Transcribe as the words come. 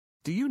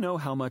Do you know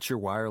how much your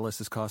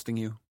wireless is costing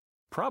you?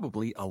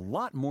 Probably a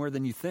lot more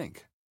than you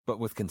think. But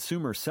with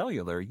Consumer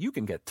Cellular, you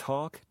can get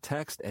talk,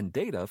 text, and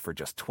data for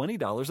just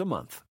 $20 a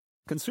month.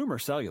 Consumer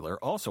Cellular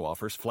also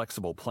offers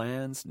flexible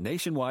plans,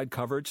 nationwide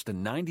coverage to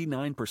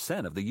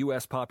 99% of the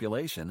U.S.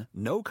 population,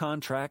 no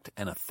contract,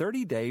 and a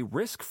 30-day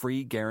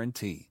risk-free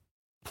guarantee.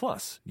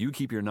 Plus, you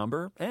keep your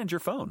number and your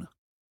phone.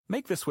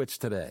 Make the switch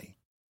today.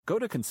 Go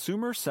to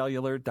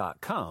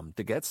consumercellular.com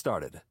to get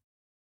started.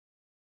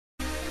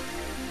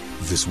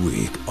 This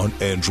week on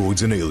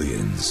Androids and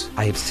Aliens.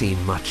 I have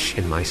seen much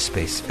in my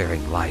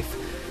spacefaring life,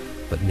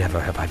 but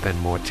never have I been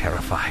more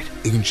terrified.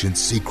 Ancient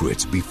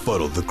secrets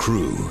befuddle the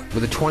crew.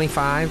 With a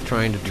 25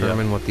 trying to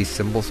determine what these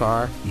symbols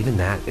are, even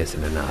that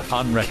isn't enough.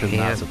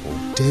 Unrecognizable.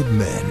 Dead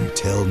men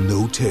tell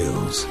no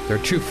tales. There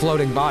are 2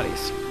 floating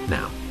bodies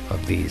now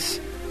of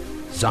these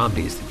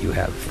zombies that you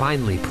have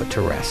finally put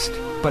to rest.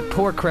 But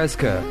poor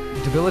Kreska,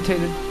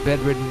 debilitated,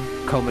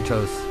 bedridden,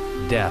 comatose,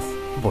 death,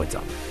 avoid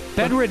zombie.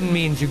 Bedridden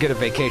means you get a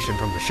vacation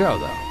from the show,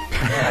 though.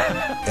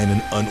 And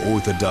an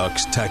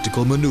unorthodox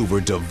tactical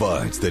maneuver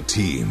divides the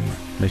team.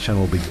 Mei Shun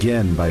will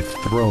begin by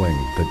throwing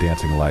the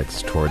dancing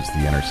lights towards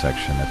the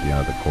intersection at the end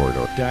of the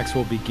corridor. Dax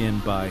will begin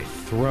by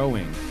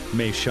throwing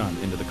Mei Shun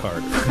into the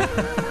cart.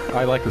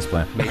 I like this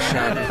plan. Mei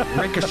Shun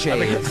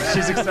ricochets.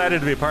 She's excited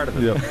to be a part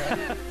of it.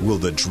 Yep. Will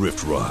the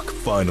Drift Rock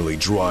finally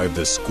drive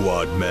the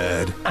squad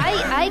mad?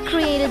 I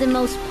created the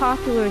most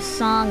popular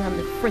song on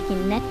the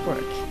freaking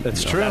network.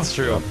 That's true. That's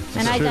true.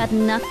 And I got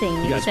nothing.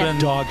 You guys been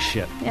dog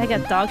shit. I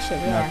got dog shit,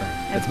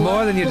 yeah. It's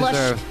more than you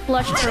deserve.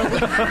 Blushed for a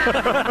week.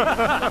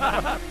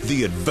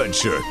 The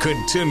adventure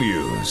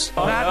continues.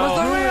 That was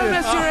the real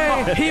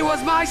mystery! He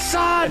was my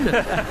son!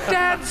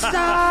 Dead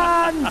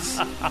sons!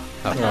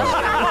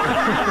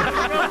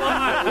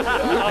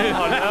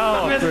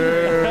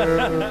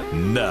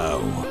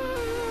 Now.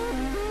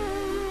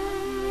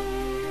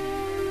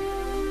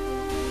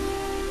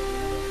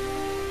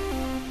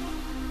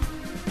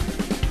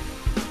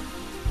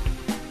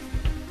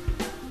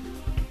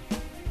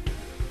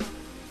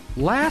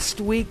 Last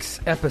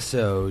week's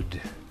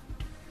episode,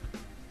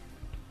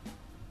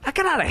 I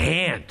got out of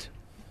hand.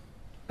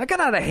 I got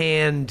out of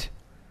hand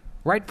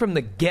right from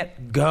the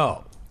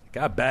get-go.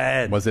 Got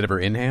bad. Was it ever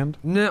in hand?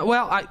 No,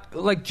 well,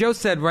 like Joe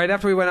said, right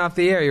after we went off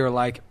the air, you were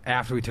like,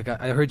 after we took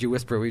out, I heard you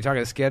whisper, were you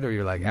talking to Skid, or you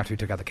were like, after we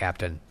took out the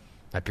captain,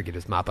 I figured it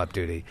was mop-up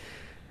duty.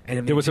 And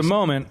I mean, there was a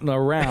moment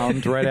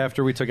around right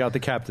after we took out the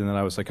captain that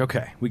I was like,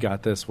 okay, we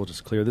got this. We'll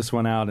just clear this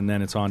one out, and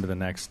then it's on to the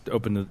next.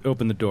 Open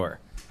the door.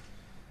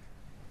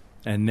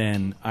 And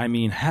then, I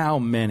mean, how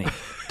many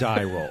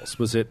die rolls?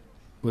 Was it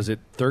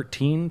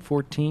 13,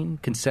 14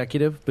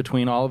 consecutive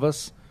between all of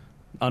us?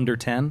 Under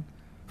 10?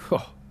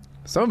 Oh.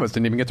 Some of us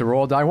didn't even get to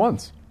roll a die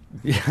once.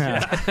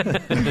 Yeah.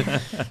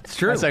 It's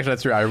true.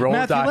 That's true. I rolled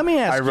Matthew, a die. let me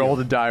ask I rolled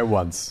you. a die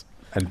once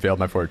and failed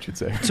my fortune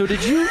save. So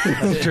did you?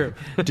 True.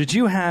 Did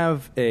you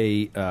have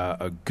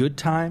a good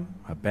time,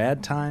 a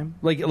bad time?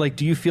 Like,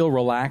 do you feel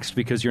relaxed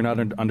because you're not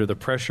under the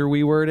pressure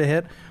we were to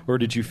hit, or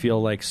did you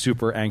feel like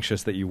super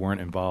anxious that you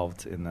weren't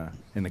involved in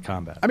the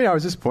combat? I mean, I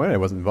was disappointed I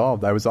wasn't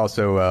involved. I was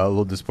also a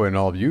little disappointed in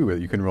all of you that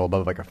you couldn't roll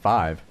above like a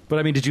 5. But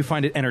I mean, did you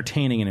find it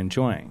entertaining and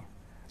enjoying?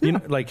 Yeah, you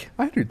know, like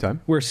I had a good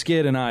time. Where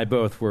Skid and I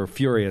both were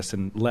furious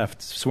and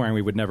left, swearing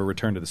we would never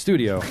return to the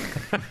studio.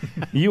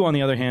 You, on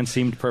the other hand,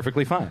 seemed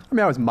perfectly fine. I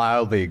mean, I was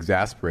mildly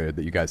exasperated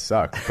that you guys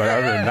sucked, but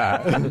other than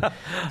that,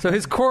 So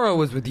his quarrel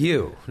was with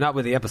you, not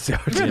with the episode.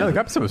 yeah, no,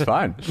 the episode was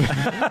fine.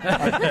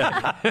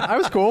 I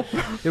was cool.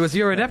 It was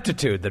your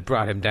ineptitude that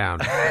brought him down.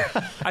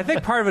 I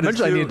think part of it is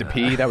Eventually, I too, needed to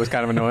pee. That was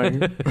kind of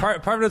annoying.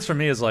 part of it for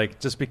me is like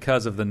just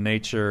because of the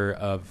nature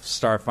of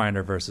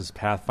Starfinder versus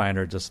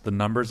Pathfinder, just the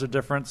numbers are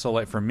different. So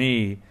like for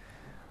me,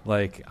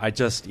 like I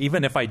just,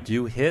 even if I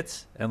do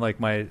hit and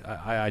like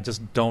I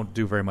just don't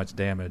do very much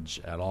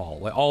damage at all.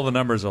 Like all the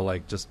numbers are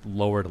like just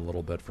lowered a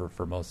little bit for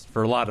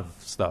a lot of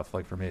stuff,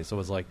 like for me. So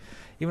it's like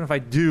even if I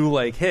do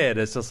like hit,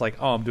 it's just like,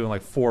 oh, I'm doing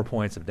like 4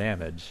 points of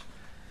damage,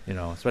 you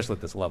know, especially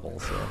at this level.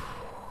 So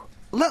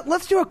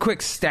Let's do a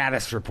quick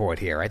status report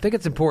here. I think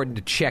it's important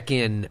to check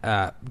in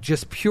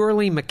just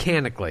purely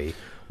mechanically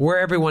where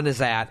everyone is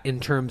at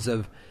in terms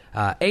of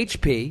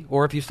HP,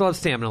 or if you still have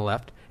stamina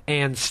left,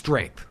 and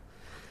strength.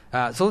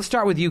 So let's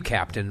start with you,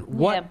 Captain.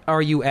 What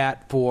are you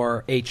at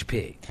for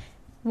HP?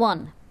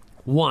 1.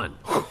 1.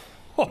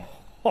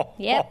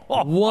 Yep.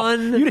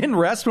 1. You didn't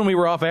rest when we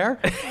were off air?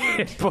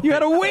 You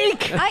had a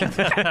week!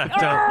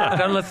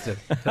 Don't listen.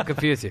 Don't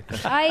confuse you.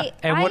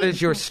 What is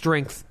your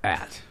strength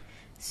at?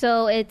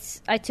 So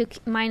I took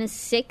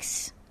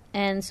 -6,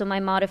 and so my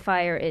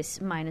modifier is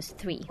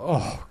 -3.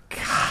 Oh,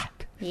 God.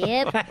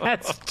 Yep.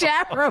 That's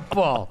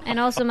terrible. And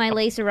also my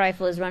laser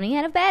rifle is running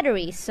out of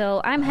batteries, so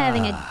I'm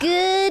having a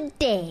good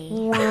day.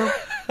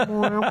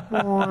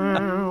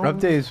 Rough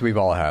days we've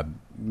all had.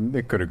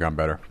 It could have gone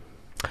better.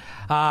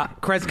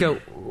 Kreska,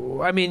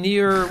 I mean,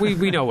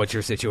 we know what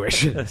your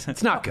situation is.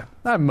 It's not good.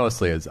 That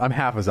mostly is. I'm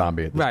half a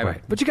zombie at this point.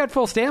 Right. But you got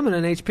full stamina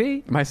and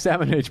HP. My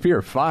stamina and HP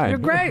are fine. You're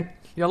great.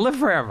 You'll live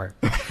forever.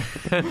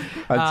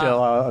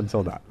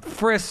 Until not.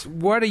 Friss,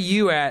 what are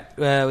you at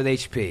with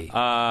HP?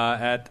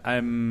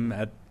 I'm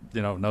at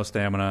no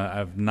stamina. I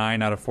have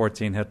 9 out of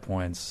 14 hit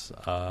points.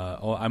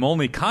 I'm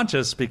only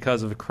conscious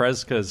because of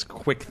Kreska's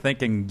quick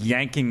thinking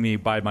yanking me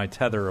by my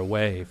tether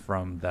away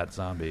from that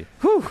zombie.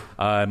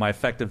 My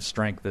effective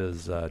strength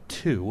is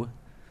 2,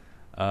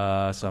 so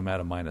I'm at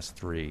a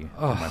 -3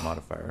 on my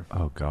modifier.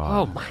 Oh, God.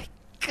 Oh, my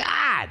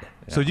God.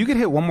 So you get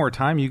hit one more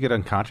time, you get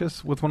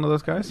unconscious with one of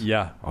those guys?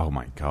 Yeah. Oh,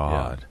 my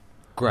God.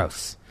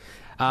 Gross.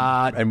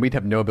 And we'd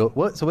have no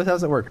ability. So how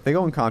does that work? If they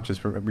go unconscious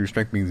from your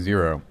strength being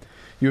 0,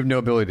 you have no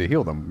ability to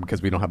heal them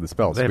because we don't have the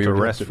spells. They have we to would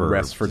rest for-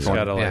 rest for Just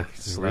 20. gotta Yeah.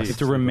 sleep. You have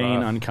to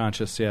remain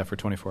unconscious, for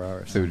 24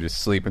 hours. So we just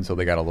sleep until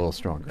they got a little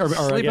stronger. Or I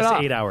Sleep it guess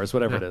off. 8 hours,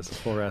 whatever it is. It's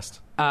full rest.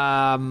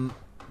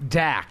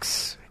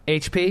 Dax,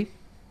 HP?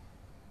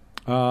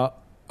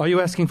 Are you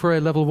asking for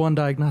a level 1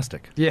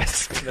 diagnostic?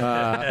 Yes.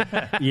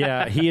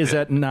 Yeah, he is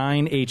at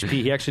 9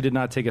 HP. He actually did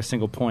not take a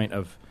single point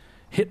of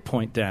hit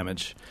point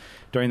damage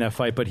during that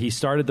fight, but he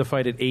started the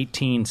fight at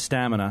 18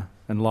 stamina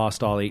and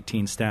lost all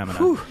 18 stamina.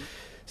 So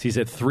he's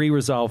at 3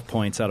 resolve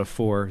points out of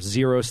 4,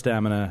 0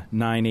 stamina,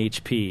 9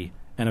 HP,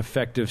 and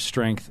effective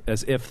strength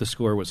as if the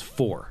score was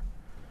 4.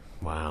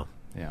 Wow.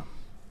 Yeah.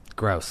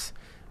 Gross.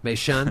 Mei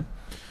Shun?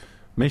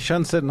 Mei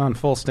Shun's sitting on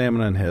full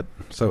stamina and hit,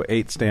 so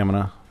 8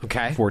 stamina,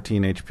 Okay.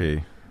 14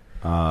 HP.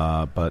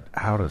 But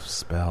out of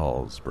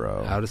spells,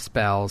 bro. Out of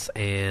spells,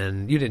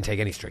 and you didn't take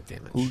any strength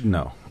damage.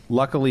 No.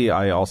 Luckily,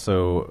 I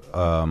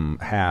also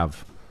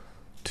have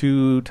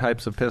 2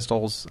 types of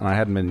pistols, and I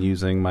hadn't been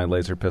using my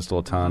laser pistol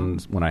a ton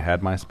when I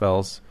had my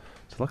spells.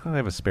 So luckily, I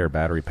have a spare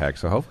battery pack,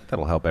 so hopefully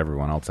that'll help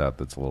everyone else out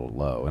that's a little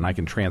low. And I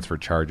can transfer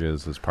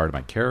charges as part of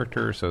my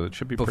character, so it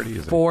should be pretty easy.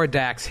 Before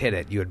Dax hit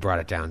it, you had brought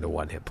it down to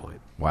 1 hit point,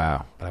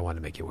 Wow. but I wanted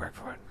to make you work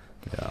for it.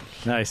 Yeah.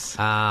 Nice.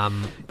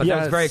 But that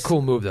was a very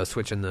cool move, though,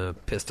 switching the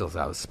pistols.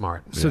 That was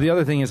smart. So the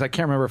other thing is, I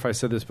can't remember if I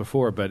said this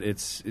before, but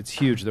it's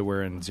huge that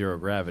we're in 0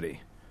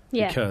 gravity.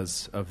 Yeah.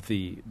 Because of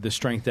the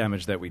strength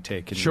damage that we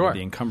take in Sure.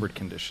 the encumbered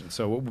condition.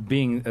 So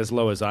being as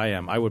low as I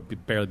am, I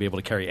would barely be able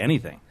to carry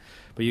anything.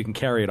 But you can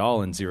carry it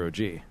all in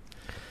 0G.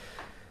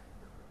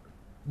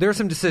 There are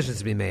some decisions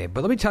to be made,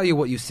 but let me tell you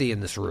what you see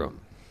in this room,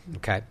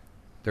 okay?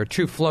 There are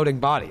 2 floating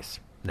bodies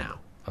now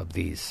of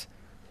these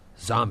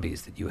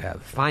zombies that you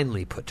have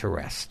finally put to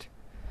rest.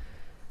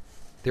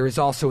 There is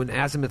also an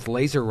azimuth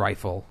laser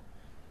rifle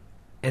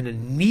and a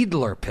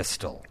needler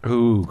pistol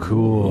Ooh,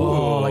 cool.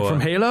 Oh, like from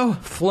Halo?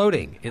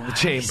 floating in the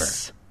chamber.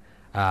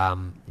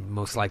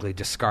 Most likely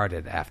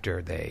discarded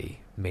after they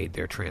made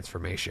their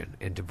transformation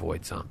into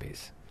void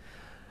zombies.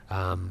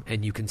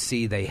 And you can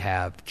see they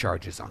have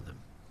charges on them.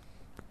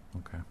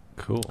 Okay.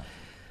 Cool.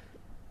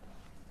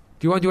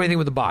 Do you want to do anything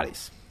with the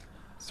bodies?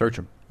 Search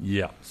them.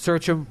 Yeah.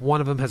 Search them. One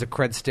of them has a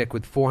cred stick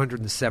with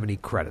 470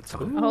 credits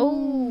on it.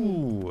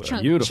 Oh,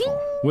 chunk, Beautiful. ching.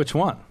 Which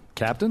one?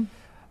 Captain?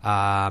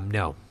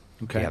 No.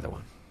 Okay. The other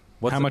one.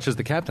 How much does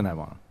the captain have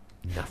on him?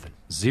 Nothing.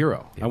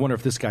 0. I wonder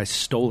if this guy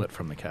stole it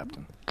from the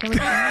captain.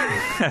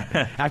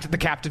 After the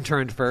captain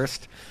turned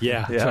first,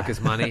 Yeah. took his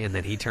money, and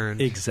then he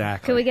turned.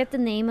 Exactly. Can we get the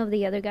name of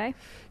the other guy?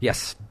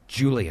 Yes,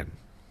 Julian.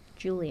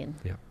 Julian.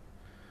 Yeah.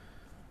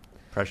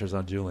 Pressure's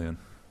on Julian.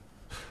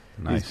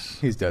 Nice.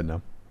 He's dead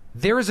now.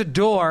 There is a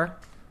door,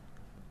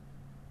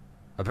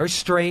 a very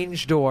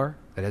strange door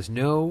that has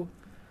no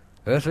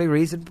earthly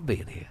reason for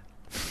being here.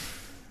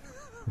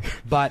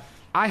 But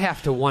I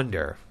have to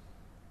wonder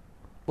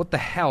what the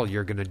hell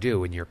you're going to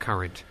do in your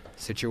current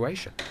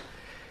situation.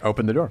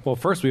 Open the door. Well,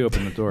 first we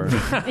open the door.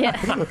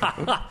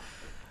 Yeah.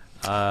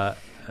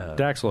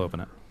 Dax will open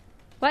it.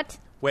 What?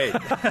 Wait. No.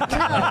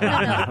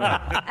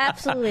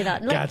 Absolutely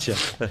not. Look, Gotcha.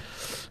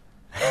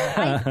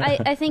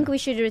 I think we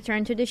should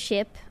return to the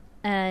ship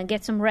and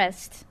get some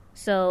rest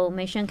so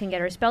Mei Shun can get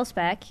her spells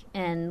back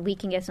and we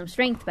can get some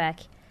strength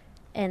back.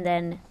 And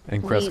then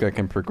And Kreska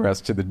can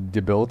progress to the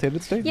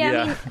debilitated state?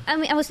 Yeah, I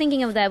mean, I was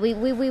thinking of that. We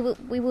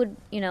would,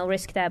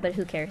 risk that, but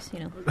who cares,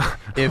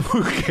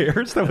 Who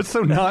cares? That was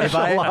so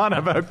nonchalant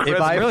about Chris.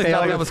 I really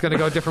thought that fail, was going to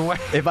go a different way.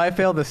 if I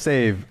fail to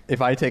save,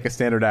 if I take a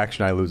standard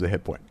action, I lose a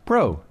hit point.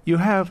 Bro, you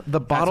have the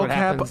bottle what cap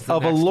happens the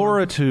of a next one.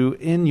 Loratu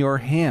in your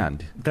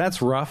hand.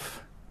 That's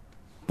rough,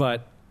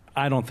 but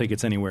I don't think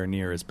it's anywhere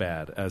near as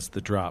bad as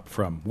the drop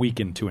from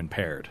weakened to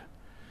impaired.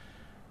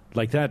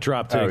 Like that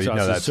drop to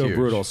exhaust is that's so huge.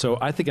 brutal. So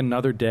I think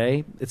another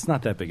day, it's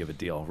not that big of a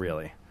deal,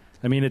 really.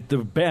 I mean, the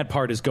bad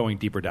part is going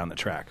deeper down the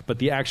track, but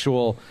the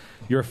actual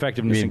your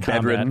effectiveness You in mean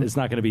combat bedridden? is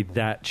not going to be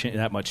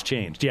that much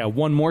changed. Yeah,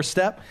 one more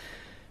step,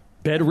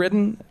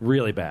 bedridden,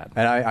 really bad.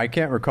 And I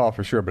can't recall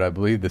for sure, but I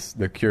believe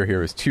the cure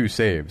here is 2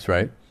 saves,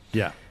 right?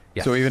 Yeah.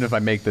 Yes. So even if I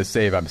make this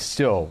save, I'm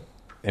still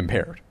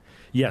impaired.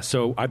 Yeah,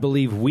 so I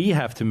believe we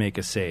have to make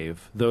a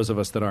save, those of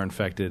us that are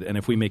infected, and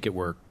if we make it,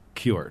 we're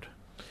cured.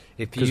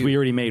 Because we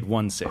already made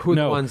 1 save. Who are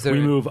the ones that we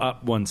are- move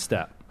up 1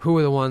 step. Who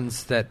are the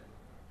ones that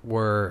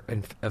were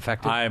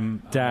affected?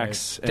 I'm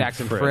Dax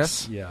Dax and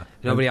Friss? Yeah.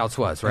 Nobody else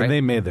was, right? And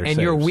they made their And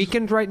you're saves.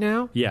 weakened right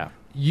now? Yeah,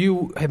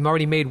 You have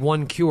already made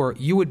 1 cure.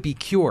 You would be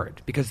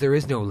cured because there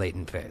is no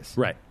latent phase.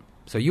 right.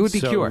 So you would be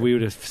so cured. we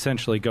would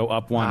essentially go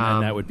up one,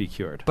 and that would be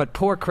cured. But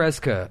poor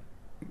Kreska,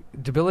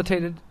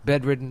 debilitated,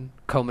 bedridden,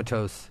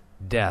 comatose,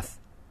 death,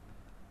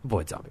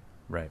 void zombie.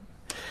 Right.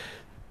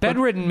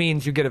 Bedridden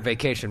means you get a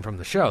vacation from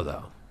the show,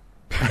 though.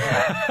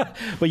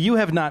 But you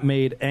have not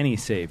made any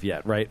save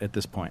yet, right, at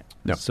this point?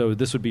 No. So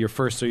this would be your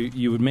first. So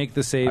you would make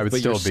the save, I would but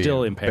still you're be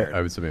still impaired.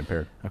 I would still be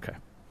impaired. Okay.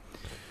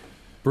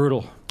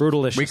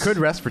 Brutalicious. We could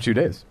rest for 2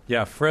 days.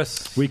 Yeah,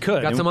 Friss. We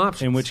could. Got some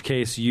options. In which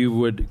case,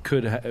 you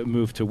could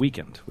move to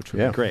weakened, which would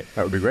Yeah, be great.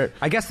 That would be great.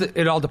 I guess that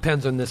it all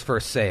depends on this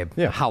first save,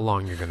 Yeah. how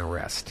long you're going to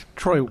rest.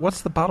 Troy,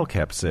 what's the bottle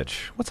cap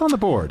sitch? What's on the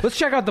board? Let's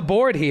check out the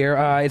board here.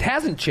 It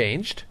hasn't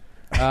changed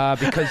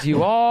because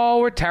you all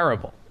were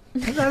terrible.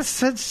 That's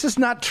just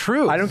not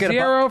true. I don't get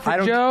Zero a for I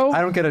don't, Joe.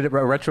 I don't get a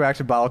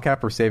retroactive bottle cap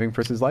for saving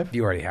Fritz's life.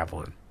 You already have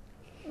one.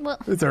 Well,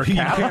 Is there a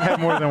cap? have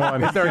more than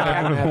one. Is there a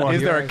cap?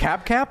 Is there a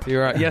cap?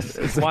 You're yes,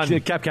 it's one.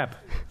 Cap.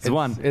 It's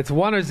one. It's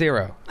 1 or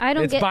 0. I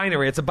don't It's get-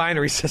 binary. It's a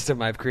binary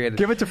system I've created.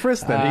 Give it to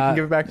Fritz then. He can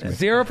give it back to me.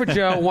 0 for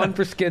Joe, 1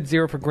 for Skid,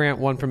 0 for Grant,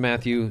 1 for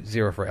Matthew,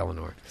 0 for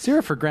Eleanor.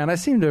 0 for Grant. I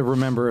seem to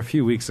remember a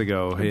few weeks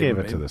ago. I gave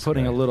it to this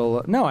putting guy. a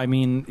little. No, I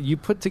mean you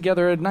put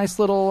together a nice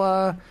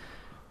little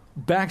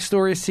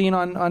backstory scene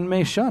on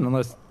Mei Shun,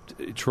 unless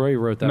Troy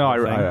wrote that. No,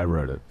 whole thing. I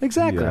wrote it.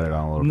 Exactly. You added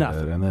on a little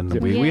Nothing. bit, and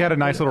then we had a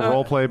nice little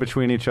role play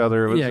between each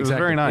other. It was, Yeah, it was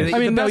exactly. very nice. Yeah, I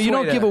mean, The no, best you way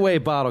don't to- give away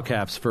bottle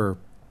caps for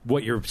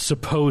what you're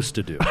supposed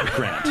to do,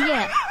 Grant.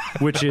 yeah.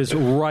 Which is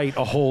write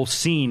a whole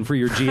scene for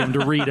your GM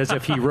to read as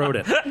if he wrote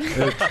it.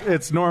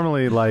 It's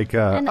normally like,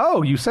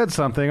 oh, you said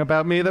something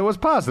about me that was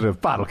positive.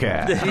 Bottle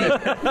cap.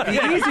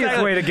 The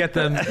easiest way to get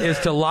them is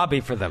to lobby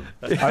for them.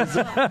 That's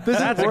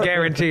a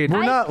guaranteed.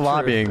 We're not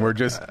lobbying. We're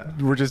just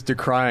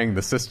decrying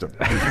the system.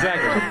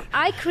 Exactly.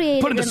 I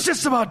created Putting the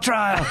system on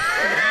trial.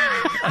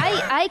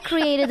 I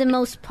created the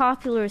most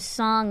popular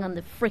song on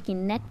the freaking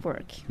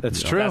network,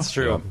 That's true. That's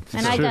true.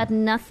 and I got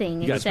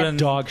nothing You got except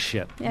dog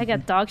shit. I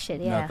got dog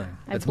shit. Yeah, Nothing.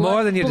 I It's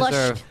more than you blushed,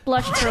 deserve.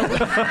 Blushed for a week.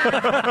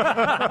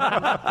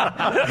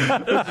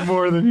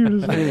 More than you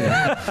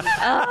deserve.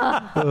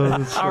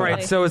 All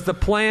right, so is the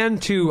plan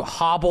to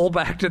hobble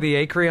back to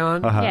the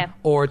Acreon Yeah.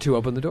 or to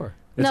open the door?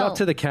 It's No. up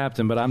to the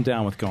captain, but I'm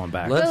down with going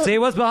back. Let's see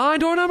what's behind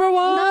door number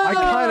 1. I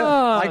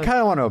kind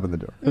of want to open the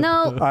door.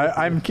 No,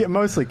 I'm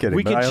mostly kidding.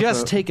 We but could I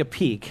just also, take a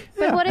peek.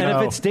 but what if And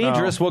if it's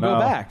dangerous, we'll go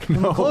back.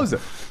 We'll close it.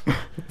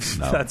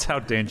 That's how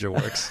danger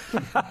works.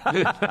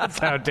 That's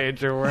how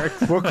danger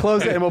works. We'll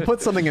close it and we'll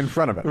put something in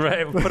front of it.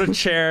 Right. Put a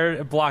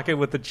chair, block it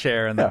with the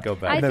chair, and then Yeah. go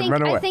back. I then think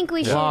run away. I think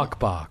we should.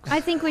 Lockbox.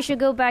 I think we should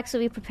go back so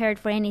we're prepared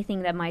for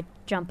anything that might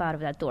jump out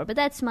of that door. But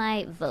that's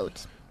my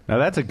vote. Now,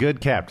 that's a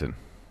good captain.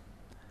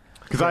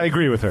 Because I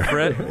agree with her.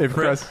 If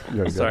Chris,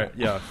 yeah, go Sorry, ahead.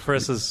 yeah.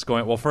 Friss is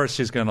going. Well, first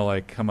she's going to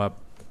like come up,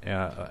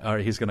 or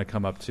he's going to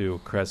come up to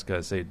Kreska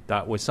and say,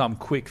 "That was some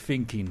quick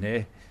thinking,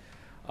 eh?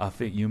 I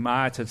think you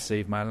might have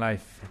saved my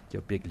life,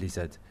 you big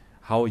lizard.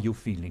 How are you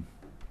feeling?"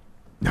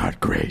 Not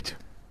great.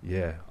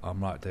 "Yeah,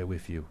 I'm right there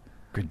with you,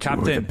 Could do with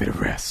a Captain. bit of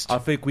rest. I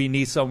think we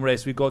need some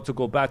rest. We got to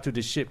go back to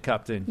the ship,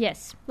 Captain."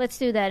 Yes, let's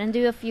do that and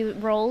do a few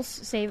rolls,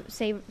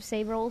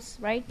 save rolls,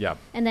 right? Yeah.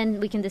 And then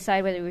we can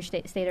decide whether we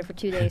should stay there for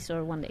 2 days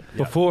or 1 day.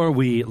 Before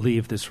we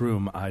leave this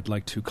room, I'd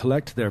like to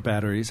collect their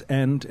batteries,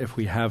 and if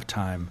we have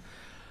time,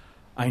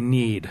 I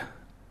need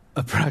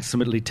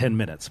approximately 10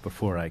 minutes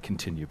before I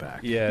continue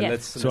back. Yeah. Yes.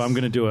 Let's. So I'm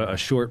going to do a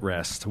short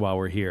rest while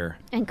we're here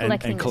And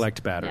collect and things.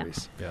 collect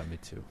batteries. Yeah, me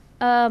too.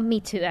 Me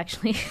too,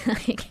 actually.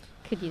 I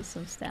could use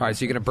some stuff. All right,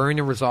 so you're going to burn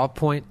your resolve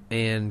point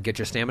and get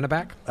your stamina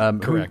back?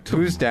 Correct.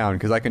 Who's down?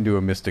 Because I can do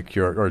a mystic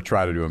cure or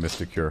try to do a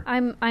mystic cure.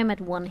 I'm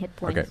at 1 hit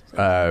point.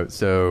 Okay.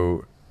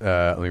 So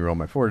let me roll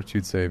my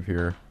fortitude save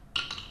here.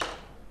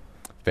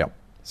 Fail.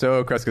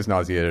 So Kreska's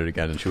nauseated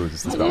again, and she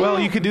loses the spell. Well,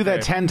 you could do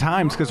that 10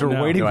 times because we're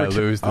No. waiting No, for I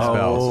lose the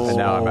spells, and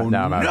now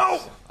I'm out. No!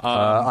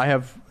 I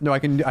have no. I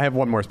have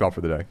one more spell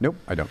for the day. Nope,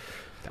 I don't.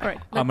 All right.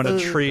 I'm going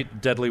to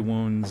treat deadly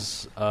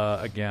wounds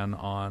again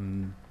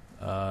on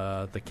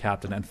the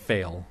captain and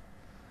fail.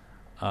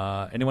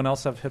 Anyone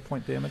else have hit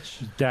point damage?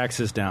 Dax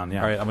is down,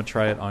 yeah. All right, I'm going to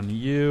try it on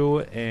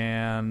you,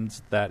 and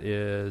that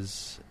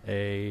is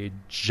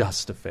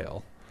just a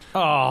fail.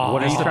 Oh,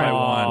 What are you Missed it trying? by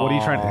one. What are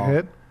you trying to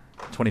hit?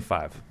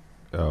 25.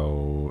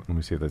 Oh, let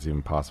me see if that's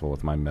even possible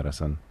with my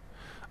medicine.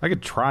 I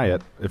could try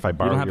it if I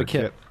borrow don't have your a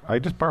kit. I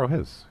just borrow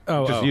his.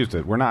 Oh, just oh. used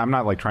it. I'm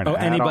not like trying to. Oh,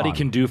 add anybody on.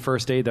 can do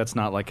first aid. That's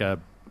not like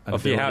an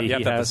If you have, ability you have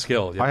he to have the has.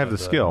 skill. You I have the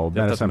skill.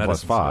 you have to Medicine have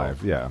plus medicine 5.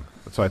 skill. Yeah.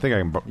 So I think I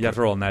can. You have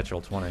to roll a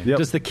natural 20. Yep.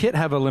 Does the kit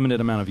have a limited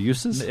amount of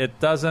uses? It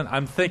doesn't.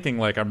 I'm thinking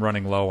like I'm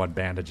running low on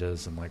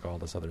bandages and like all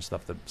this other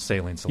stuff. The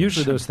saline solution.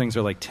 Usually those things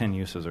are like 10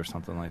 uses or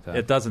something like that.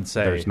 It doesn't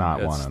say. There's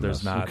not It's- one on There's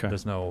this. not. Okay.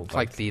 There's no. It's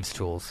like thieves'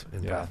 tools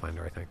in Yeah.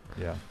 Pathfinder, I think.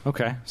 Yeah.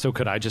 Okay, so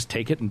could I just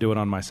take it and do it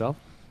on myself?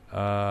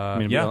 I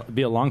mean, yeah. it'd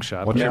be a long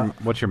shot.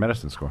 What's your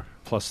medicine score?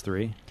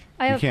 +3.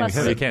 I have You can't plus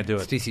hit You six. can't do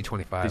It's it. DC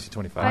 25. DC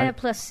 25. I have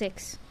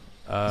 +6.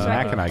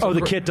 Mac and I. Oh,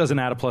 the kit doesn't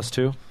add a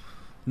 +2?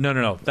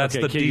 No. That's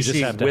Okay, the kid, you just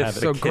DC have to with have it.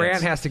 the So kit.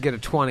 Grant has to get a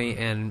 20,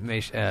 and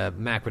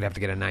Mac would have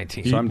to get a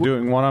 19. So I'm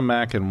doing one on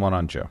Mac and one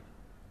on Joe.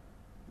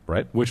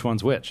 Right? Which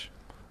one's which?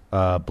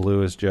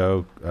 Blue is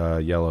Joe.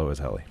 Yellow is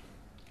Helly.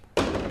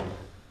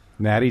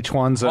 Natty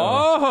Chwanzo.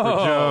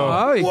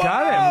 Oh, you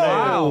got it.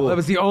 Wow. That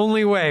was the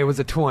only way. It was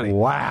a 20.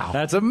 Wow.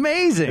 That's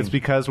amazing. It's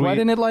because Why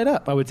didn't it light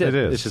up? Oh, it did.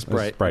 It is. It's just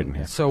bright. It's bright in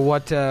here. So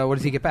what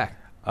does he get back?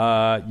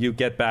 You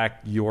get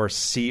back your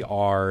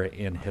CR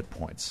in hit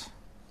points.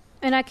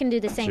 And I can do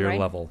the So same, your right?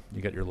 level.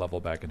 You get your level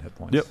back in hit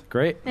points. Yep.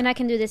 Great. And I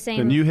can do the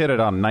same And you hit it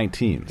on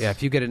 19s. Yeah,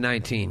 if you get a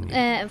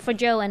 19. for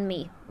Joe and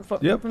me. For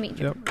me,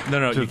 Joe. Yep.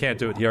 No, you can't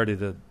do it. He already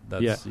did.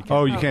 That's, Yeah. you can't.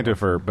 Oh, you can't do it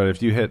for, but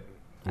if you hit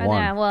Oh,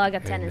 one. no, well, I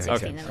got 10 and Okay.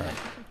 16. never mind.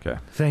 Okay.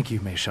 Thank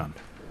you, Mei Shun.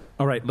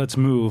 All right, let's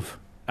move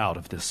out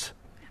of this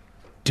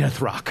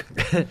death rock.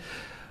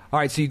 All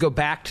right, so you go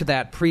back to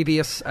that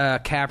previous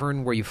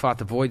cavern where you fought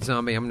the void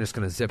zombie. I'm just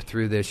going to zip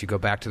through this. You go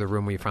back to the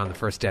room where you found the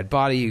first dead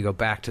body. You go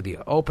back to the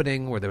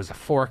opening where there was a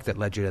fork that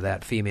led you to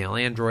that female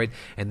android,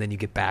 and then you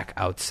get back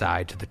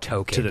outside to the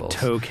tow To cables. the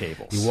tow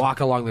cables. You walk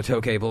along the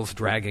tow cables,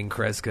 dragging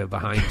Kreska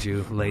behind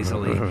you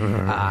lazily,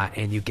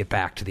 and you get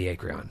back to the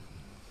Acreon.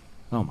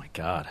 Oh, my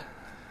God.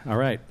 All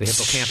right. The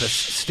hippocampus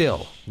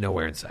still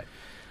nowhere in sight.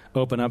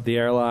 Open up the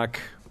airlock,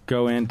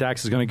 go in.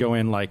 Dax is going to go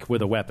in like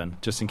with a weapon,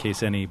 just in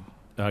case any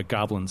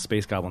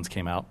space goblins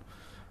came out.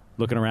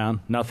 Looking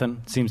around,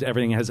 nothing. Seems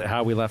everything is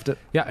how we left it.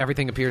 Yeah,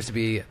 everything appears to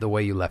be the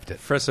way you left it.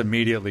 Friss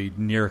immediately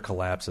near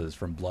collapses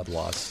from blood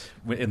loss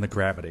in the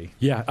gravity.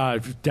 Yeah,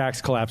 Dax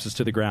collapses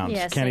to the ground. Yeah,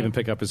 Can't same. even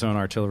pick up his own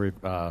artillery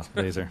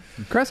laser.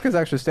 Kreska's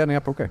actually standing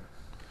up okay.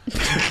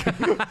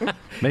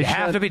 You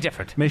have to be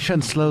different. Mei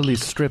Shun slowly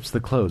strips the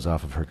clothes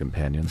off of her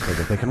companion so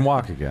that they can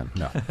walk again.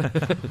 No.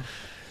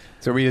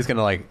 So are we just going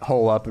to like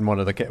hole up in one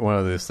of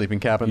the sleeping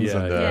cabins? Yeah,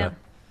 and, Yeah.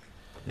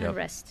 Yep. And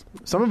rest.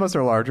 Some of us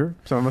are larger.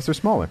 Some of us are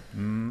smaller.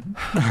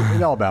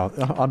 It all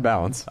on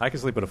balance. I can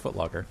sleep at a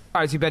footlocker.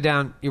 All right, so you bed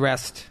down, you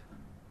rest,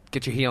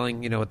 get your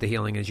healing. You know what the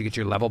healing is. You get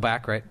your level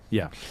back, right?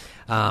 Yeah.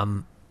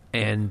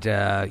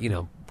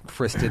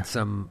 Frisk did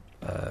some,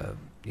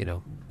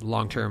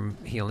 long-term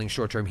healing,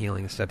 short-term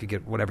healing and stuff. You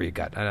get whatever you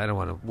got. I don't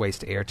want to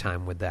waste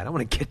airtime with that. I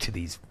want to get to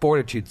these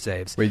fortitude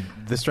saves. Wait,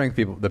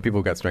 the people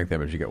who got strength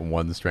damage, you get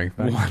one strength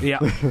back. Yeah.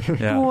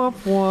 Yeah.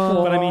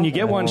 But I mean, you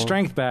get one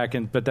strength back,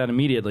 but that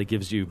immediately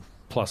gives you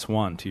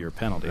 +1 to your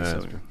penalty. Yeah, so.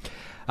 that's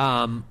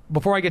true.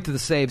 Before I get to the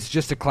saves,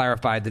 just to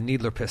clarify, the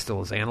Needler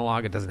pistol is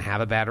analog. It doesn't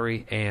have a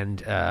battery,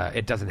 and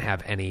it doesn't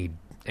have any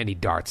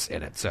darts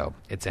in it, so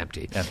it's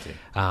empty.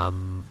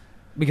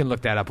 We can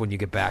look that up when you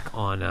get back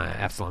on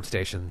Absalom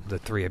Station, the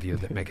three of you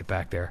that make it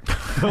back there.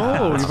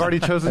 Oh, you've already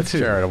chosen two.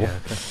 Charitable.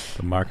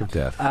 The mark of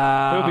death.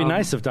 It would be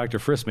nice if Dr.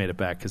 Frisk made it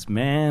back, because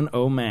man,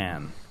 oh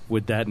man,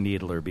 would that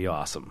Needler be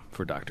awesome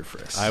for Dr.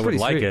 Frisk. I would Pretty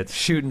like sweet. it.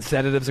 Shooting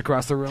sedatives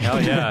across the room.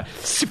 Hell yeah.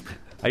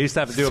 I used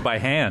to have to do it by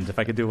hand. If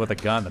I could do it with a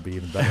gun, that'd be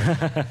even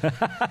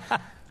better.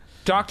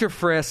 Dr.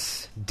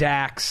 Frisk,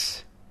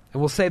 Dax,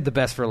 and we'll save the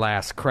best for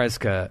last,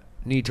 Kreska,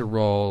 need to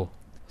roll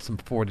some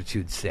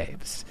fortitude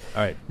saves.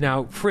 All right.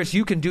 Now, Frisk,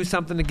 you can do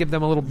something to give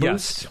them a little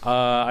boost. Yes.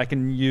 I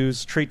can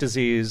use Treat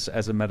Disease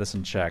as a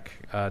medicine check.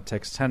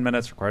 Takes 10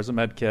 minutes, requires a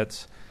med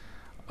kit,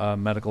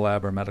 medical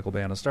lab or medical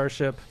bay on a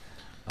starship.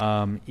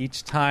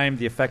 Each time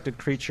the affected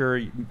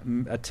creature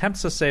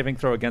attempts a saving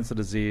throw against the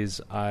disease,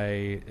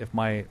 I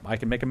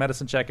can make a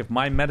medicine check. If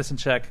my medicine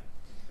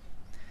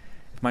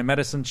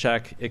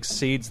check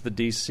exceeds the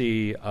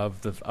DC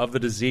of the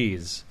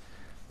disease,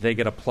 they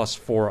get a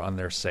 +4 on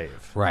their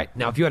save. Right.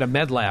 Now, if you had a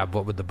med lab,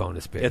 what would the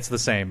bonus be? It's the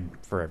same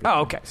for everyone.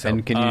 Oh, okay. So,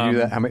 And can you do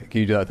that? How many,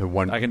 can you do that to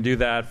one? I can do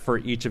that for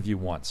each of you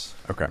once.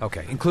 Okay.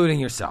 okay, including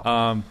yourself.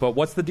 But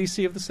what's the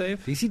DC of the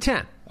save? DC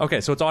 10.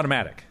 Okay, so it's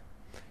automatic.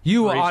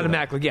 You For each of them.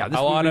 automatically, yeah. This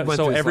I'll we auto- went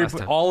so through this every last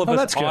time. all of Oh, us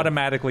that's good.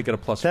 automatically get a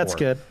 +4. That's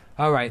good.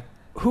 All right.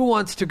 Who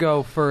wants to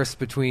go first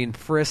between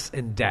Frisk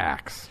and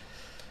Dax?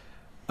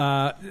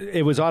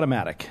 It was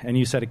automatic, and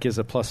you said it gives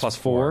a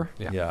 +4.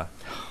 Yeah.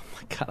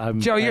 God,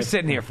 Joe, you're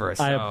sitting here first.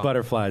 I so- have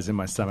butterflies in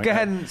my stomach. Go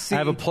ahead and see- I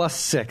have a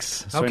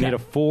 +6, so Okay. I need a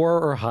 4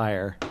 or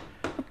higher.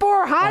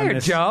 4 on higher,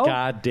 this Joe.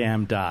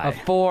 goddamn A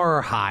die. 4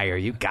 or higher.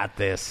 You got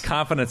this.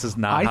 Confidence is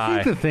not I high.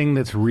 think the thing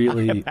that's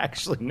really I'm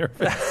actually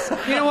nervous.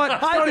 You know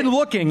what? I've been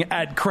looking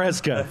at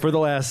Kreska for the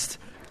last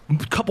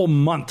couple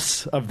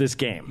months of this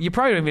game. You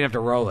probably don't even have to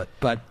roll it,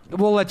 but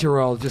we'll let you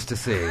roll just to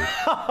see.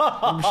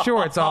 I'm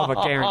sure it's all but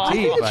I guaranteed.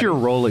 think it's but- your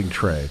rolling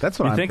tray. That's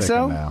what You I'm think thinking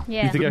so? now.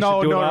 Yeah. You think I No,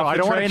 should do no, it no. off I the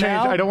don't want tray to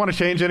change. now? I don't want to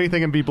change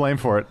anything and be blamed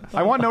for it.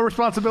 I want no It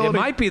responsibility.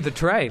 might be the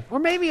tray, or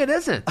maybe it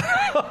isn't.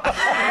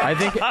 I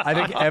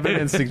think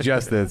evidence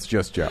suggests that it's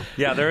just Joe.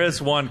 Yeah, there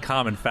is one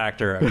common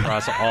factor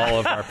across all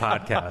of our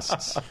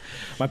podcasts.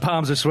 My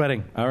palms are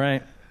sweating. All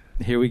right,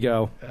 here we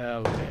go.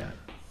 Oh man!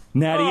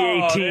 Natty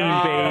 18, baby.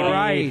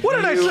 right. What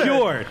did I say?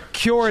 Cured.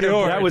 Cured.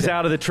 That was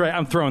out of the tray.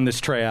 I'm throwing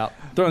this tray out.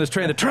 Throwing this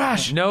tray in the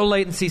trash. No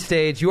latency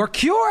stage. You are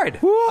cured.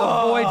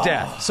 Avoid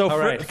death. So All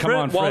right, come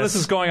on, while Frisk. this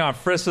is going on,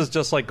 Frisk is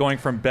just like going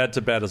from bed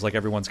to bed as like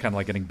everyone's kind of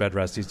like getting bed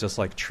rest. He's just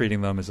like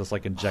treating them, he's just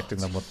like injecting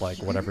them with like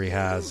whatever he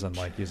has and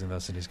like using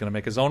this, and he's going to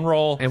make his own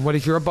roll. And what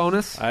is your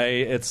bonus?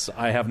 I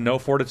have no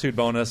fortitude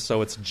bonus,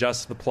 so it's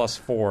just the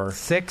 +4.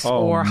 6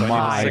 Oh or my.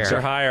 higher. 6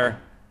 or higher.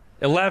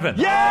 11.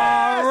 All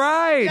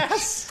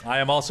right. I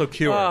am also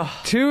cured.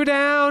 2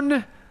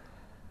 down,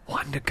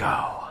 1 to go.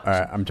 All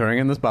right, I'm turning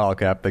in this bottle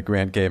cap that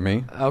Grant gave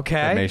me. Okay.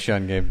 That Mei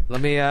Shun gave.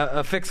 Let me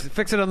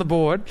fix it on the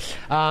board.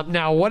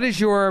 Now, what is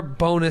your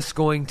bonus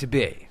going to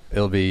be?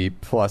 It'll be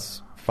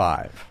 +5.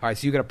 All right,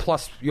 so you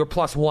got you're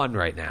 +1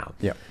 right now.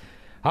 Yep.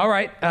 All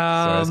right.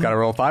 So it's got to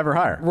roll 5 or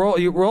higher.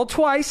 You roll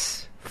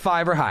twice,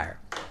 5 or higher.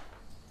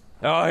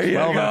 Oh, here you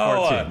 12 go. and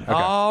 14. Okay.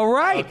 All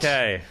right.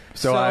 Okay.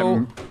 So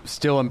I'm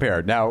still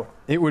impaired. Now,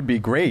 it would be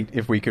great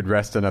if we could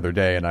rest another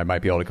day and I might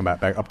be able to come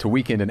back up to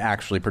weekend and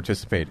actually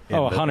participate. In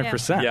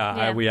 100%.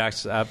 Yeah, we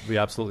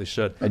absolutely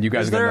should. And you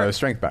guys Is are going to there- know the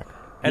strength back.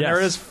 And Yes. there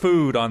is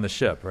food on the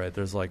ship, right?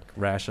 There's like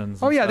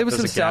rations. Oh, and yeah, stuff. there was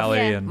There's some a stuff.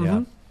 galley Yeah.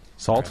 and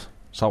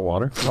Salt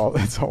water.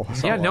 It's all.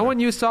 Yeah, no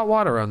one used salt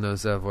water on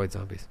those void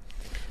zombies.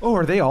 Oh,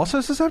 are they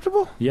also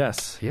susceptible?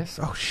 Yes. Yes.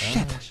 Oh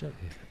shit!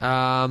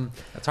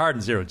 That's hard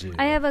in 0G.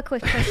 I have a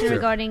quick question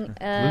regarding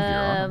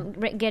arm.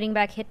 getting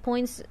back hit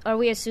points. Are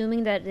we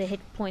assuming that the hit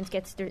points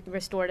gets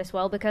restored as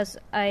well? Because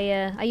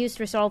I used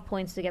resolve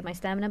points to get my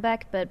stamina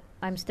back, but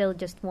I'm still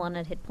just 1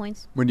 at hit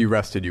points. When you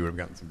rested, you would have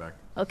gotten some back.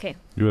 Okay.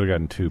 You would have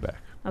gotten 2 back.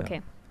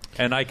 Okay.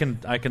 And I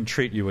can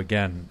treat you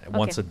again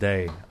once a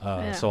day.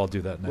 Yeah. So I'll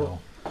do that now.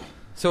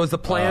 So is the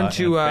plan And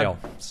to fail.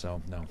 So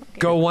no.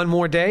 go one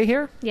more day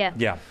here? Yeah.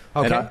 Yeah.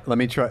 Okay. And let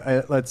me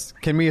try.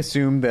 Can we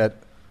assume that?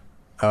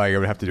 Oh, I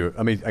would have to do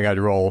it. I got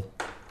to roll.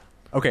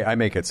 Okay, I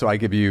make it. So I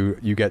give you.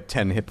 You get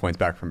 10 hit points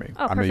back from me.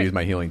 Oh, I'm going to perfect. use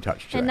my healing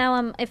touch today. And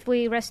now if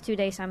we rest 2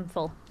 days, I'm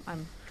full.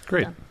 I'm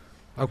Great. done.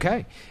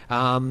 Okay.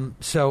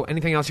 So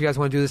anything else you guys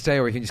want to do this day,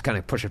 or we can just kind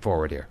of push it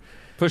forward here?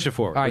 Push it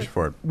forward. All right. Push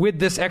forward. With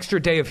this extra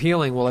day of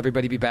healing, will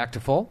everybody be back to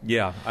full?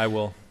 Yeah, I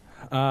will.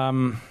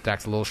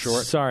 Dax a little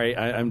short. Sorry,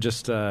 I'm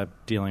just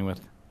dealing with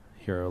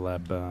Hero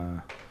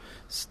Lab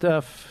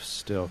stuff.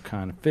 Still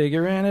kind of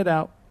figuring it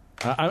out.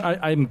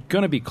 I'm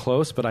going to be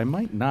close, but I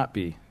might not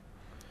be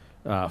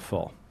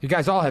full. You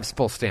guys all have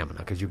full stamina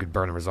because you could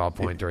burn a resolve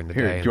point during the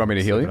Here, day. do you want me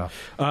to heal sleep you?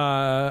 it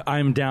off.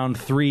 I'm down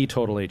 3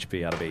 total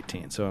HP out of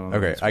 18. So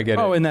Okay, I get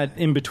Oh, it. in that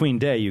in between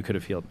day, you could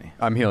have healed me.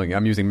 I'm healing you.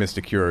 I'm using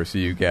Mystic Cure, so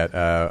you get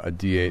a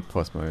D8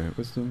 plus my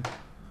wisdom.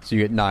 So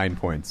you get 9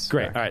 points.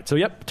 Great. back. All right. So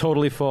yep,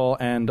 totally full,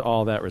 and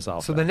all that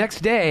resolved. So the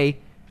next day,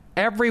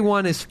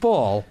 everyone is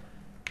full.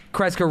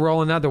 Kreska,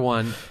 roll another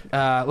one.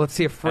 Let's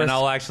see if first. And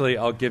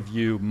I'll give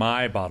you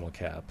my bottle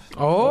cap.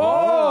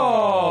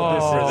 Oh,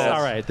 For this.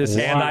 all right. This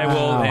And I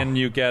will, and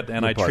you get,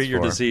 and The I treat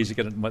your +4. disease. You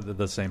get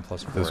the same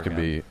 +4. This could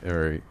again. be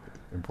very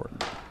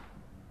important.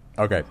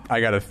 Okay, I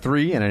got a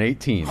 3 and an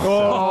 18.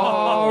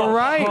 all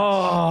right.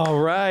 All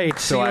right.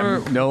 So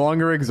you're- I'm no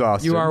longer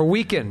exhausted. You are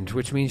weakened,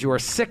 which means you are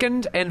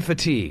sickened and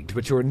fatigued,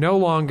 but you are no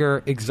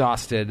longer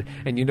exhausted,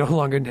 and you no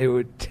longer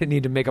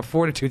need to make a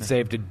fortitude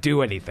save to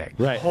do anything.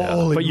 Right.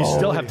 But you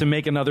still have to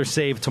make another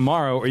save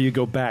tomorrow, or you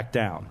go back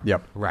down.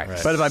 Yep. Right.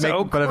 But if I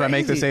So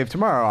make the crazy. save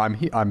tomorrow,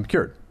 I'm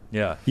cured.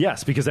 Yeah.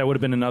 Yes, because that would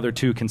have been another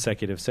 2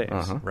 consecutive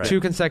saves. Right.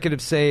 2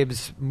 consecutive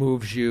saves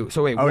moves you.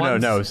 So wait. Oh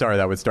once- no, sorry,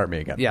 that would start me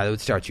again. Yeah, that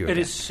would start you. It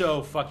again. is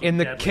so fucking. In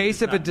the deadly.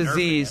 case It's of a not nerfing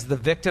disease, it. the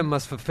victim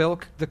must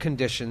fulfill the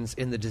conditions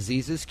in the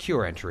disease's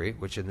cure entry,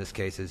 which in this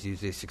case is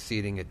usually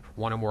succeeding at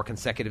 1 or more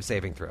consecutive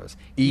saving throws.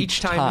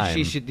 Each time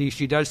time.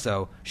 she does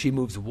so, she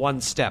moves 1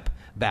 step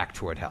back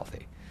toward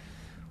healthy.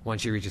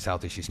 Once she reaches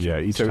healthy, she's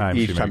cured. Yeah, each So time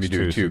each she time makes you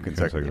do 2 two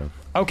consecutive.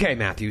 Okay,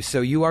 Matthew.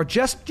 So you're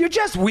just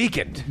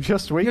weakened.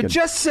 Just weakened. You're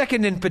just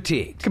sickened and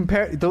fatigued.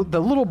 Compare the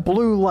little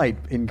blue light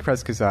in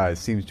Kreska's eyes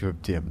seems to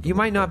have dimmed. You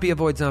might not be a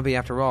void zombie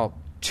after all.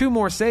 2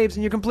 more saves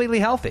and you're completely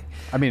healthy.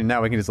 I mean,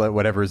 now we can just let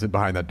whatever is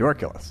behind that door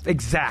kill us.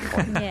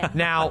 Exactly. Yeah.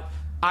 Now,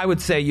 I would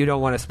say you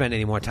don't want to spend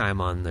any more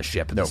time on the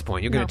ship at this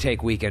point. You're going to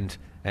take weekend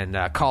and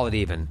call it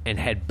even and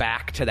head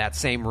back to that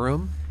same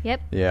room.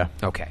 Yep. Yeah.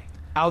 Okay.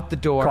 Out the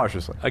door.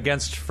 Cautiously.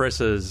 Against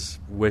Friss's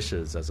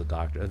wishes as a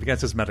doctor,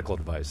 against his medical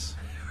advice.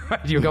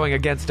 You're going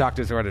against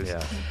doctor's orders.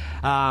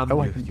 Yeah.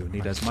 You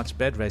need as much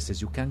bed rest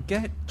as you can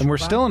get. And we're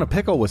still in a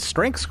pickle with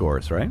strength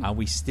scores, right? Are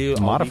we still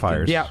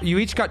Modifiers. Yeah, you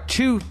each got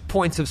 2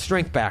 points of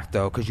strength back,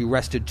 though, because you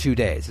rested 2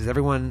 days. Has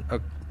everyone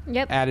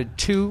Yep. added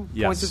 2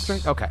 Yes. points of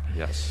strength? Okay.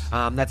 Yes.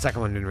 That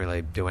second one didn't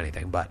really do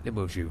anything, but it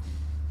moves you.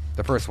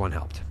 The first one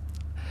helped.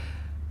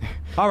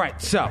 All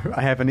right, so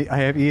I have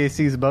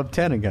EACs above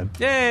 10 again.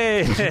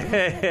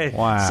 Yay!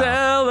 Wow.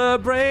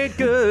 Celebrate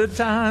good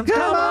times.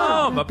 Come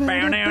on!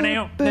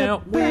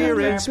 Now we're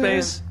in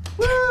space.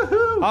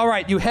 all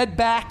right, you head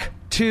back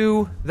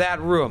to that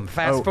room.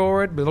 Fast Oh.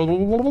 forward.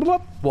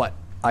 What?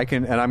 I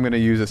can, and I'm going to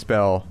use a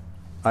spell.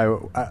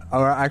 Or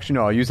actually,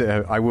 no, I'll use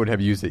it. I would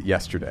have used it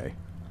yesterday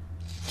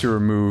to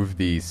remove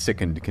the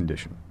sickened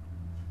condition.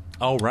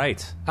 Oh,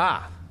 right.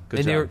 Good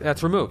and job.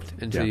 that's removed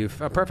until Yeah. you've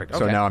perfect.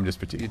 So Okay. now I'm just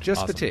fatigued. You're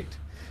just Awesome. fatigued,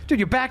 dude.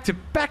 You're back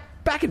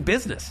in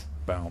business.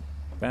 Bow.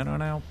 Bow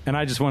now. And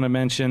I just want to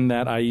mention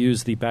that I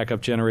used the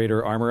backup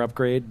generator armor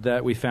upgrade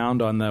that we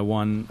found on the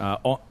one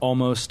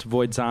almost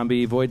void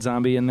zombie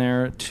in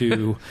there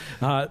to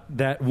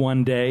that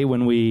one day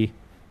when we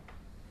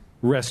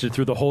rested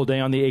through the whole day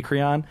on the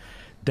Acreon.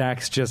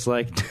 Dax just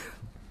like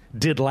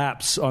did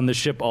laps on the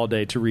ship all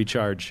day to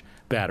recharge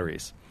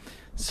batteries.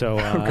 So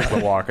Because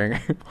we're walking.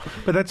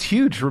 But that's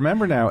huge.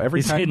 Remember now, every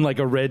he's time in like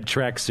a red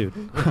tracksuit.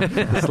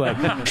 It's like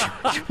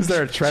Is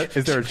there a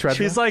treadmill?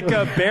 She's like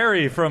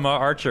Barry from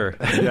Archer.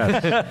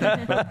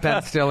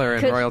 Ben Stiller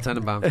and Royal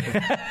Tenenbaum.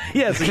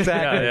 yes,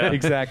 exactly, Yeah.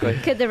 exactly.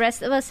 Could the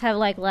rest of us have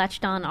like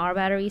latched on our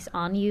batteries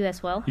on you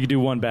as well? You can do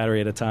one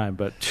battery at a time,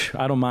 but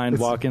I don't mind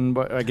walking.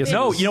 But I guess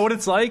No, you know what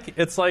it's like?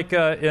 It's like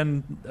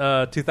in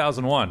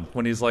 2001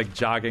 when he's like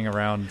jogging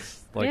around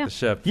like Yeah. the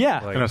ship. Yeah.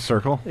 Like, in a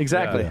circle.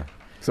 exactly. Yeah.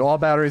 So all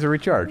batteries are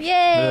recharged.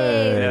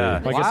 Yay!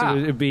 Yeah. I guess Wow.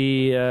 it would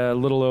be a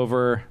little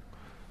over.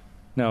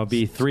 No, it'd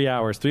be 3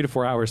 hours, 3 to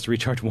 4 hours to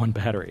recharge one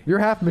battery. You're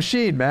half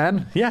machine,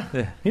 man. Yeah,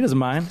 he doesn't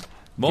mind.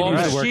 More Can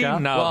use the machine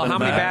workout. now. Well, than how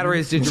many that.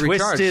 batteries did you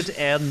recharge? Twisted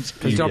and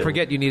Because don't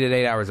forget, you needed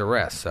 8 hours of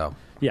rest. So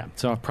Yeah,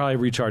 so I'll probably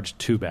recharge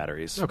 2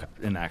 batteries. Okay.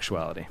 In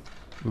actuality,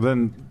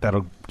 Then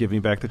that'll give me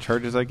back the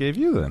charges I gave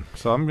you. Then,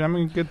 so I'm in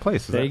a good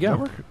place. There you go.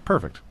 Does that work?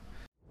 Perfect.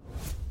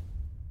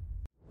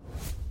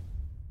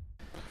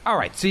 all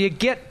right, so you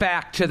get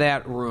back to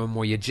that room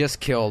where you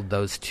just killed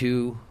those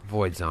 2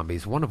 void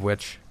zombies. One of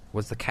which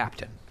was the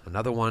captain.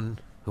 Another one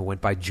who went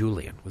by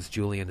Julian. Was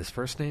Julian his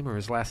first name or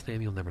his last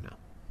name? You'll never know.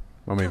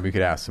 I mean, we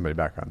could ask somebody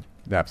back on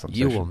the Absalom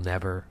You station. will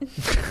never.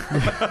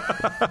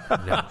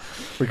 No.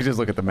 We could just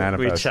look at the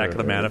manifest. We check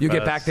the manifest. You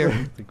get back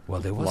there.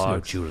 Well, there was no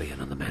Logs. Julian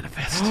on the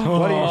manifest.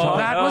 What are you talking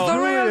That was the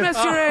real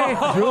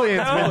mystery.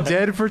 Julian's been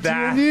dead for 2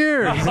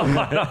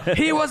 years.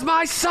 He was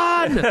my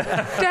son.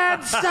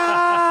 Dead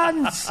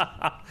sons.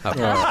 Oh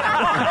no!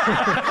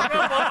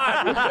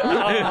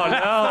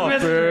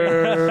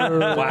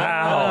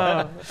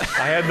 Wow!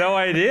 I had no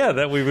idea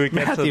that we would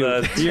get to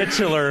the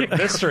titular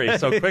mystery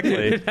so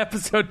quickly.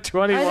 Episode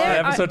 21.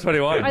 Episode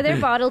 21. Are there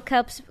bottle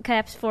caps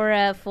for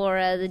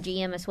the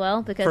GM as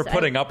well? Because For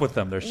putting up with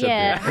them, there should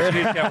Yeah. be.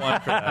 You get one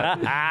for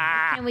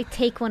that. Can we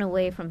take one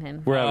away from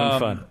him? we're having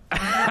fun.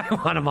 I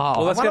want them all.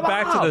 Well, let's I want get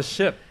them back all. to the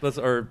ship.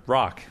 Or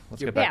rock.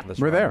 Let's get back Yeah. to this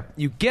We're rock. there.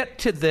 You get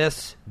to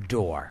this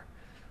door.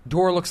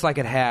 Door looks like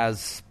it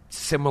has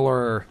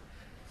similar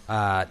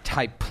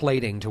type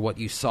plating to what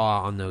you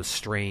saw on those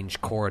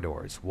strange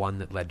corridors. One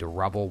that led to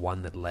rubble,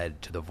 one that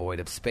led to the void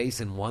of space,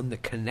 and one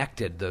that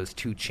connected those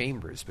 2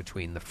 chambers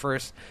between the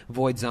first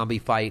void zombie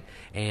fight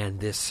and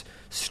this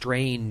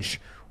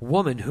strange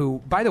woman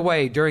who, by the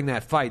way, during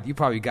that fight, you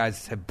probably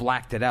guys have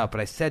blacked it out, but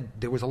I said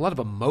there was a lot of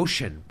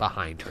emotion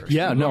behind her.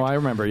 Yeah, She no, looked I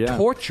remember. Yeah,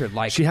 tortured,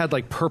 like she had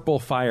like purple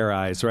fire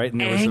eyes, right? And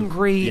there was a-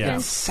 angry yeah.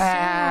 and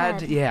sad.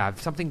 Sad. Yeah,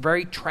 something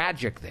very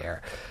tragic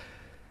there.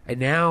 And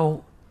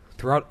now,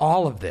 throughout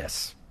all of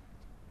this,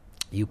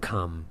 you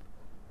come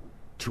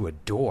to a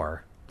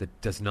door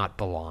that does not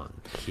belong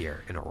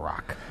here in a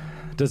rock.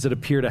 Does it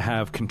appear to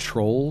have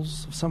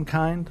controls of some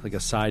kind, like a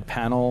side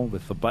panel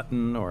with a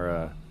button or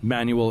a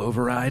manual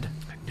override?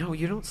 No,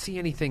 you don't see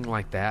anything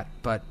like that,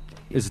 but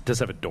Does it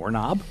have a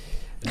doorknob?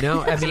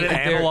 no, I mean it an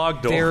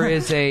analog door? There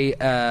is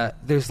a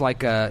there's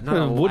like a not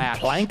A a wood latch.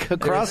 plank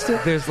across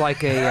it? There's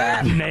like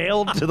a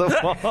Nailed to the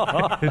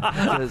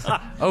wall. says,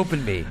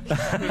 open me.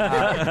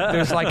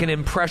 There's like an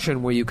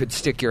impression where you could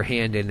stick your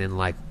hand in and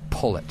like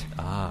pull it.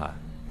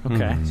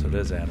 Okay, So it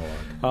is analog.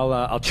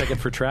 I'll check it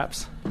for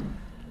traps.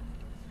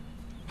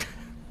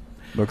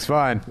 Looks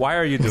fine. Why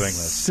are you doing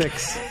this?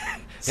 6.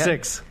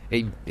 6.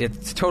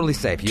 It's totally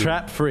safe. You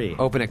Trap free.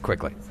 open it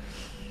quickly.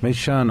 Mei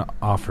Shun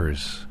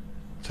offers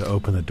to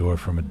open the door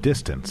from a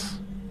distance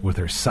with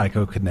her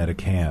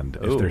psychokinetic hand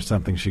if Ooh. there's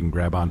something she can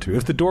grab onto.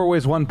 If the door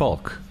weighs 1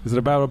 bulk. Is it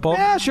about a bulk?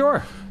 Yeah,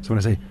 sure. So when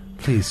I say,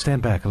 please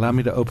stand back, allow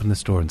me to open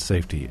this door in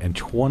safety, and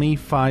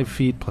 25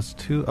 feet plus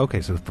 2,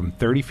 okay, so from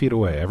 30 feet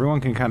away,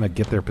 everyone can kind of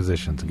get their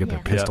positions and get their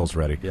Yeah. pistols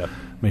ready. Yep.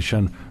 Mei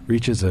Shun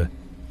reaches a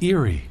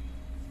eerie,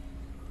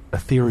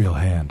 ethereal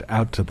hand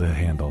out to the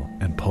handle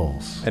and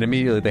pulls. And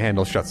immediately the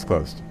handle shuts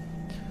closed.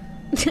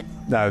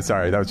 No,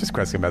 sorry, that was just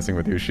Kreska messing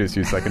with you. She's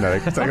used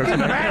psychokinetic.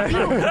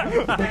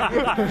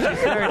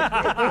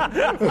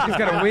 She's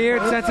got a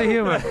weird sense of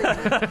humor.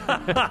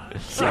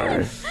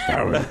 Sorry,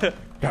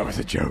 that was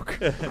a joke.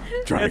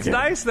 Try It's again.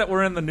 nice that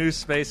we're in the new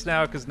space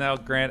now because now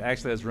Grant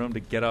actually has room to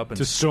get up and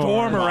To storm.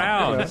 storm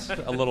around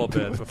a little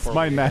bit before.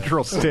 My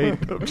natural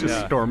state of just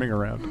Yeah. storming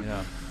around.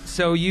 Yeah.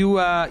 So you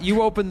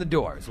open the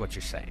door, is what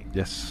you're saying.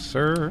 Yes,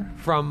 sir.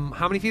 From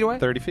how many feet away?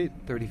 30 feet.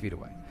 30 feet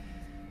away.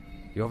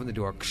 You open the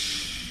door.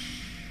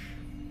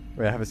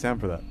 Wait, I have a sound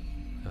for that.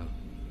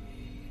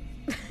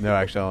 Oh. No,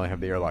 actually, I only have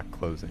the airlock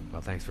closing.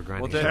 Well, thanks for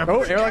grinding. Well, it then- out.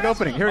 Oh, airlock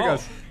opening. Here it Oh.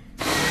 goes.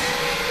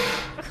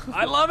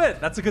 I love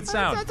it. That's a good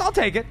sound. I'll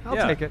take it. I'll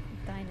Yeah. take it.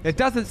 Dinosaur. It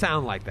doesn't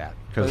sound like that.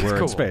 Because but it's we're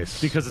cool. in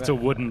space. Because it's a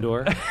wooden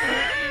door.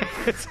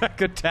 It's like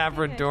a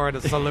tavern door in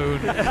a saloon.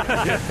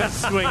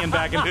 Swinging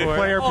back and forth.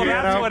 Oh,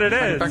 that's what it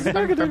is.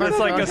 It's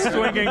like a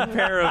swinging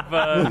pair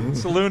of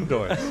saloon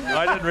doors.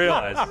 I didn't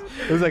realize.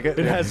 It was like It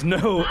has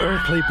no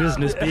earthly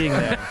business being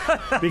there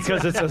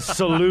because it's a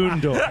saloon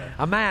door.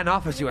 A man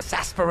offers you a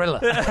sarsaparilla.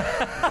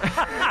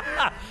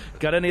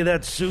 Got any of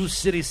that Sioux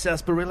City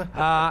sarsaparilla?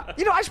 I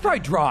should probably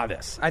draw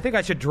this. I think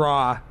I should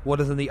draw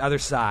what is on the other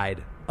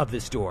side of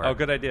this door. Oh,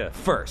 good idea.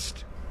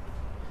 First.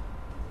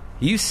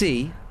 You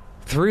see,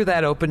 through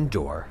that open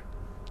door,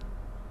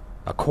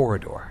 a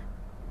corridor.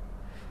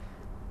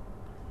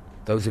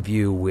 Those of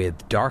you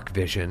with dark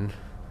vision,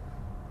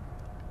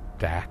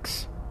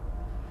 Dax,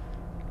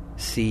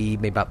 see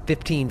maybe about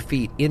 15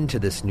 feet into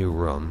this new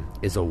room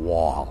is a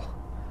wall.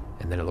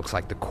 And then it looks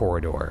like the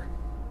corridor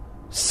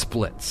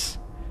splits.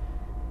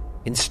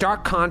 In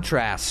stark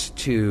contrast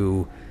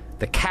to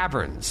the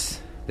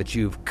caverns that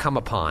you've come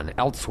upon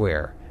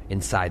elsewhere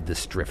inside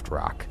this drift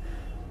rock,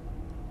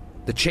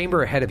 the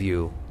chamber ahead of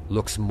you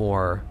looks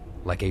more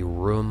like a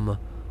room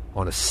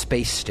on a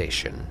space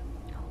station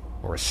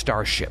or a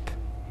starship.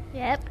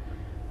 Yep.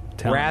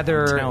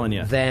 Rather telling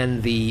ya.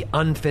 than the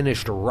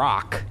unfinished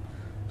rock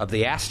of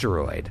the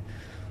asteroid,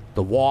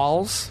 the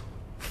walls,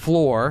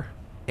 floor,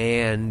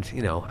 and,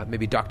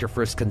 maybe Dr.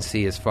 Frisk can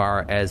see as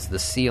far as the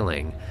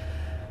ceiling,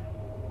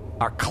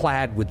 are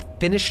clad with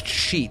finished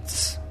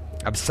sheets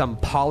of some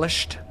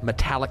polished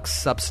metallic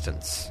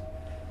substance.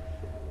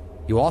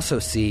 You also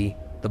see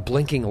the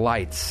blinking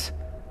lights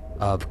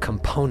of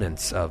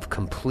components of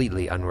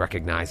completely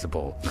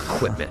unrecognizable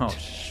equipment. Oh,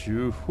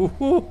 shoot.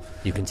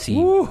 You can see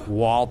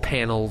wall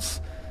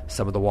panels,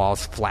 some of the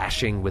walls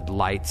flashing with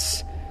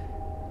lights,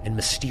 and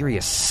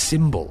mysterious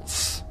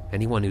symbols.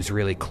 Anyone who's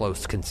really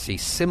close can see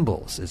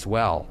symbols as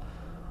well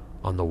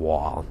on the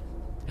wall.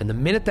 And the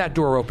minute that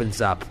door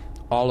opens up,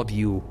 all of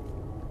you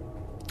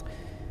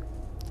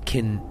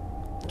can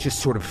just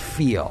sort of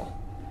feel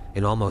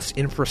an almost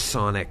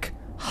infrasonic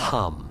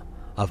hum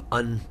of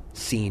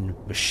unseen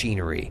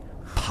machinery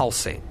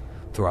pulsing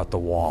throughout the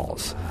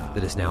walls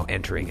that is now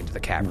entering into the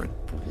cavern.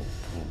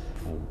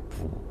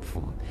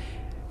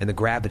 And the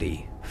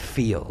gravity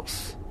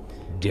feels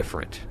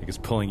different Like it's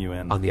pulling you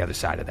in. on the other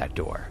side of that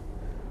door.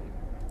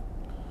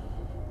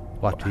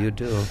 What do you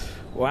do?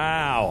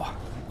 Wow.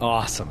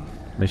 Awesome.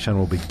 Meishan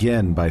will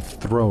begin by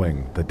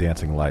throwing the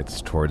dancing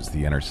lights towards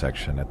the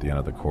intersection at the end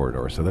of the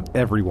corridor so that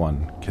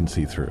everyone can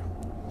see through.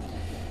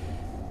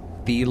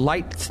 The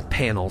light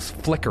panels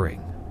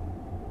flickering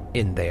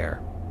in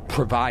there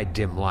provide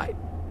dim light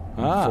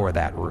for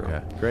that room.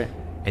 Okay, great.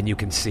 And you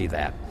can see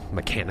that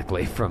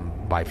mechanically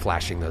by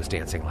flashing those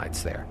dancing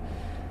lights there.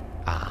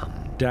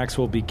 Dax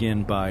will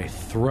begin by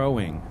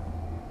throwing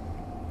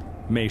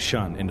Mei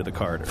Shun into the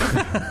corridor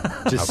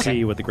to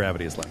see what the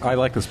gravity is like. I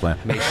like this plan.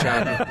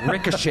 Meishan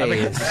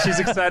ricochets. She's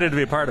excited to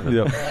be a part of it.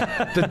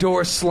 The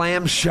door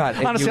slams shut.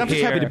 And Honestly, you I'm just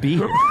hear, happy to be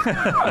here.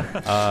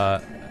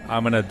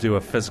 I'm going to do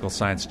a physical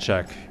science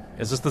check.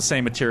 Is this the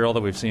same material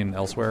that we've seen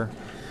elsewhere?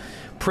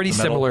 Pretty the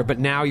metal? similar, but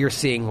now you're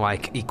seeing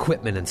like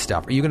equipment and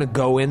stuff. Are you going to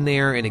go in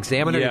there and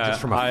examine it, or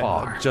just from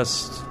afar?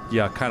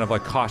 Kind of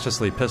like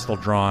cautiously, pistol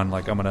drawn.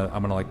 Like I'm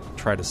gonna like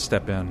try to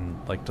step in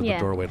like to the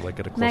doorway to like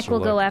get a closer Mac will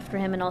look. go after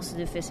him and also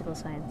do physical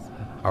science.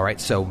 All right,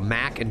 so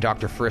Mac and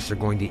Dr. Frisk are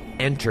going to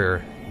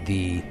enter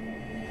the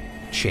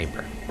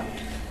chamber.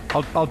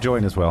 I'll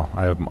join as well.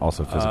 I am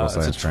also physical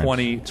science it's a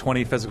trained.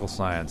 20 physical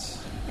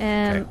science.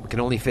 Okay, we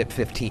can only fit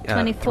 15,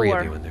 24. 3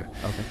 of you in there.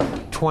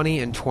 Okay. 20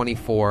 and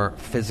 24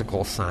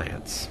 physical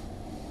science.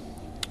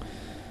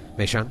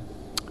 Meishan?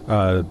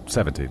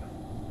 17.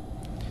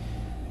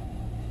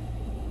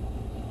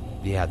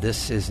 Yeah,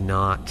 this is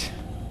not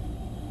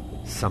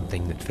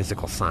something that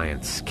physical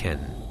science can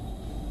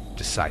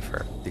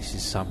decipher. This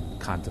is some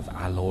kind of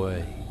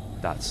alloy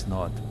that's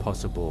not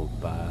possible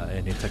by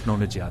any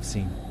technology I've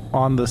seen.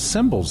 On the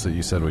symbols that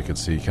you said we could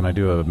see, can I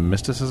do a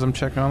mysticism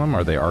check on them?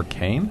 Are they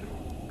arcane?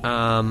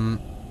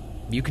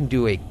 You can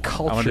do a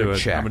culture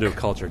check. I'm going to do a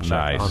culture check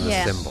Nice. on the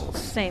Yeah. symbols.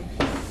 Same.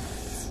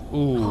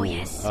 Ooh, Oh,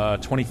 yes.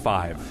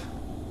 25.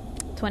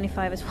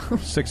 25 as well.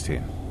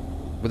 16.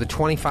 With a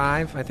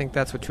 25, I think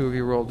that's what two of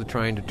you rolled to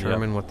try and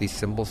determine what these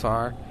symbols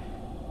are.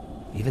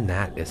 Even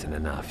that isn't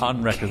enough. You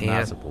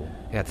Unrecognizable.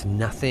 can't- Yeah, it's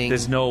nothing.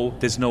 There's no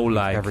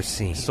like ever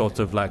seen. sort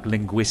of like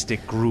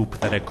linguistic group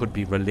that it could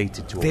be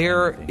related to. or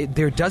There, anything.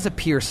 there does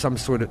appear some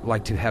sort of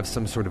like to have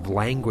some sort of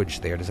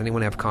language there. Does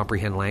anyone have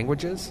comprehend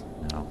languages?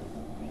 No.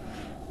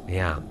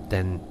 Yeah,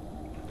 then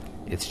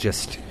it's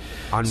just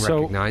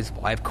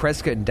unrecognizable. I have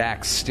Kreska and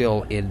Dax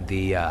still in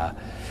the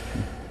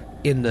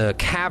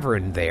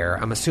cavern there.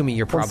 I'm assuming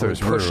you're probably there's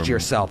pushed room.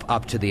 yourself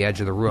up to the edge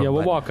of the room. Yeah,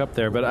 we'll but walk up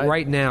there, but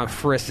right now,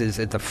 Frisk is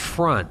at the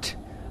front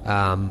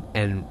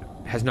and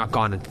has not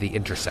gone into the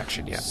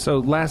intersection yet. So,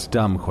 last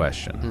dumb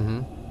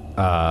question.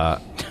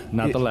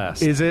 not the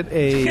last. Is it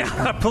a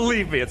Yeah,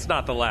 believe me, it's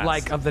not the last.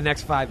 Like of the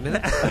next 5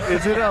 minutes?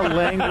 is it a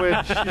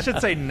language? you should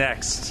say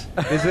next.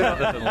 Is it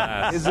rather than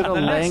last. is it a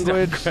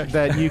language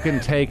that you can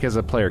take as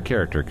a player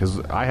character? Because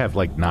I have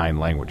like 9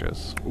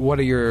 languages: what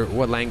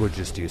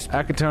languages do you speak?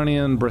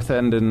 Akitonian,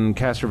 Brethendan,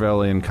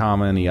 Castrovellian,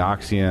 Common,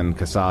 Eoxian,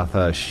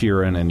 Kasatha,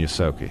 Shiran, and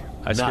Yosoki.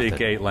 I speak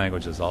Nothing. 8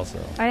 languages also.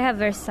 I have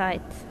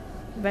Versit.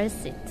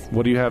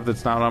 What do you have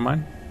that's not on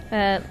mine?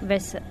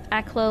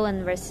 Aklo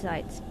and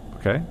Versit.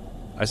 Okay.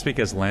 I speak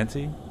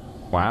Aslanti,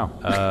 Wow.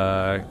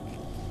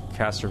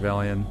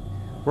 Castrovellian.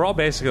 We're all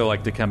basically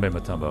like Dikembe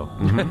Mutombo.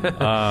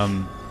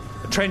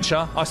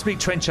 Trencher. I speak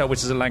Trencher,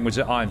 which is a language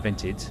that I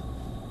invented.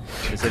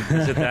 Is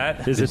it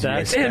that? Is it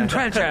that? In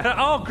Trencher.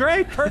 Oh,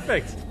 great.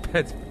 Perfect.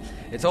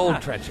 It's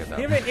old Trencher, though.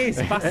 Here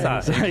is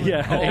pasa.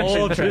 Yeah,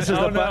 Old this is the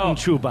Trencher. button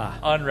chuba.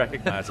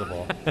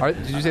 Unrecognizable.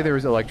 Did you say there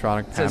was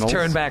electronic It says panels?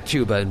 turn back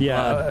tuba.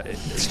 Yeah,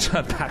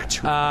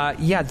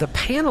 Yeah, the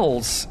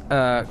panels,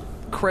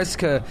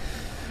 Kreska,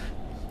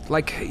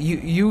 like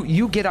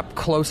you get up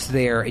close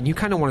there, and you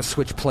kind of want to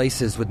switch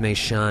places with Mei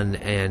Shun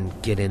and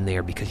get in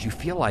there because you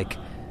feel like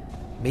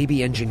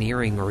maybe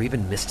engineering or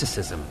even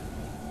mysticism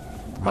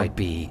might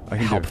be I can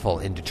do- helpful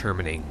in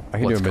determining I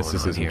can what's do a going on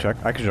mysticism here. check.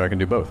 I can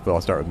do both, but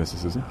I'll start with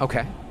mysticism.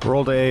 Okay.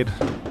 Rolled aid.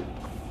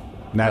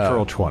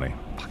 Natural 20.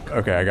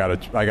 Okay, I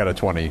got a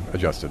 20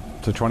 adjusted.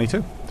 To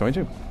 22.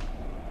 22.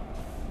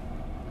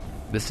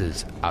 This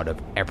is out of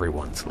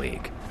everyone's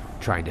league,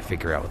 trying to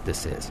figure out what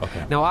this is.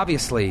 Okay. Now,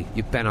 obviously,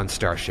 you've been on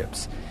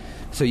starships,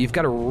 so you've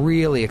got to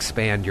really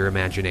expand your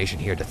imagination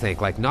here to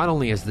think, like, not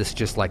only is this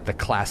just like the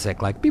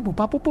classic, like, beep, boop,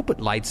 bop, boop, boop,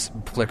 boop, lights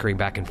flickering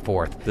back and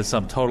forth, This is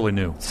something totally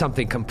new.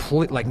 something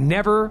complete, like,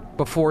 never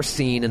before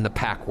seen in the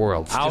pack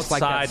world. It's just like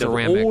that Outside of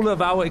ceramic all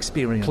of our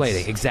experience.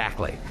 plating.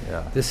 Exactly.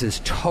 Yeah. This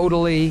is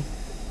totally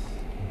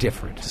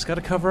different. Just got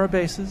to cover our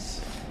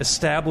bases,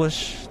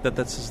 establish that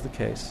this is the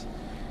case.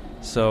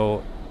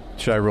 So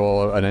Should I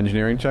roll an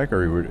engineering check,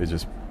 or is it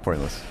just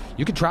pointless?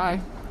 You could try.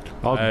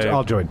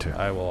 I'll join too.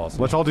 I will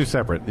also. Let's all do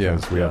separate. Yeah.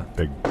 'cause we have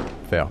big.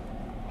 Fail.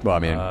 Well, I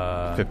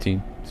mean,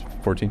 15,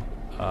 14.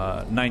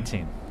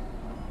 19.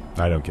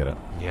 I don't get it.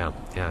 Yeah,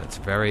 it's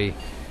very,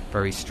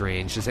 very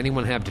strange. Does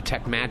anyone have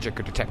detect magic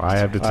or detect? I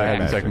have detect I have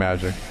magic. detect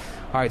magic.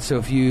 All right, so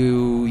if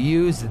you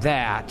use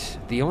that,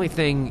 the only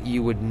thing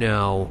you would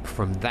know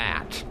from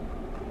that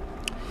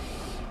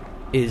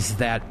is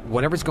that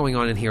whatever's going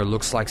on in here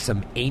looks like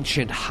some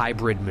ancient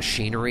hybrid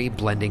machinery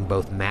blending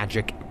both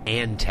magic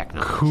and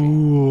technology.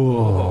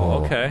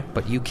 Cool. Okay.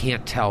 But you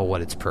can't tell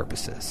what its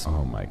purpose is.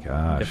 Oh my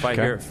gosh. If I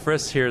hear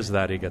Friss hears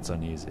that, he gets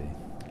uneasy.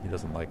 He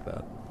doesn't like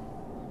that.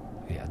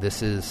 Yeah,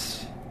 this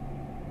is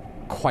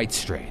quite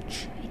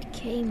strange. It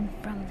came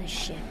from the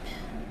ship.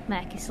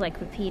 Mac is like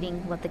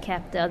repeating what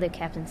the other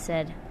captain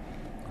said.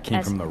 Came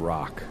As- from the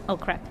rock. Oh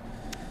crap!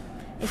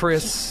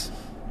 Friss,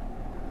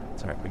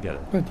 It's all right. We get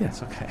it. But yeah,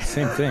 It's okay.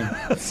 same thing.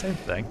 Same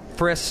thing.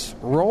 Friss,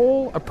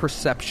 roll a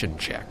perception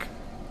check.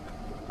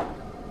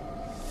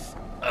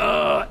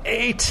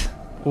 8.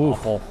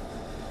 Awful.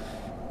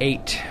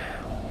 8.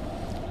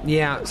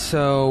 Yeah,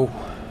 so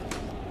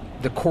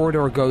the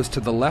corridor goes to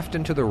the left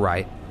and to the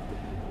right.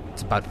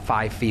 It's about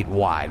 5 feet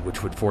wide,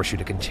 which would force you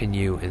to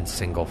continue in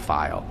single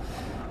file.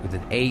 With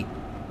an 8,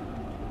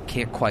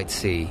 can't quite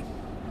see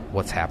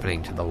what's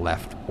happening to the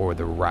left or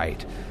the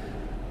right.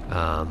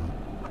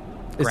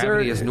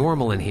 Gravity is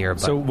normal in here,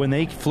 but So when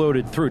they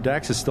floated through,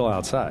 Dax is still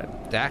outside.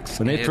 Dax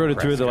When they and floated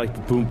through, Kreska. they're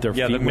like boom, their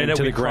Yeah, feet the went minute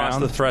to we the cross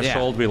ground. the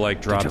threshold, Yeah. we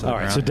like drop to the All right,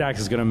 ground. so Dax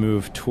is going to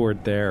move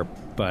toward there,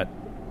 but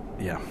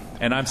yeah,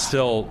 And I'm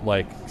still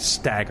like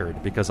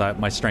staggered because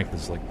my strength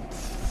is like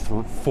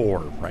 4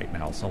 right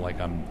now. So like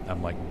I'm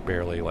like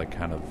barely like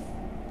kind of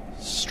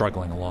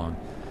struggling along.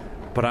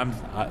 But I'm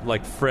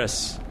like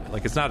Friss.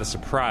 Like it's not a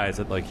surprise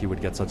that like he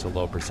would get such a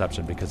low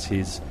perception because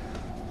he's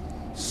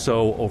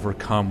so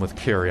overcome with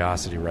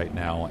curiosity right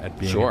now at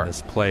being Sure. in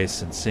this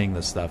place and seeing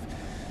this stuff.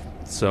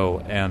 So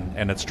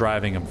and it's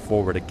driving him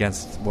forward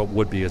against what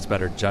would be his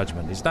better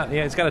judgment. He's not.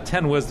 Yeah, he's got a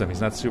 10 wisdom. He's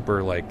not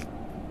super like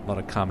a lot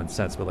of common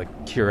sense, but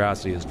like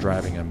curiosity is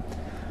driving him.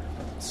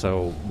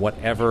 So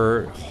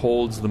whatever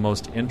holds the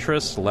most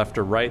interest, left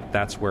or right,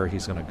 that's where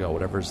he's going to go.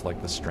 Whatever's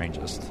like the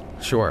strangest.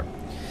 Sure.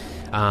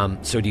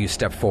 So do you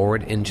step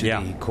forward into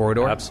the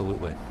corridor?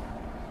 Absolutely.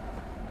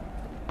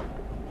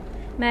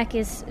 Mac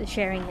is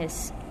sharing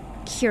his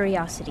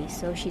curiosity,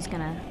 so she's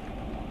gonna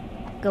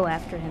go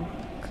after him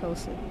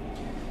closely.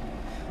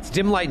 It's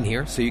dim light in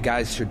here, so you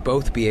guys should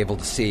both be able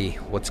to see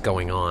what's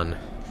going on.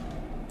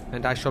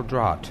 And I shall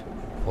draw it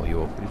for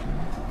you.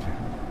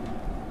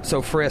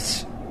 So,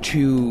 Friss,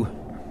 to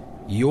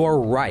your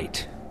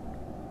right,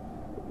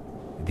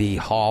 the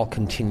hall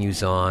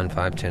continues on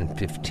 5, 10,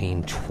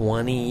 15,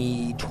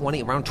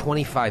 20, around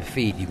 25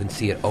 feet. You can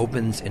see it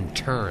opens and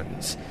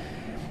turns.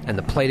 And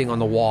the plating on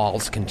the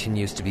walls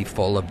continues to be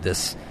full of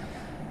this,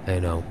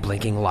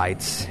 blinking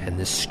lights and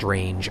this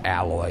strange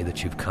alloy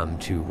that you've come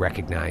to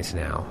recognize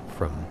now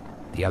from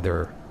the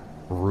other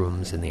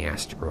rooms in the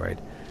asteroid.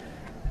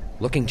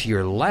 Looking to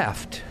your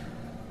left,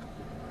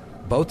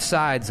 both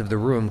sides of the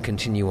room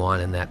continue on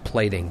in that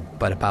plating,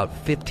 but about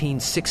 15,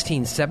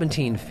 16,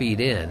 17 feet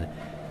in,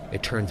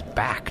 it turns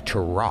back to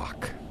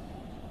rock.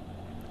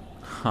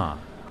 Huh.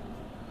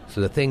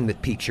 So the thing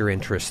that piques your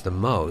interest the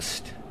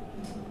most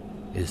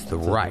is the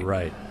To the right.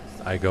 Right.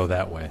 I go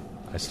that way.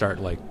 I start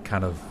like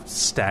kind of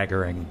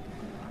staggering,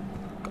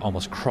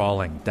 almost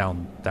crawling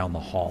down the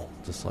hall,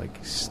 just like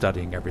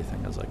studying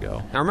everything as I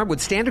go. Now remember,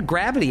 with standard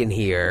gravity in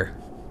here,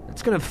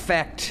 it's going to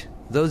affect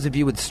those of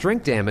you with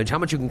strength damage, how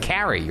much you can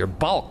carry, your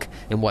bulk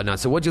and whatnot.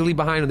 So what'd you leave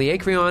behind on the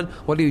Acreon?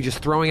 What are you just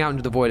throwing out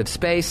into the void of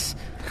space?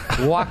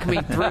 Walk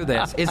me through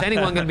this. Is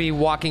anyone going to be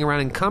walking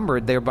around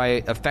encumbered,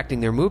 thereby affecting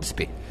their move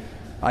speed?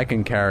 I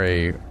can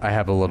carry. I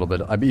have a little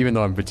bit. Even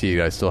though I'm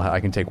fatigued, I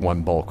can take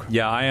one bulk.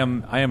 Yeah, I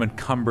am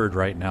encumbered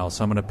right now,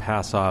 so I'm going to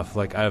pass off.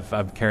 Like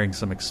I'm carrying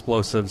some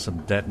explosives, some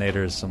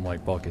detonators, some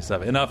like bulky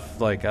stuff. Enough,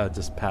 like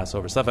just pass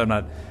over stuff. I'm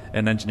not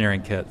an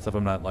engineering kit, stuff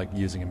I'm not like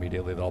using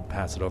immediately. That I'll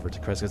pass it over to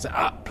Chris and say,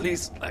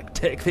 please, like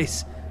take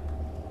this.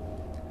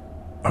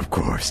 Of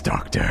course,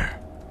 Doctor.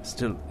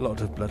 Still a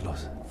lot of blood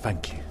loss.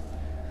 Thank you.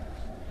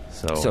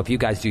 So if you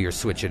guys do your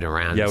switching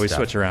around, yeah, and we stuff,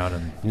 switch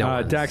around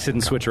and Dax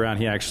didn't switch around.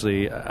 He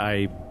actually,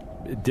 I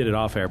did it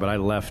off air, but I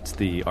left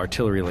the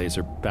artillery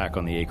laser back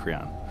on the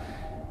Acreon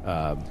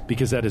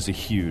because that is a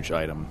huge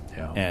item,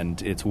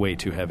 and it's way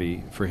too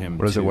heavy for him.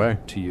 What does it weigh?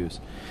 To use?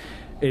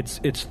 It's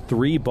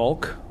 3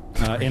 bulk.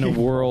 In a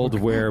world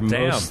where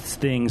most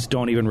things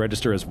don't even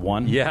register as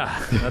 1.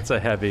 Yeah, that's a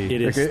heavy.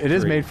 It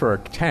is made for a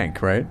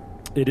tank, right?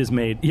 It is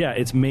made. Yeah,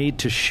 it's made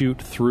to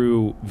shoot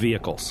through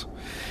vehicles.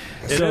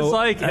 It's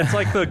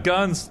like the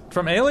guns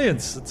from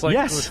Aliens. It's like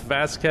with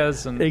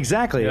Vasquez and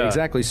exactly.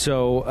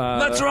 So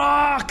let's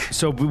rock.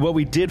 So what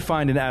we did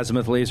find an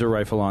azimuth laser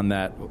rifle on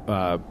that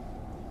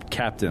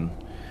captain.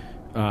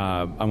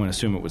 I'm going to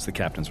assume it was the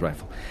captain's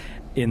rifle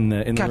in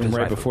the room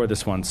right before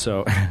this one.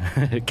 So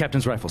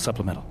captain's rifle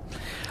supplemental.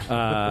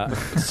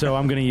 So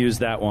I'm going to use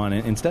that one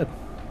instead.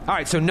 All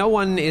right, so no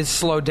one is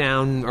slowed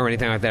down or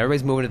anything like that.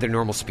 Everybody's moving at their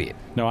normal speed.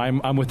 No,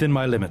 I'm within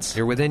my limits.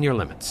 You're within your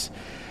limits.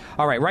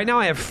 All right, right now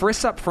I have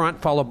Friss up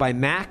front, followed by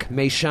Mac,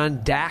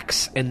 Meishan,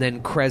 Dax, and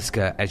then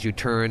Kreska as you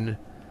turn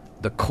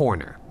the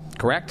corner.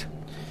 Correct?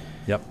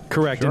 Yep.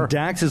 Correct. Sure. And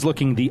Dax is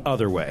looking the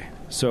other way.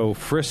 So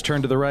Friss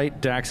turned to the right.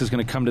 Dax is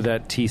going to come to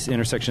that T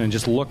intersection and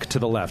just look to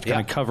the left,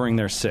 kind of covering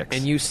their 6.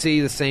 And you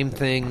see the same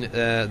thing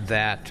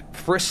that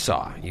Friss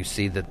saw. You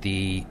see that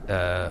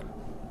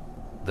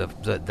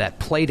that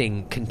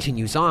plating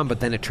continues on, but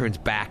then it turns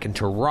back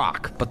into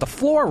rock. But the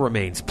floor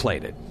remains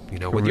plated. You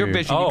know, with your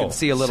vision, you can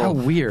see a little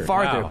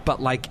farther, but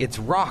like it's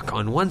rock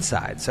on one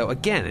side. So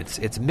again,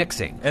 it's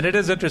mixing. And it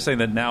is interesting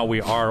that now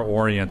we are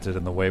oriented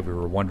in the way we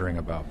were wondering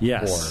about before.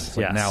 It's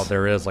like now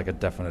there is like a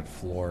definite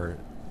floor,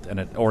 and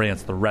it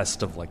orients the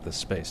rest of like the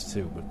space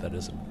too. But that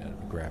isn't a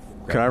graph.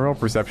 Can I roll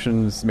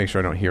perceptions? Make sure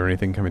I don't hear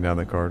anything coming down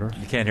the corridor.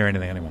 You can't hear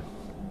anything anyway.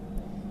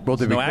 Well,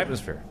 there's no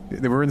atmosphere.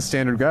 They were in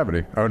standard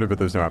gravity. Oh, no, but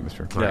there's no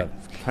atmosphere. Yeah,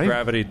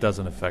 gravity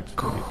doesn't affect.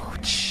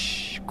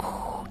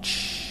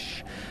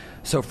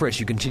 So, Friss,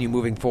 you continue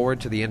moving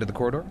forward to the end of the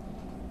corridor?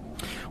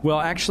 Well,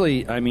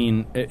 actually, I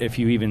mean, if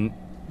you even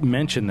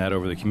mention that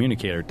over the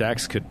communicator,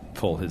 Dax could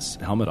pull his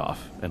helmet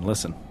off and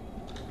listen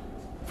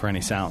for any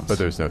sounds. But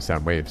there's no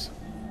sound waves.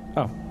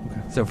 Oh,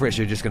 okay. So, Friss,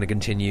 you're just going to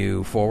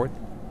continue forward?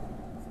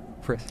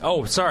 Friss.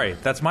 Oh, sorry.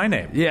 That's my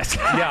name. Yes.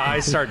 Yeah, I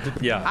started.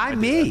 Yeah.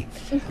 I'm me.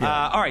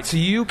 All right, so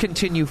you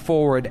continue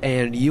forward,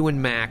 and you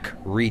and Mac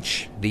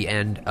reach the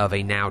end of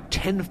a now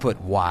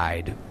 10-foot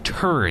wide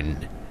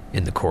turn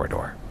in the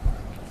corridor.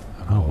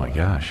 Oh my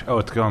gosh! Oh,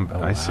 it's going.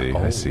 I see.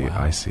 I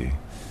see.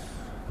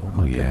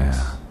 Oh yeah.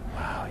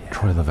 Wow. Yeah.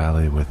 Troy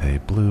LaValle with a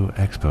blue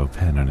expo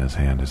pen in his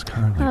hand is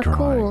currently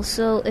drawing cool.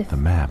 So the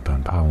map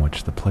upon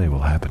which the play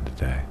will happen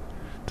today.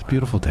 It's a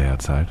beautiful day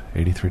outside,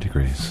 83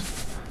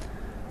 degrees.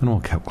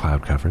 Minimal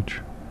cloud coverage.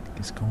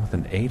 He's going with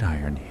an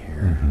 8-iron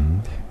here. Mm-hmm.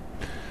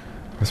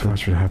 Let's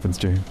watch what happens,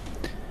 Jane.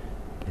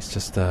 It's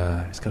just,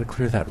 he's got to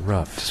clear that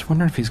rough. Just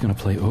wondering if he's going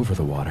to play over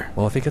the water.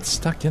 Well, if he gets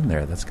stuck in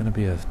there, that's going to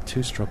be a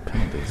 2-stroke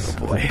penalty. Oh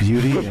boy. The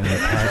beauty and the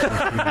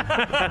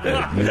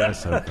passion.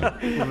 Yes, okay.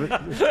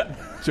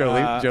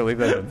 Joe, leave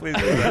that in. Please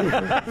leave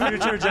that.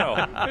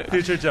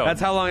 Future Joe.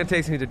 That's how long it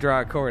takes me to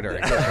draw a corridor.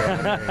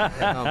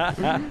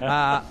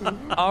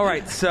 All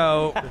right,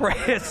 so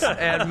Chris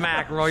and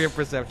Mac, roll your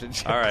perception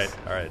checks.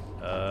 All right.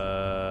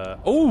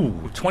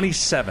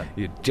 27.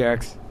 You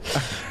jerks.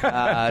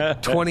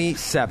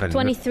 27.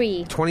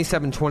 23.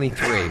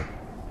 23.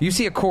 You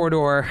see a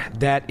corridor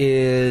that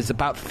is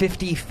about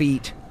 50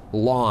 feet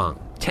long,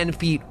 10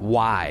 feet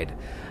wide.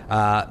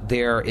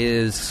 There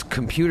is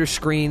computer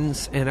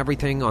screens and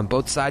everything on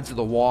both sides of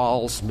the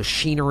walls,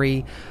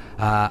 machinery.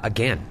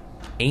 Again,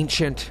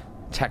 ancient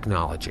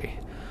technology.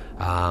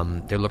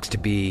 There looks to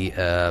be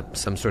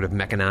some sort of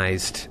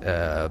mechanized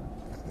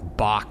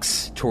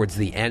box towards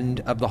the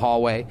end of the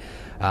hallway.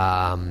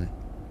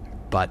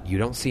 But you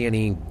don't see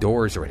any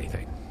doors or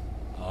anything.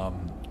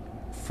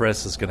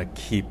 Friss is going to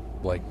keep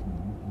like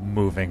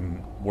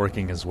moving,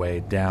 working his way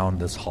down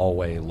this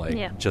hallway,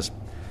 just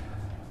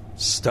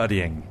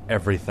studying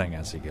everything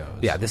as he goes.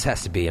 Yeah, this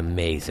has to be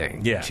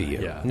amazing to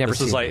you. Yeah. Never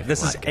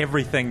this is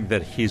everything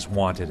that he's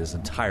wanted his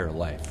entire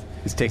life.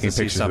 He's taking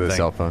pictures with his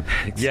cell phone.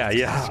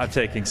 Yeah. I'm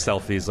taking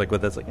selfies like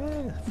with this. Like,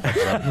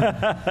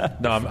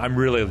 no, I'm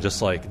really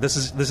just like this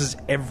is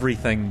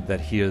everything that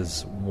he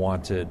has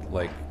wanted.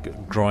 Like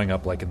growing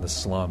up, like in the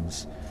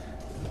slums,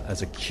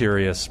 as a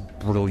curious,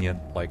 brilliant,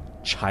 like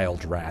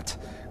child rat.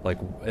 Like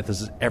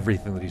this is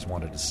everything that he's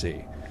wanted to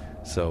see.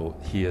 So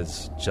he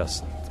is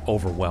just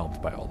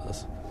overwhelmed by all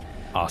this.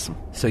 Awesome.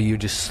 So you're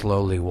just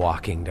slowly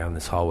walking down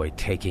this hallway,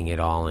 taking it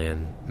all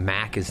in.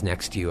 Mac is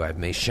next to you. I have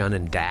Meishan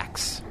and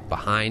Dax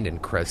behind, and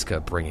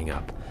Kreska bringing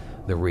up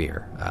the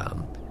rear.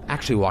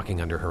 actually walking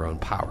under her own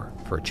power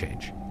for a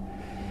change.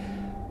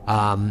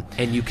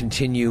 And you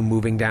continue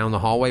moving down the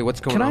hallway. What's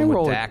going on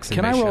with Dax and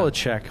Can I Misha? roll a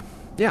check?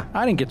 Yeah.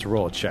 I didn't get to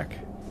roll a check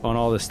on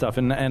all this stuff,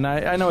 and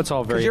I know it's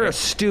all very... Because you're a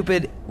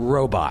stupid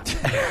robot.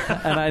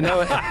 and I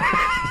know...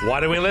 Why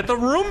do we let the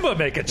Roomba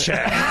make a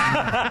check?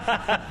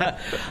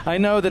 I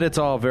know that it's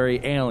all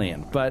very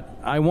alien, but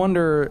I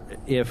wonder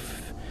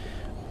if...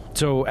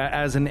 So,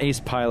 as an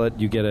ace pilot,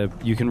 you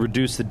can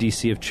reduce the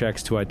DC of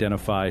checks to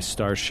identify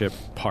starship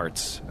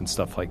parts and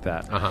stuff like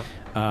that.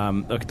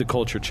 The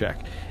culture check.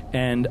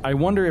 And I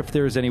wonder if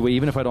there's any way,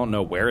 even if I don't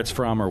know where it's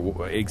from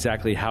or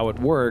exactly how it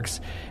works,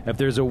 if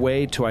there's a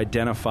way to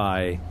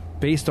identify,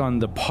 based on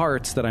the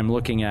parts that I'm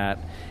looking at,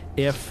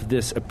 if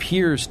this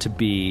appears to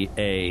be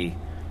a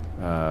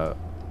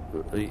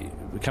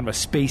kind of a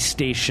space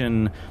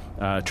station,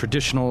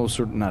 traditional,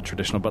 not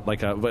traditional, but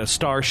like a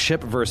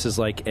starship versus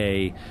like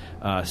a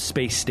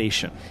space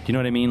station. Do you know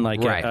what I mean?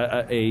 Like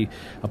a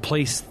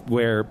place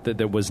where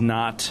that was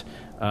not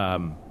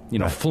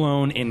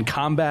flown in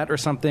combat or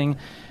something.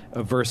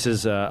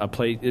 Versus a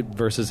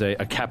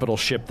capital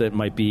ship that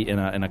might be in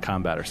a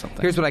combat or something.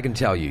 Here's what I can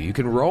tell you: you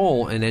can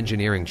roll an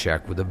engineering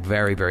check with a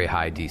very, very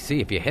high DC.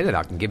 If you hit it,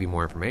 I can give you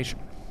more information.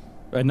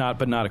 But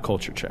not a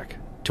culture check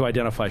to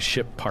identify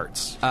ship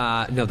parts.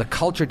 No, the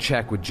culture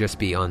check would just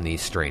be on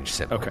these strange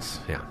symbols. Okay,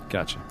 Yeah.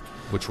 Gotcha.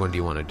 Which one do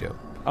you want to do?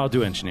 I'll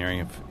do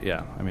engineering.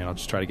 I'll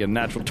just try to get a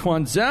natural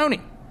 20. Zony.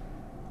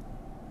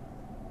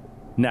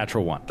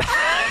 Natural 1.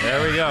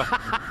 There we go.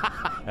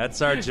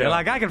 That's our joke.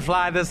 I can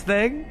fly this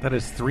thing. That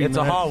is 3 It's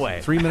minutes. a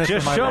hallway. 3 minutes.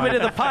 Just from my show me life.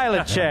 to the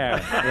pilot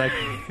chair.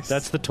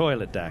 That's the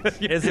toilet, Dax.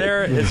 Is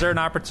there an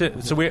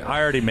opportunity? So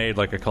I already made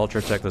like a culture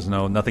check. There's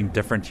nothing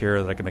different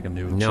here that I can make a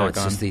new No, check it's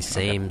on. just these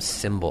same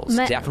symbols.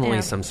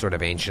 Definitely some sort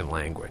of ancient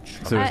language.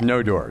 So there's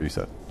no door, you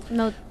said.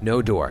 No,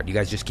 No door. You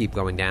guys just keep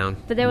going down.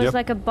 but there was Yep.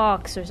 like a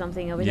box or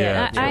something over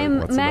Yeah, there. I'm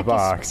what's in the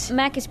box?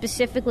 Mac is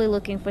specifically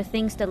looking for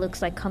things that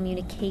looks like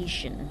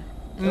communication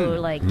or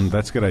like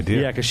That's a good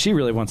idea. Yeah, because she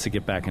really wants to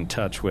get back in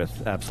touch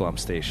with Absalom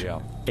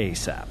Station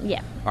ASAP.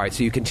 yeah. All right,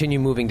 so you continue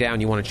moving down.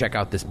 You want to check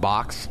out this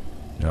box.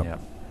 Yep. Yeah.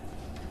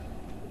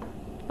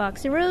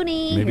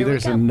 Boxeroonie. Maybe here we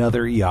there's go.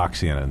 another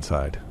Eoxian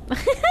inside.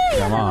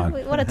 Come on.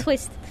 What a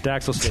twist.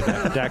 Dax will stay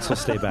back. Dax will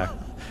stay back.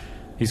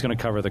 He's going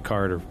to cover the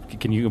corridor.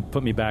 Can you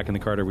put me back in the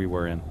corridor we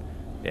were in?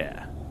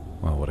 Yeah.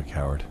 Well, what a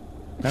coward.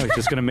 No, he's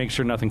just going to make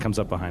sure nothing comes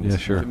up behind us. Yeah,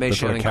 sure. That's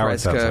Misha what a and coward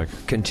sounds Kreska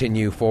like.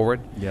 continue forward.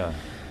 Yeah.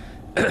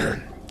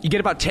 You get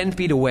about 10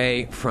 feet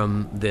away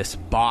from this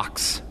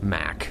box,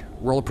 Mac.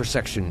 Roll a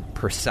perception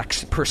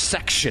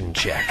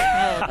check.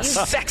 A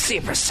sexy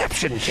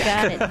perception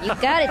check. Got it. You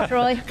got it,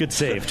 Troy. Good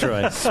save,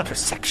 Troy.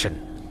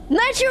 Perception.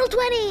 Natural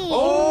 20.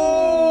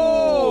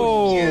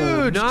 Oh,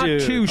 huge, not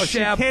dude. too She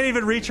shabby. can't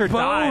even reach her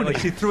die. Bony. Like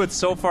she threw it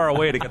so far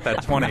away to get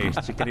that 20.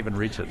 She can't even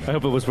reach it. I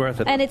hope it was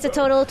worth it. And it's a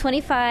total of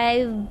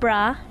 25,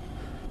 brah.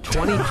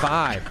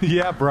 25.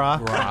 Yeah,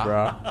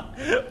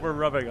 brah. We're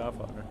rubbing off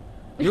on her.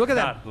 You look at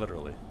that Not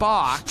literally.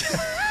 box.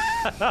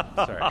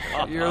 Sorry.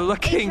 You're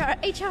looking.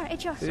 HR.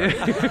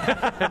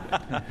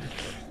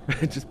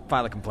 Just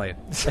file a complaint.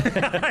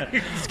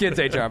 Skid's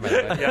HR, by the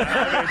way. Just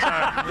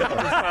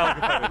file a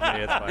complaint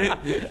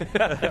with me. It's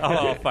fine.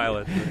 I'll file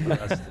it.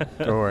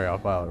 Don't worry, I'll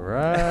file it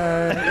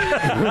right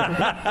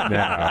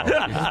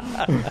now.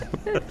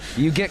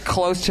 You get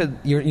close to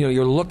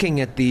you're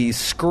looking at these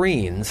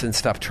screens and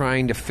stuff,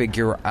 trying to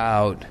figure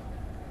out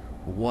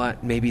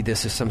what maybe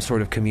this is some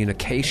sort of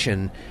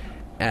communication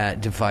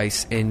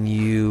device, and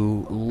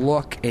you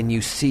look and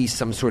you see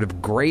some sort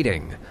of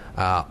grating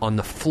on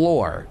the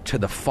floor to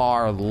the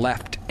far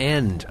left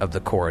end of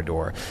the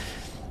corridor.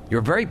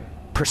 You're very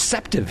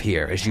perceptive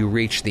here as you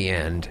reach the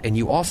end, and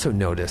you also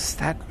notice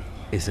that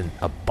isn't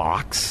a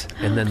box,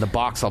 and then the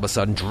box all of a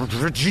sudden turns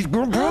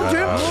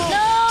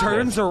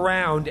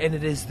around, and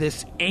it is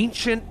this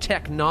ancient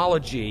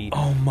technology.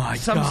 Oh my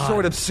some God.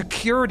 sort of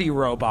security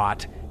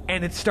robot,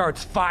 and it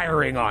starts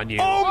firing on you.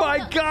 Oh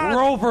my God!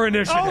 Roll for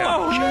initiative.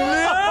 Oh,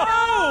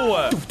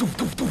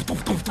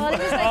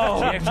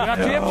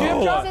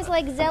 this is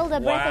like Zelda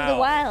Breath of the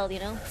Wild, you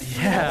know?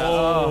 Yeah.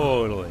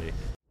 Totally.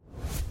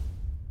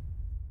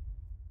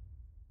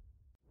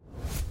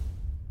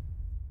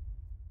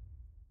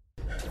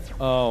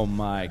 Oh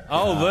my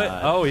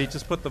God. Oh, he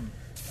just put the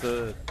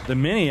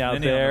mini out Mini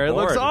on there. the It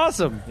looks board.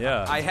 awesome.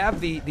 yeah. I have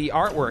the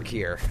artwork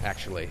here,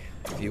 actually.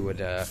 If you would,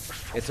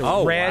 it's a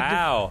Oh, red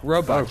wow.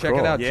 robot. Oh, Check cool.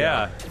 it out,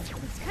 yeah. John.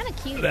 It's kind of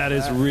cute. That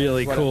is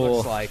really That's what cool. it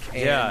looks like,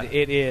 and Yeah.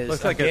 it is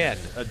Looks like again.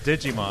 a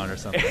Digimon or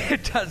something.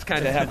 It does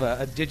kind of have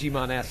a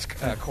Digimon-esque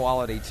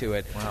quality to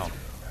it. Wow.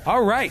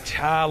 All right,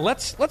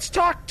 let's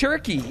talk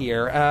turkey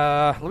here.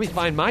 Let me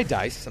find my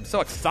dice. I'm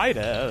so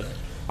excited.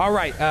 All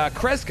right,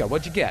 Kreska,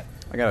 what'd you get?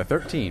 I got a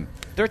 13.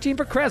 13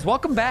 for Krez.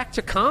 Welcome back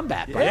to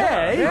combat. buddy.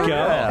 Yeah, there you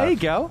go. There you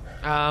go.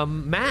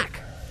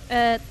 Mac.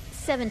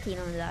 17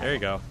 on the die. There you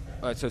go.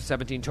 So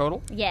 17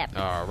 total. Yeah.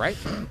 All right.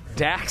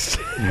 Dax.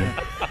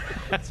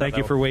 Thank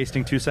you for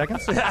wasting 2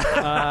 seconds. There's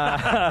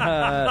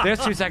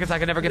 2 seconds. I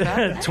can never get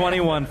that.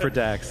 21 for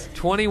Dax.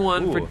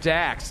 21 for Ooh.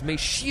 Dax.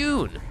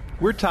 Mayshun.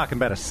 We're talking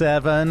about a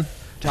 7.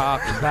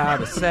 Talk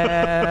about a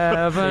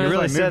 7. You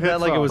really said that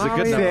like it was a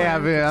good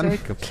number.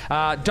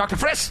 7. Dr.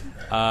 Friss.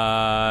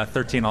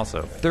 13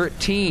 also.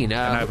 13. And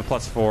I have a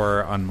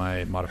 +4 on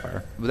my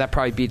modifier. That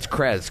probably beats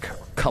Kresk.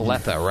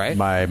 Kaletha, right?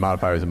 My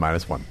modifier is a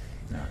 -1.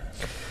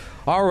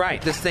 All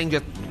right. This thing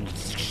just...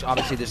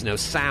 Obviously, there's no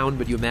sound,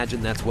 but you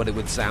imagine that's what it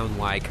would sound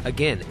like.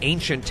 Again,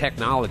 ancient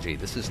technology.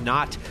 This is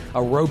not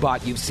a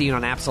robot you've seen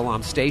on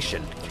Absalom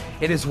Station.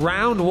 It is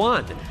round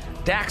 1.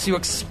 Dax, you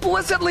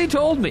explicitly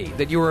told me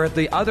that you were at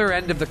the other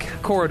end of the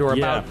corridor,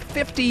 about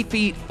 50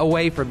 feet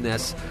away from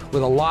this,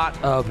 with a lot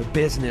of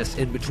business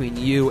in between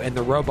you and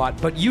the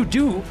robot, but you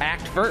do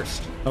act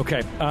first.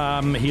 Okay.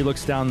 He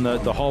looks down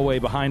the hallway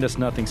behind us.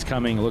 Nothing's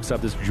coming. He looks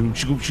up this. Zoom,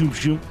 zoom, zoom,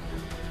 zoom.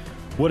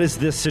 What is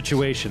this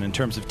situation in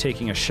terms of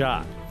taking a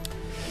shot?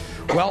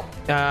 Well,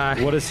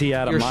 what is he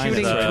at a you're minus?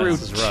 shooting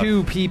through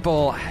 2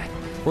 people.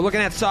 We're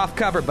looking at soft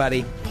cover,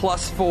 buddy.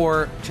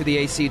 +4 to the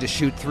AC to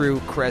shoot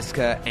through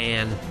Kreska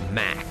and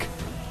Mac.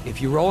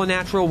 If you roll a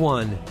natural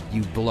 1,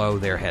 you blow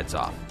their heads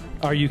off.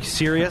 Are you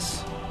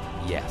serious?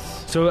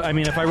 Yes. So, I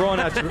mean, if I roll a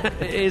natural,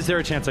 is there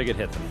a chance I could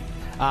hit them?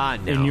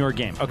 No. In your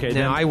game? Okay. No,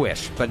 then, I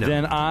wish, but no.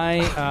 Then I,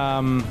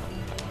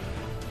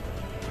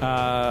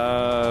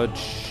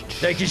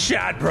 Take your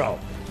shot, bro.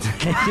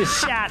 Take your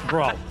shot,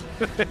 bro.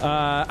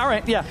 All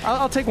right, yeah,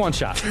 I'll take one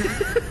shot.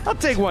 I'll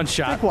take one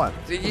shot. Take one.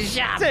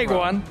 Take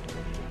one.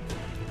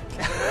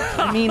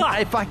 I mean,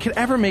 if I could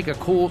ever make a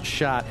cool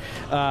shot,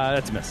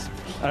 that's a miss.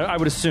 I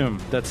would assume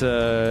that's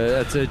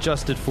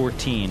adjusted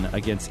 14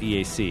 against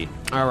EAC.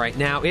 All right,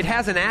 now it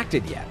hasn't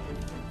acted yet.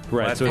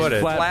 Right, so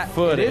Flat-footed. it's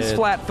flat-footed. It is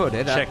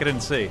flat-footed. Check it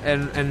and see.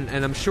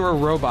 And I'm sure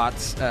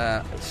robots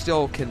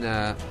still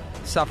can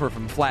suffer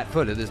from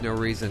flat-footed. There's no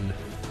reason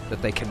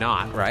that they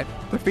cannot, right?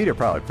 The feet are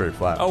probably pretty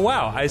flat. Oh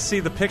wow! I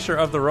see the picture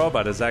of the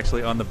robot is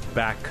actually on the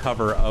back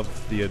cover of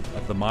the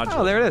module.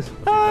 Oh, there it is.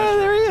 Oh,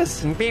 there he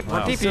is.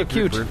 Wow. So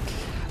cute.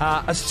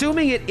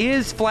 Assuming it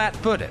is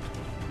flat-footed,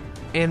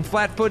 and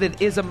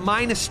flat-footed is a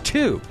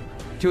 -2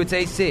 to its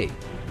AC.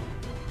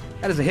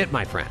 That is a hit,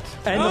 my friend.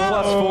 And the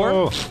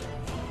 +4?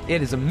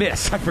 It is a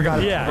miss. I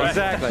forgot. Yeah,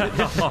 exactly.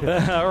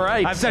 All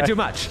right. I've said too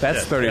much.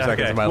 That's 30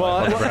 seconds of my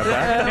life.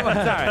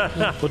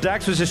 Well,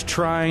 Dax was just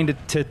trying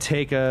to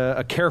take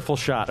a careful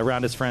shot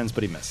around his friends,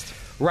 but he missed.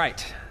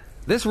 Right.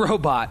 This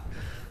robot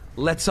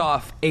lets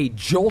off a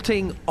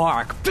jolting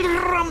arc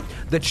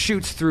that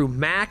shoots through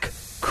Mac,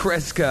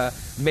 Kreska,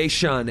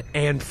 Meishun,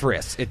 and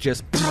Friss. It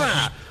just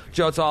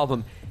jolts all of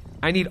them.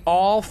 I need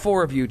all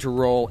 4 of you to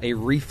roll a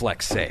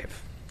reflex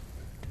save.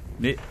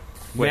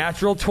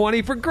 Natural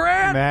 20 for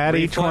Grant.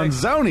 Maddie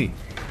Twanzoni.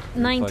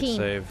 19.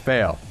 Save.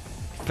 Fail.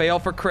 Fail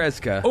for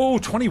Kreska. Oh,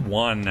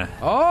 21.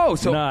 Oh,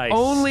 so Nice.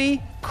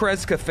 only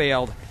Kreska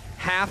failed.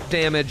 Half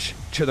damage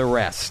to the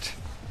rest.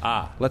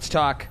 Let's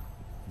talk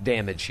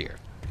damage here.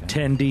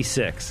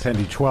 10d6.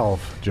 10d12,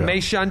 Joe.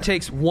 Meishun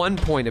takes 1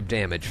 point of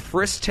damage.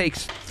 Friss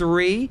takes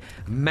 3.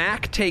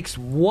 Mac takes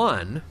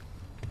 1.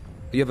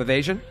 You have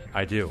evasion?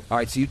 I do. All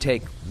right, so you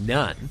take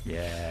none.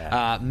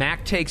 Yeah.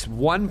 Mac takes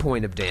 1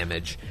 point of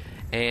damage,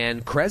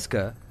 and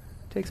Kreska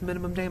takes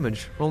minimum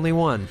damage, only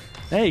 1.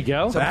 There you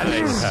go.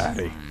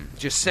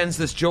 Just sends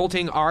this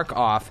jolting arc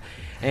off,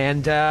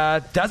 and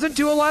doesn't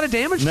do a lot of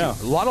damage. No.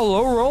 A lot of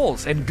low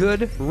rolls and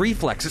good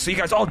reflexes. So you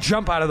guys all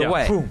jump out of the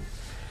way. Boom.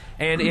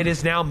 And it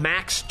is now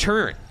Mac's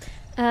turn.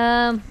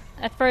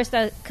 At first,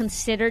 I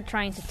considered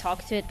trying to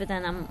talk to it, but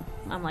then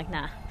I'm like,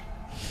 nah.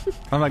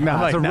 I'm like,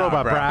 nah, it's a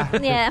robot,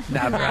 brah. Yeah.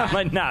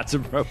 Nah, it's a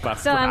robot.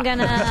 So I'm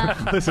gonna.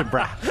 Listen,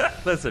 brah.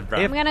 Listen, bro.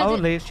 If I'm gonna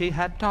only she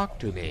had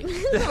talked to me. We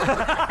could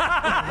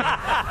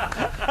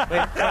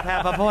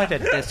have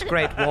avoided this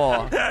great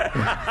war.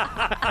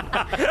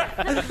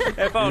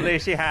 If only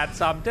she had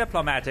some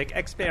diplomatic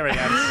experience.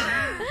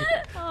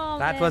 Oh,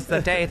 That man. was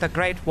the day the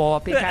great war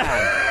began.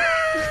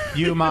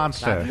 You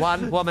monster. That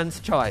one woman's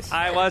choice.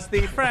 I was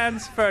the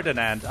Franz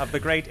Ferdinand of the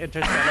great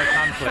interstellar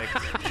conflict.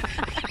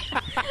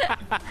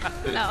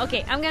 No,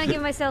 okay. I'm gonna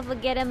give myself a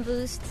get 'em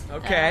boost.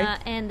 Okay.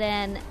 And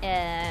then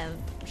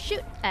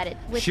shoot at it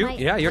with Shoot, my.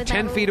 yeah, you're with my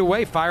 10 little- feet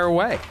away. Fire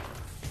away.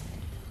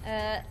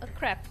 Oh,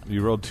 crap.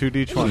 You rolled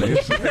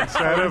 2d20s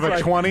instead of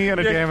a 20 and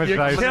a damage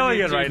dice. killing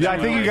it right Yeah, now. I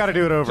think you got to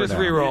do it over Just now.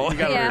 reroll. You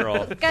gotta Yeah.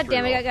 reroll. God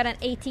damn it! I got an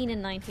 18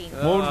 and 19.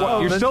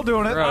 Well, you're still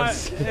doing it.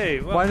 Gross. Hey,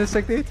 well, Why just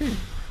take the 18?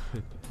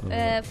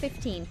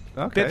 15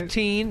 Okay.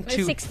 15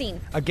 to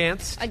 16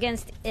 against.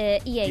 against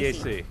EAC.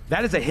 EAC.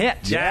 That is a hit.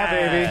 Yeah,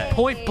 baby.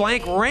 Point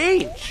blank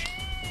range.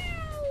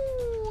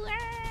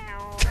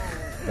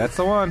 That's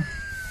the one.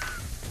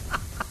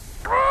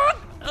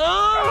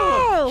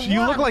 Oh!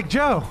 You look like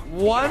Joe.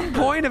 1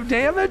 point of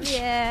damage?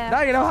 Yeah.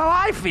 Now you know how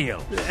I feel.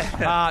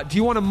 Do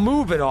you want to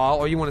move at all,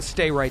 or you want to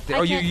stay right there? I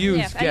Oh, you can't- use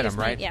yeah, I get use him,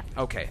 my- right? yeah.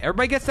 Okay.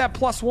 Everybody gets that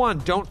 +1.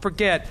 Don't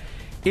forget,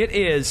 It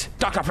is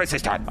Dr.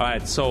 Fritz's turn. All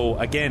right, so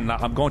again,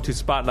 I'm going to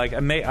spot like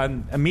I'm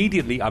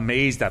immediately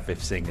amazed at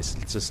Fifth Thing. It's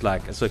just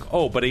like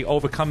but he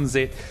overcomes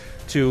it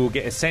to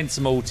get a sense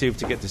motive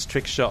to get this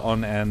trick shot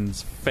on and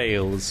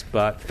fails.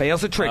 But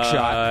fails a trick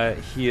shot.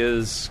 He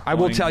is. I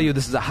will tell you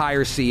this is a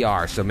higher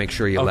CR, so make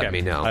sure you let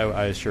me know.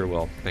 I sure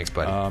will. Thanks,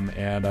 buddy.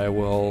 And I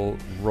will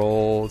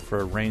roll for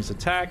a ranged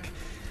attack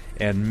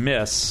and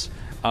miss.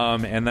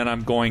 And then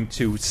I'm going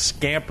to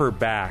scamper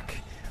back.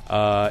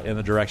 In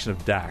the direction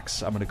of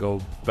Dax. I'm going to go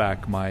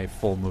back my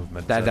full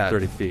movement,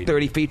 30 feet.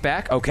 30 feet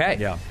back? Okay.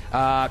 Yeah.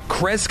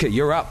 Kreska,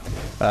 you're up.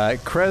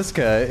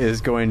 Kreska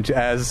is going to,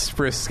 as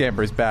Frisk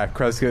scampers back,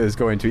 Kreska is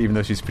going to, even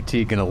though she's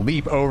fatigued, going to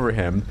leap over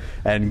him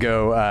and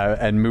go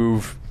and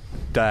move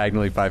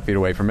diagonally 5 feet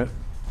away from it.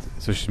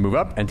 So she should move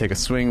up and take a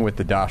swing with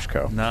the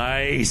Dashko.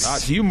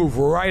 Nice. So you move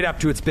right up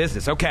to its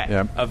business. Okay.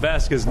 Yep. A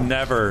Vesk is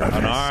never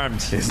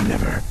unarmed. Is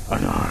never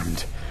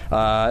unarmed.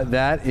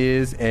 That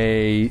is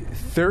a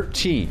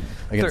 13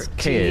 against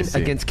 13 KAC.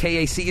 against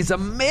KAC is a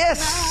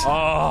miss.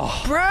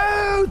 Oh.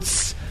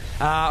 Brutes.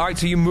 All right,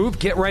 so you move,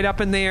 get right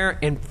up in there,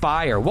 and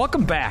fire.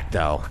 Welcome back,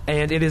 though.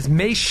 And it is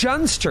Mei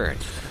Shun's turn.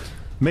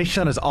 Mei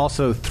Shun is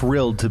also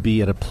thrilled to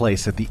be at a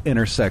place at the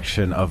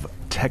intersection of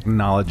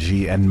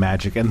technology and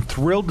magic, and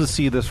thrilled to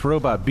see this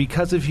robot,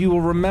 because if you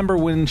will remember,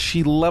 when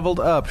she leveled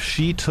up,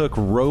 she took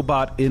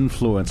robot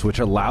influence, which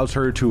allows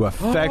her to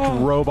affect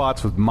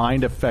robots with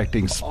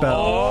mind-affecting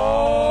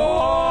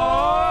spells.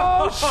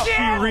 Shit.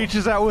 She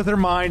reaches out with her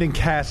mind and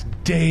casts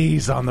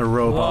Daze on the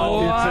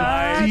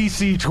robot. It's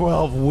a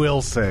DC-12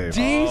 will save.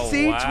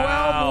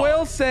 DC-12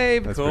 will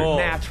save. That's cool.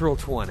 Natural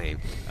 20.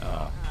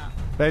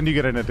 And you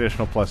get an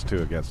additional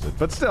 +2 against it.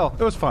 But still,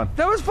 it was fun.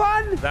 That was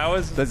fun.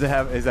 Does it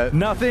have, is that,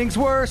 Nothing's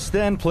worse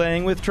than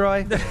playing with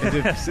Troy.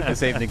 is it the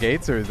save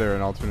negates, or is there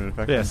an alternate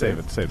effect? Yeah, on save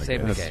it. Save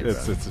Save it. the game.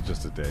 It's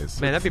just a Daze.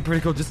 Man, that'd be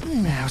pretty cool. Just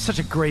It was such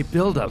a great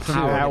build-up for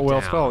Power the it at-will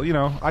down. spell. You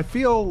know, I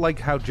feel like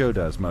how Joe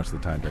does most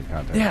of the time during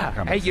content. Yeah.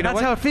 Hey, you know That's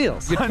what? how it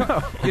feels.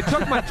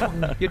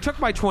 You took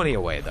my 20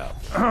 away, though.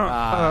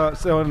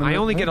 I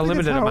only get a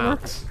limited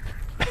amount. Works.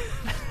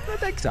 I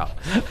think so.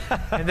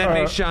 And then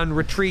Mei Shun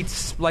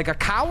retreats like a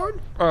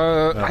coward?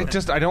 I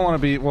don't want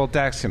to be. Well,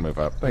 Dax can move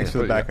up. Thanks for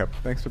the But, yeah. backup.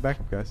 Thanks for the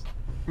backup, guys.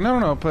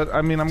 No. But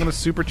I mean, I'm going to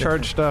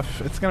supercharge stuff.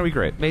 It's going to be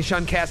great. Mei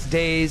Shun casts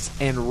Daze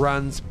and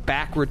runs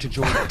backward to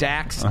join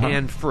Dax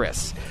and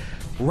Friss.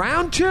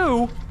 Round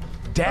 2,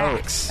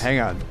 Dax. Hang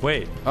on.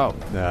 Wait. Oh,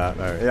 Yeah,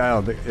 I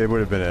don't think it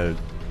would have been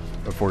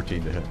a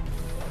 14 to hit.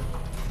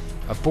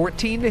 a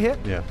 14 to hit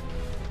Yeah,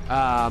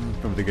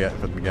 from the get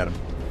him.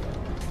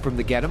 from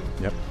the get him?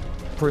 Yep,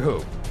 For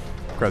who?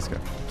 Kreska.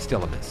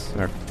 Still a miss.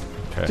 There.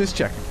 Just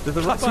checking. Did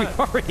the Plus, robot? we've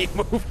already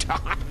moved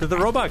on. Did the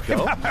robot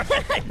go?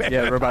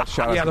 Yeah, the robot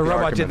shot us. Yeah, the with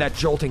robot arc did a that minute.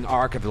 jolting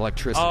arc of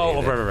electricity.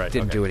 Oh, that right.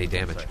 Didn't Okay. do any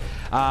damage.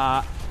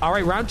 All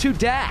right, round 2,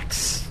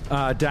 Dax.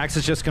 Dax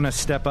is just going to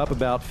step up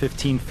about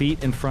 15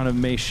 feet in front of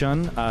Mei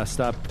Shun,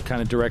 stop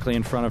kind of directly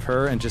in front of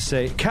her, and just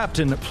say,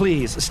 "Captain,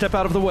 please, step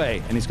out of the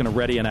way." And he's going to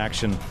ready an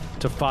action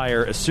to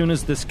fire as soon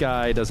as this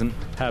guy doesn't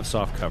have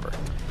soft cover.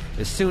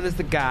 As soon as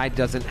the guy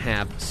doesn't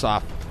have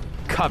soft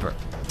cover.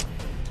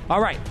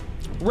 All right,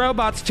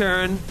 robot's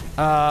turn.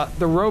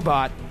 The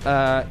robot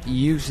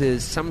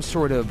uses some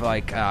sort of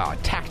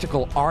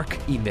tactical arc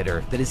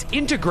emitter that is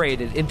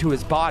integrated into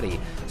his body,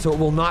 so it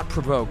will not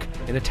provoke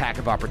an attack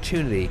of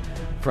opportunity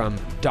from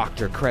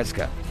Dr.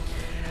 Kreska.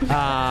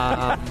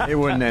 It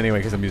wouldn't anyway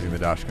because I'm using the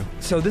Dashko.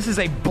 So this is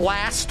a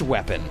blast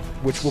weapon,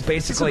 which will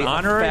basically It's an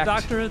honorary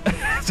affect- doctorate?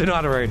 It's an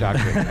honorary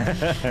doctorate.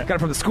 Got it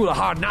from the School of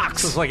Hard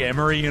Knocks. It's like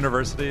Emory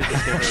University.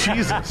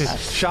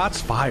 Jesus.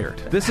 Shots fired.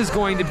 This is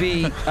going to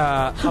be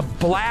a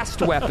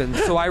blast weapon,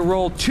 so I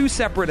roll 2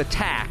 separate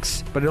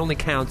attacks, but it only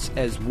counts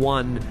as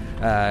one,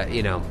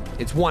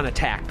 it's one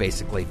attack,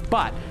 basically.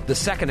 But the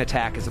second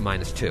attack is a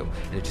 -2,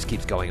 and it just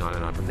keeps going on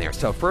and on from there.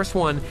 So first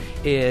one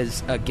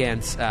is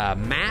against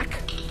Mac.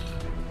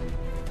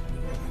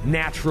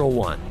 Natural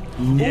 1.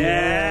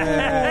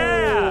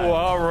 Yeah. Oh,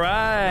 all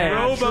right.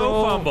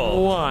 Robo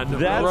fumble. 1.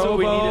 That's what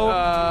we need.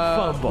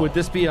 fumble. Would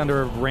this be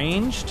under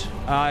ranged?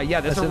 Yeah,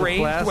 that's As a in the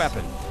ranged class?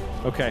 weapon.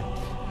 Okay.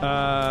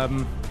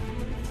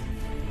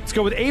 Let's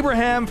go with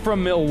Abraham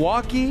from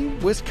Milwaukee,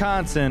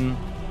 Wisconsin.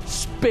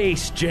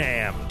 Space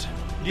jammed.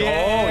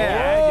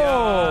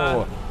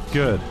 Yeah.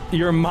 Good.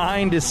 Your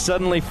mind is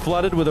suddenly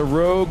flooded with a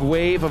rogue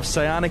wave of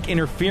psionic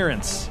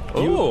interference.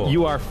 Ooh.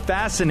 You are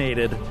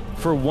fascinated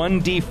for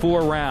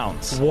 1d4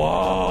 rounds.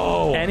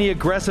 Whoa. Any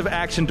aggressive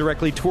action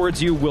directly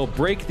towards you will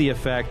break the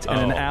effect, and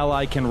an Oh.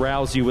 ally can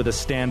rouse you with a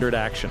standard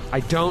action. I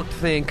don't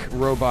think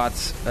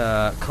robots'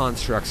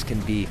 constructs can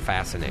be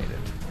fascinated.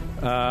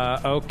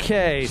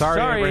 Okay.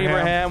 Sorry,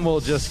 Abraham. We'll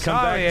just come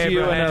Sorry, back to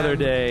you Abraham. another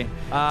day.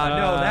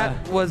 No,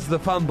 that was the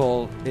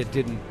fumble. It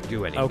didn't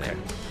do anything. Okay.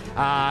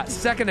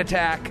 Second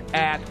attack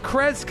at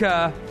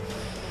Kreska.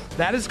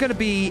 That is going to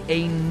be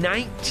a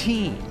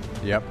 19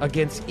 Yep.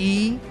 against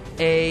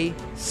E.A.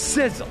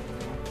 Sizzle.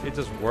 It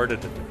just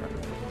worded it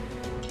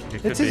different.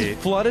 It could It's be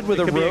flooded with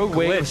it a could be rogue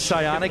wave of glitch.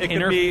 psionic, It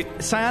could be-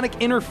 psionic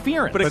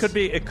interference. But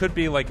it could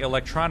be like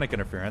electronic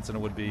interference, and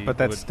it would be. But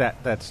it would-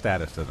 that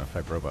status doesn't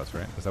affect robots,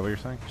 right? Is that what you're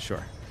saying?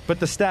 Sure. But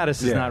the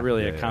status is Yeah, not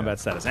really yeah, a yeah. combat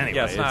status anyway.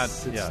 Yeah,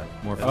 it's not- yeah.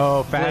 more of a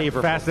Oh,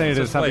 flavorful fascinated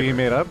thing. is something you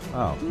made up?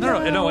 Oh.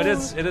 No, it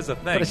is a thing.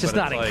 But it's just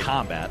not in like,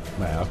 combat.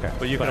 Yeah, okay.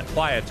 But you can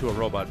apply it to a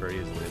robot very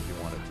easily if you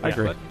wanted to. I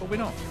agree. But we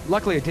don't.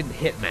 Luckily, it didn't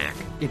hit Mac.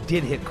 It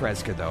did hit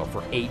Kreska, though,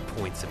 for 8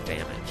 points of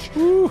damage.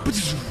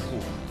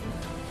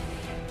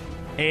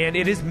 And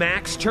it is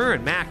Mac's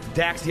turn. Mac,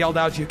 Dax yelled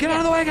out to you, "Get out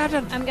of the way,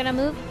 Captain!" I'm gonna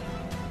move,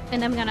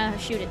 and I'm gonna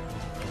shoot it.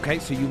 Okay,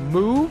 so you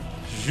move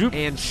Zoop.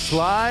 and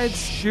slides,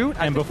 shoot.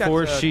 I And think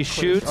before that's a she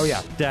clear- shoots, oh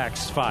yeah,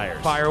 Dax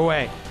fires. fire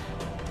away.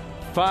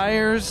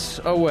 Fires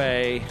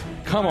away.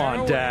 Come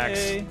on,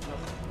 Dax.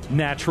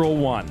 Natural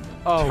 1.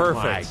 Oh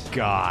Perfect. my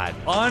God!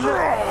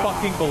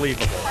 Unfucking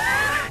believable.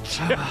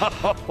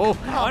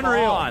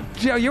 Unreal.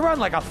 Joe, you're on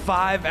like a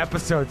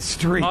 5-episode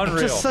streak. Unreal.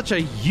 Just such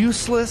a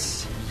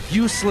useless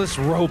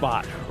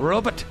robot.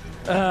 Robot.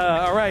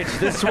 All right,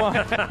 this one.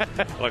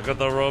 Look at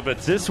the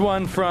robots. This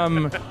one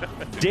from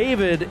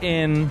David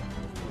in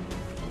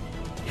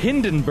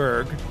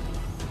Hindenburg.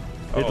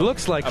 It Oh,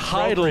 looks like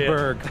appropriate.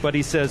 Heidelberg, but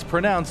he says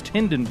pronounced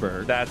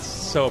Hindenburg. That's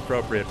so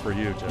appropriate for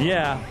you, Joe.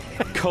 Yeah.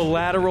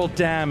 Collateral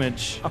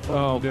damage.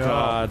 Oh,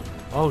 God.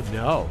 Oh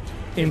no!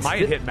 It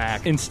might hit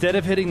Mac. Instead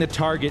of hitting the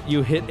target,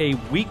 you hit a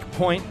weak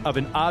point of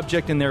an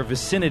object in their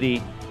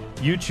vicinity.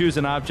 You choose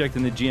an object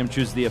and the GM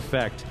chooses the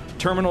effect.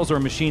 Terminals or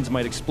machines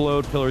might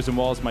explode, pillars and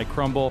walls might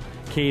crumble,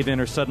 cave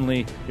in, or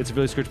suddenly it's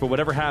really scratched. But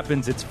whatever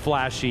happens, it's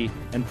flashy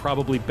and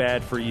probably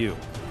bad for you.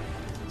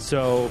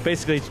 So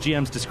basically, it's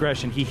GM's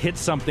discretion. He hits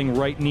something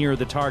right near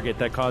the target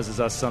that causes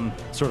us some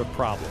sort of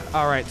problem.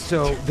 All right,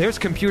 so there's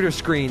computer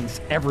screens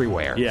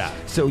everywhere. Yeah.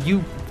 So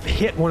you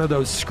hit one of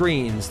those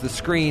screens, the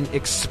screen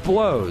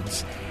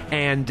explodes,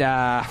 and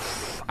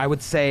I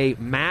would say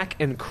Mac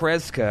and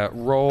Kreska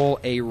roll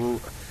a.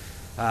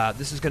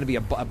 This is going to be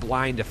a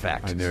blind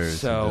effect. I knew it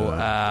was so gonna do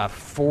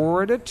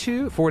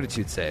that.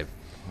 fortitude save.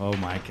 Oh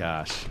my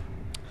gosh.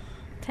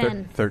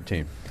 10.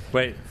 13.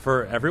 Wait,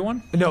 for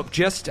everyone? No,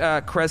 just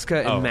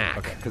Kreska and Oh, Mac,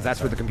 okay. because that's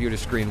where the computer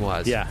screen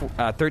was. Yeah.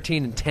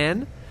 13 and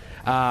 10.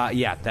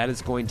 Yeah, that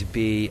is going to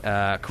be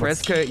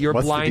Kreska. You're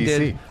what's the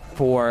blinded DC?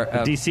 for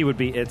DC would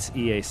be its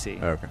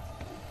EAC. Okay.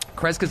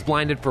 Kreska's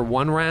blinded for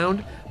 1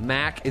 round.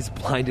 Mac is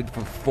blinded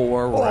for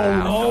 4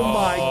 rounds. Oh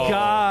my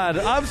God!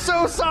 I'm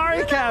so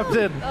sorry,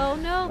 Captain. Oh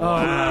no!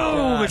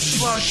 Oh,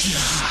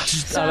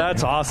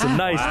 that's awesome.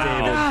 Nice,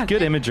 David.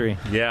 Good imagery.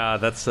 Yeah,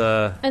 that's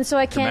And so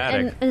I can't,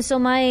 dramatic. and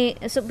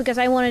so because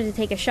I wanted to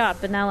take a shot,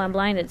 but now I'm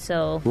blinded.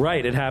 So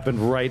Right, it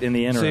happened right in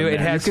the interim. So it there.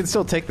 has- You can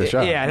still take the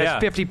shot. Yeah, it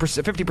has Yeah.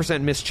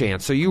 50%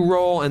 mischance. So you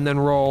roll and then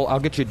roll. I'll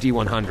get you a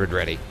D100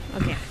 ready.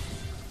 okay,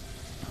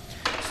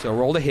 So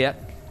roll to hit.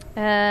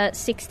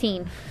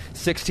 16.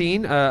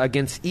 16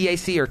 against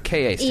EAC or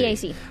KAC?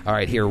 EAC. All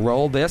right, here,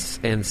 roll this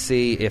and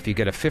see if you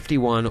get a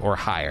 51 or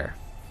higher.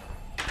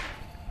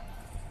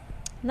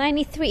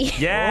 93.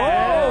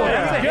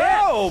 yeah.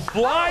 Go!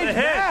 Blind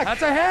hack!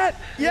 That's a hit.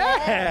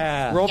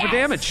 Yeah! Roll for Yes.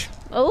 damage.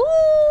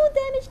 Oh,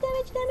 damage.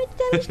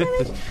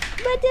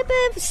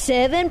 But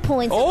 7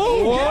 points.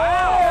 Oh,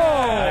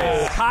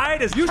 wow!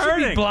 Tide is You should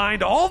turning. be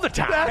blind all the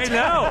time. I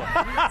know.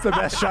 That's the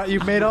best shot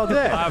you've made all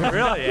day.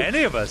 Really,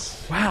 any of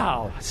us.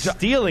 Wow.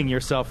 Stealing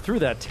yourself through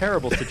that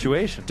terrible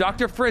situation.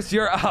 Dr. Friss,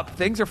 you're up.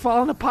 Things are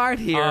falling apart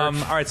here. All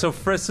right, so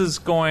Friss is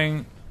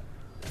going.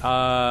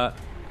 All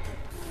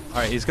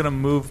right, he's going to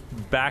move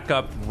back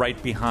up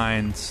right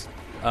behind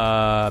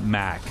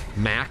Mac,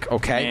 Mac,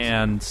 okay.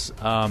 and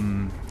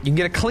You can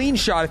get a clean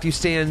shot if you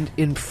stand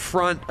in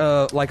front,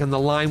 like on the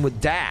line with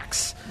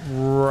Dax.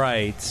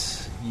 right.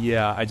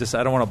 Yeah, I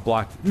don't want to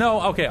block.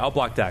 No, okay, I'll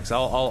block Dax.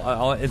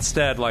 I'll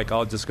instead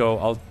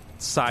I'll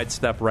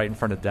sidestep right in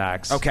front of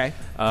Dax. Okay.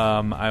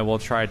 I will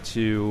try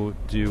to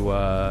do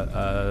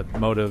a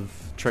motive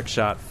trick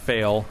shot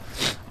fail.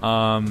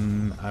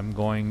 I'm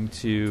going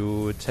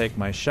to take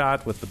my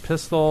shot with the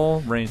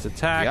pistol, ranged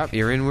attack. Yep,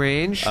 you're in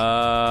range.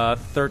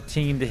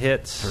 13 to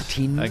hit.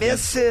 13 against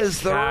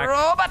misses. The attack.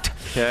 robot.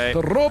 Okay.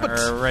 The robot.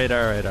 All right.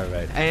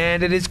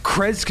 And it is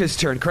Kreska's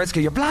turn.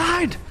 Kreska, you're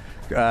blind.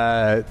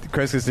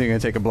 Kreska's going to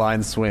take a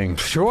blind swing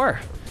Sure.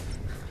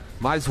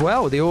 Might as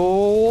well with the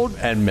old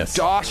and miss.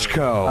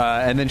 Doshko.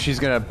 And then she's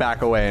going to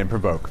back away and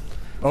provoke.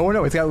 Oh,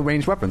 no, it's got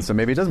ranged weapons, so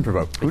maybe it doesn't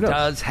provoke. Who It knows?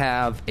 does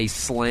have a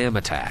slam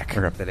attack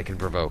Okay. that it can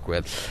provoke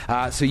with.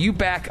 So you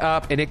back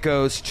up, and it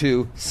goes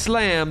to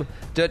slam.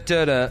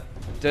 Da-da-da,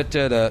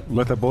 da-da-da.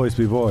 Let the boys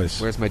be boys.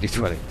 Where's my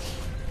D20?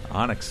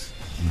 Onyx.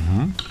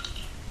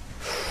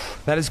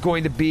 That is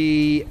going to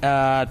be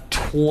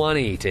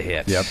 20 to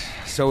hit. Yep.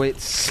 So it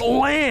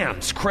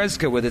slams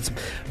Kreska with its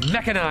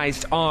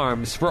mechanized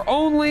arms for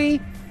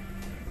only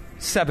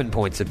 7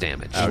 points of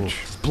damage. Ouch.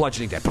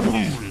 Bludgeoning damage.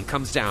 Boom,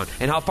 comes down.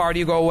 And how far do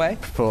you go away?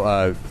 Full,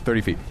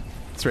 30 feet.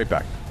 Straight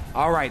back.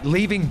 All right,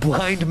 leaving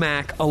Blind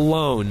Mac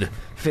alone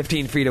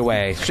 15 feet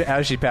away.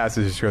 As she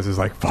passes, Kreska's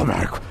like, fall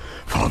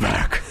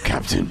back,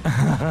 Captain.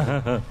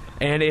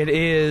 And it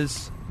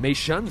is Mei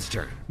Shun's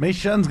turn. Mei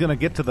Shun's going to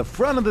get to the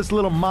front of this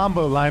little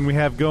mambo line we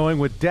have going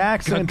with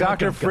Dax and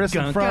Dr. Frisk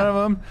in front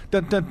of him.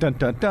 Dun, dun, dun,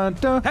 dun, dun,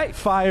 dun. Hey.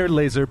 Fire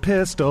laser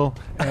pistol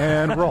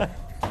and roll.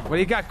 What do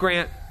you got,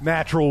 Grant?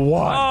 Natural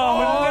 1.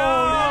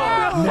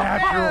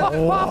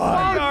 Natural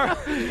 1.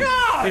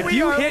 If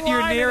you hit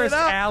your nearest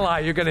ally,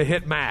 you're going to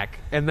hit Mac,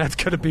 and that's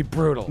going to be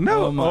brutal.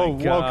 No. Oh, my well,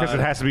 God. because it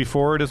has to be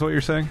forward, is what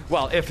you're saying?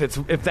 Well, if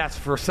that's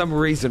for some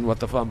reason what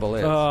the fumble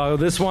is.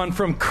 This one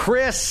from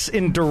Chris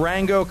in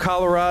Durango,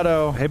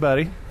 Colorado. Hey,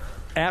 buddy.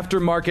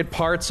 Aftermarket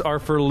parts are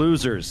for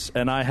losers,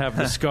 and I have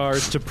the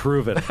scars to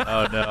prove it.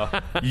 Oh, no.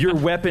 Your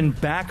weapon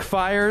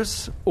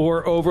backfires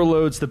or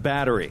overloads the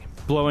battery,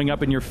 blowing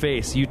up in your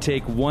face. You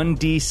take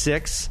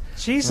 1d6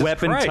 Jesus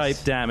weapon Christ. type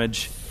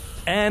damage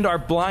and are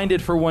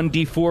blinded for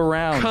 1d4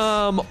 rounds.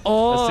 Come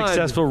on. A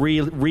successful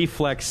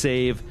reflex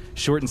save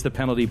shortens the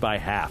penalty by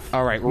half.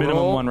 All right, minimum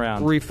roll 1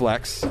 round.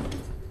 reflex.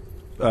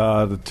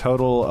 The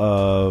total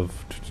of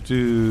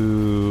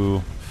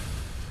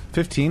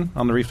 15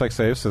 on the reflex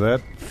save, so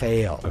that...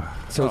 Fail.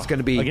 So it's going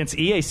to be... Against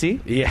EAC?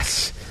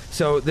 Yes.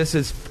 So this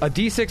is a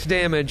D6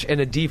 damage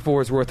and a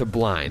D4's worth of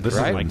blind, This is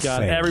right? my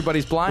God, insane.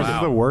 everybody's blind. This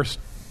is the worst.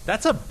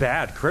 That's a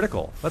bad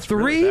critical. That's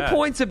 3 really bad.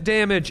 points of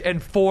damage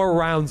and 4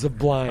 rounds of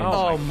blind.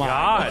 Oh, my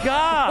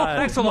God.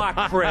 Thanks a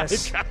lot,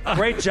 Chris.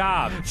 Great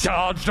job.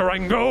 Charge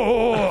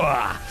Durango!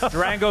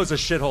 Durango's a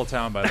shithole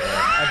town, by the way.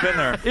 I've been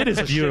there. It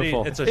is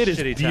beautiful. It's a It is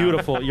shitty town.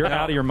 beautiful. You're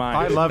out of your mind.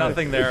 I love it.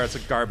 Nothing there. It's a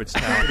garbage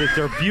town.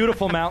 There are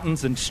beautiful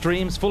mountains and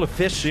streams full of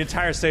fish. The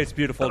entire state's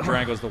beautiful.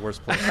 Durango's the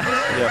worst place.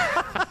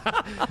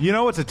 You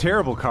know what's a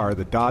terrible car?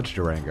 The Dodge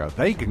Durango.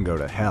 They can go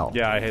to hell.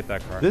 Yeah, I hate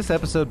that car. This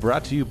episode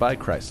brought to you by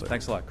Chrysler.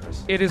 Thanks a lot,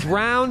 Chris. It is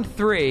round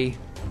 3.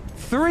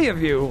 3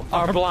 of you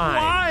are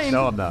blind.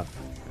 No, I'm not.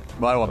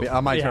 Well, I won't be.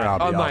 On my turn, I'll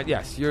be. On I'll- mine,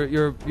 yes.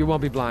 You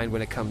won't be blind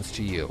when it comes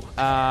to you.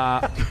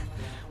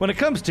 When it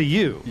comes to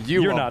you,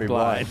 You you're won't not be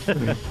blind.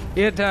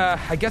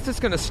 I guess it's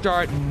going to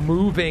start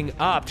moving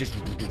up. Just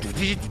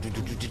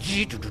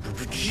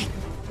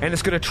and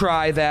it's going to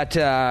try that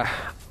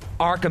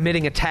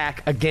arc-emitting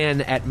attack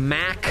again at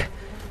Mac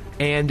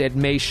and at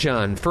Mei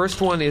Shun. First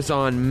one is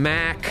on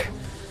Mac.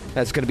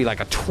 That's going to be like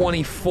a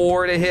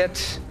 24 to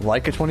hit.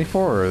 Like a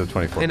 24 or the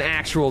 24? An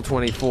actual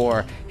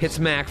 24. Hits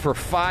Mac for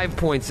 5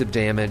 points of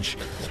damage.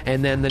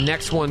 And then the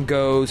next one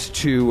goes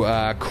to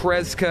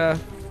Kreska.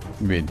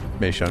 You mean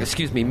Mei Shun?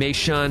 Excuse me, Mei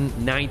Shun,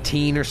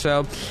 19 or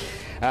so.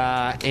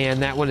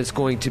 And that one is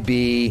going to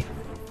be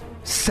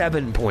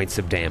 7 points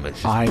of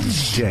damage. I'm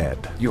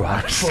dead. You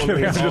are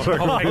fully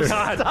Oh, my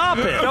God. Stop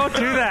it. Don't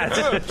do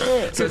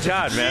that. Good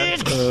job, man.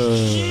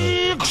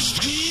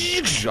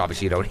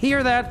 Obviously, you don't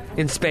hear that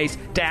in space.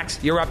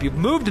 Dax, you're up. You've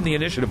moved in the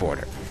initiative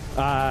order.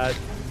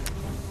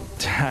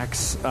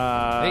 Tax.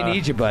 They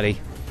need you, buddy.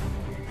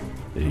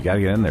 You got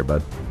to get in there,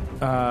 bud.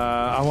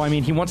 I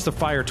mean, he wants to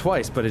fire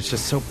twice, but it's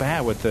just so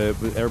bad with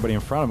everybody in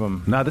front of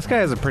him. No, this guy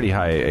has a pretty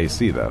high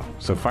AC, though.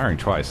 So firing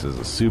twice is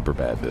a super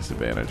bad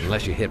disadvantage.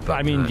 Unless you hit both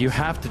I mean, times. you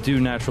have to do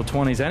natural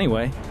 20s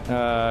anyway.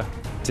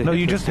 No,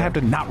 you just have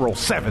to not roll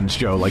 7s,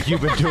 Joe, like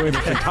you've been doing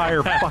this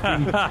entire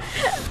fucking...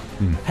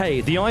 Hey,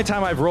 the only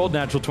time I've rolled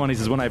natural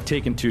 20s is when I've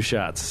taken 2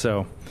 shots.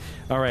 So,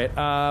 all right.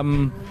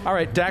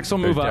 Dax will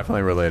move They're up.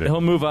 definitely related.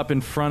 He'll move up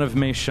in front of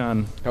Mei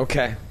Shun.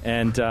 Okay.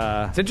 And It's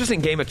an interesting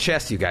game of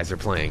chess you guys are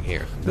playing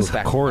here. This Move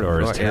back-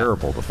 corridor is Yeah.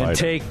 terrible to fight.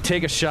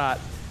 take a shot.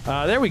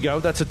 There we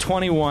go. That's a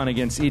 21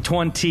 against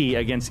E20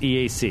 against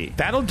EAC.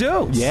 That'll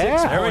do. Yeah.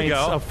 6 There we points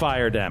go. of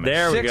fire damage.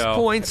 There we 6 go.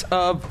 points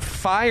of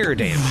fire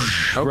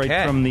damage. Okay.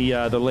 Right from the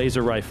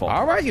laser rifle.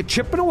 All right, you're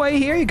chipping away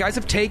here. You guys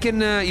have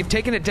taken you've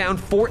taken it down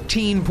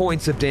 14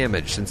 points of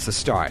damage since the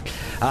start.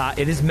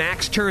 It is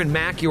Mac's turn.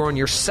 Mac, you're on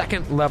your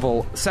second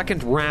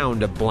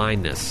round of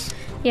blindness.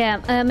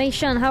 Yeah, Mei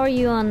Shun, how are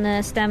you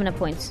on stamina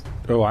points?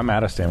 Oh, I'm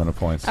out of stamina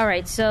points. All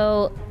right,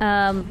 so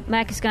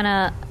Mac is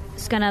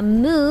gonna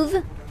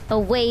move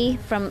away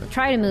from.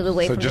 Try to move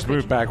away So from. just the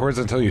move backwards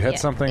until you hit Yeah.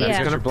 something Yeah. that It's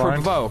gets Going you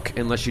to blind? provoke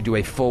unless you do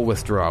a full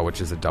withdraw, which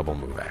is a double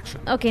move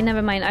action. Okay,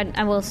 never mind.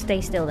 I will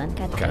stay still then.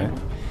 God Okay. damn it.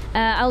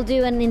 I'll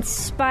do an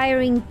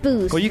inspiring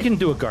boost. Well, you can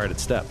do a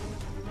guarded step.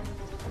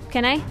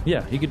 Can I?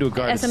 Yeah, you can do a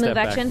guarded As a step move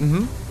back. action?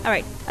 Mm-hmm. All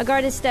right, a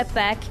guarded step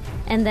back,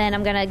 and then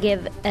I'm gonna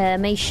give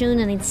Mei Shun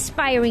an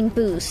inspiring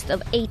boost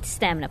of 8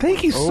 stamina points.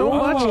 Thank you so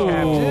much, Captain.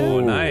 Oh,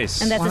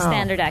 nice. And that's a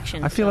standard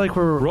action. I feel like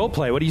we're... Role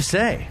play. What do you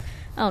say?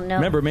 Oh no!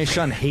 Remember, Mei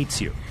Shun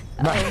hates you.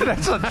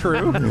 That's not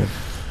true.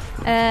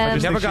 We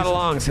never got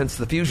along since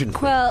the fusion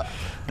queen. Well,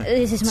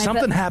 this is my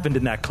Something happened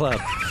in that club.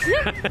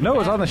 No, it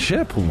was on the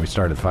ship when we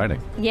started fighting.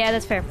 Yeah,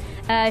 that's fair.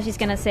 She's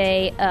gonna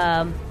say,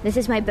 "This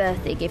is my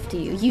birthday gift to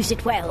you. Use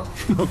it well."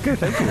 Okay,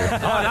 thank you.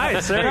 Oh,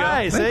 nice. There you go.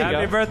 Nice, there you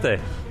Happy go. birthday.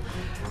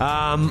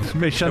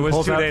 Mei Shun It was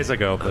pulls 2 out, days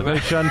ago. But Mei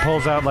Shun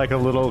pulls out like a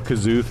little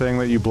kazoo thing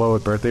that you blow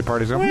at birthday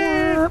parties.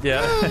 yeah.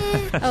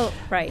 Oh,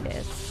 right.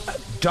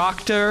 It's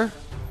Dr.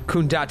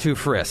 Kundatu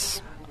Friss.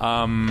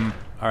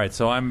 All right,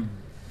 so I'm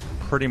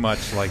pretty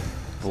much like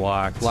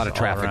blocked. A lot of all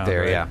traffic around,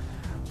 there, right? yeah.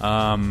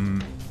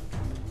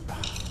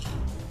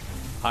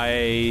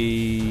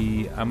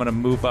 I'm gonna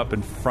move up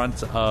in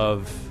front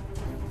of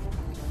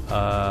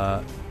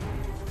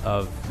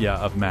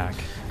of Mac.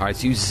 All right,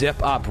 so you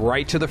zip up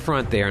right to the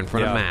front there in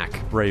front of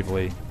Mac.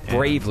 Bravely.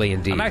 Bravely,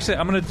 indeed.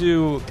 I'm going to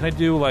do... Can I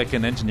do, like,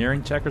 an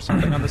engineering check or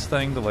something on this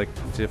thing to, like,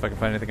 see if I can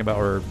find anything about...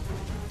 Or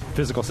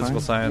physical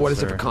science? What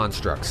is it or- for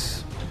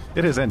constructs?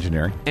 It is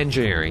engineering.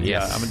 Engineering,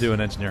 yes. Yeah, I'm going to do an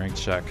engineering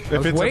check.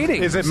 If it's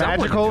waiting is it for someone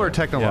to magical do or it.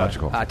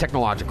 technological?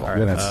 Technological.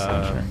 Then it's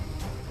engineering.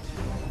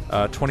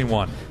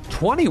 21.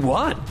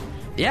 21.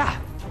 Yeah.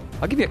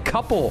 I'll give you a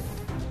couple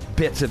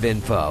bits of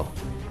info.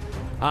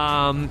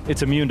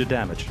 It's immune to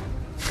damage.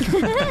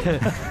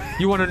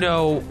 You want to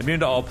know,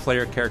 Immune to all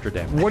player character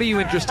damage. what are you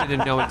interested in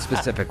knowing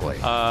specifically?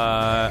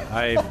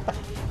 I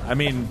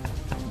mean,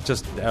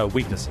 just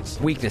weaknesses.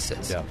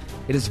 Weaknesses. Yeah.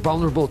 It is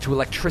vulnerable to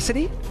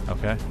electricity,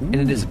 Okay. and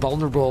it is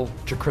vulnerable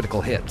to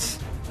critical hits.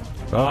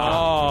 Oh,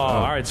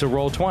 all right. So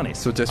roll 20.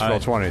 So just roll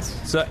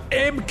 20s. So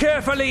aim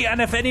carefully,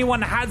 and if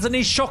anyone has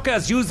any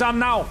shockers, use them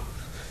now.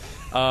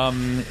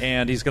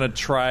 And he's gonna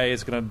try.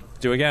 He's gonna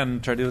do again.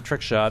 Try to do the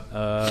trick shot.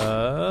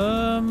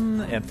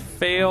 And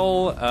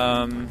fail.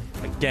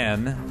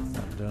 Again.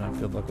 Not doing have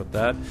good luck with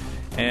that.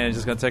 And he's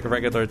just gonna take a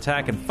regular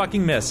attack and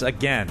fucking miss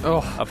again.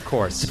 Oh. Of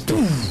course.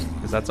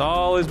 Because that's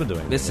all he's been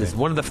doing. This is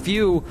one of the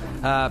few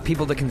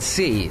people that can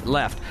see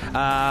left.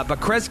 But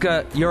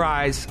Kreska, your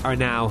eyes are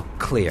now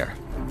clear.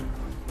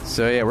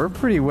 So yeah, we're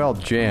pretty well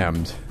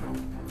jammed.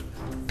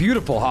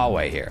 Beautiful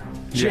hallway here.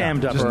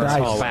 Jammed up Just in this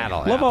nice. hallway.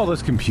 Battle. Love all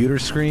those computer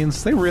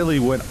screens. They really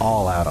went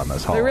all out on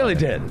this hall. They really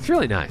did. It's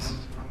really nice.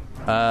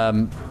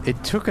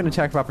 It took an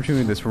attack of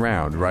opportunity this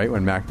round, right?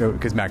 When Mac,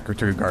 because Mac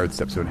took a guard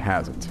step, so it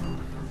hasn't.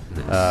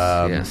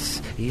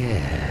 Yes.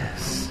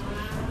 Yes.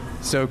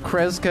 So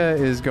Kreska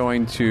is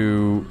going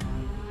to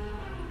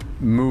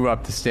move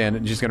up to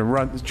stand. Just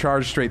going to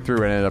charge straight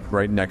through and end up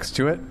right next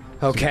to it.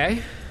 Okay.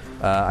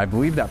 I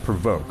believe that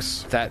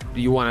provokes. That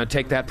you want to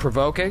take that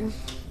provoking?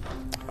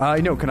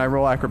 No, can I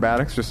roll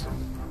acrobatics? Just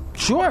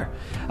Sure.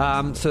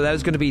 So that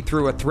is going to be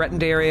through a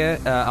threatened area.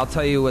 I'll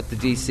tell you what the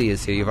DC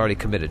is here. You've already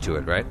committed to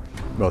it, right?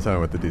 well, tell me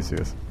what the DC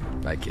is.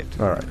 I can't.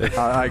 All right,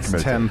 I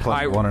committed. 10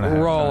 plus I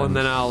 1.5 roll times and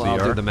then I'll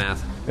do CR. the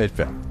math. It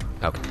failed.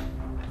 Okay.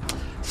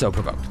 So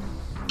provoked.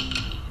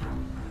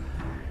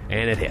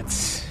 And it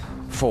hits.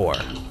 4.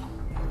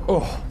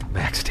 Oh,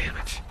 max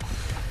damage.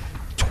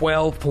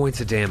 12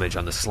 points of damage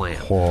on the slam.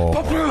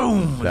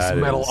 Boom! His That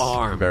metal is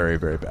arm very,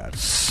 very bad.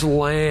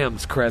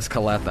 slams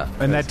Kreskaletha.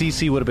 And that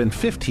DC would have been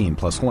 15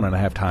 plus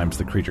 1.5 times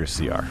the creature's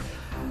CR.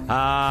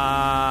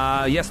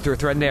 Yes, through a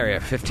threatened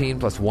area. 15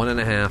 plus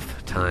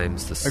 1.5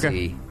 times the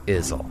Okay.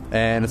 Izzle.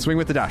 And a swing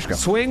with the Dashko.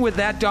 Swing with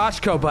that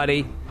Doshko, buddy.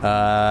 It's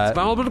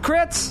vulnerable to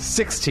crits.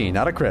 16,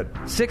 not a crit.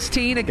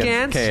 16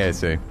 against.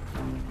 KAC.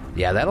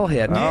 Yeah, that'll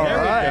hit.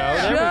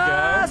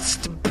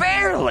 Just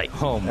barely.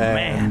 Oh,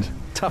 man. And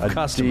Tough a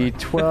customer.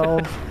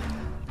 D12.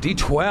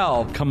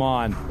 D12. Come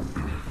on.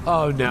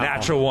 Oh, no.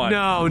 Natural one.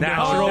 No,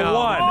 Natural no,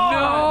 one.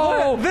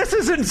 No. This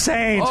is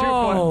insane.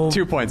 Oh.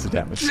 2 points of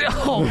damage.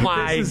 Oh,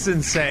 my This is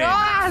insane.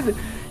 God.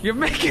 You're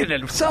making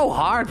it so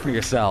hard for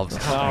yourselves.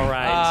 All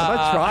right. I'm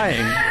not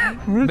trying.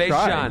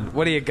 Meishan,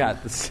 what do you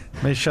got? This-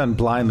 Mei Shun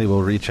blindly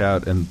will reach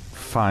out and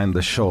find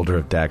the shoulder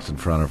of Dax in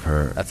front of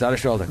her. That's not a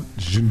shoulder.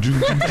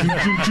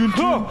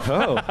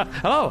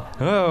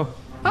 Oh.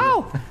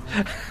 Oh.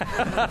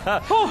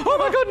 Oh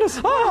my goodness.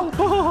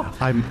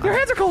 Your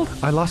hands are cold.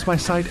 I lost my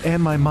sight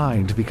and my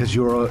mind because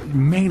you're a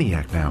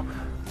maniac now.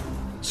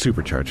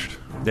 Supercharged.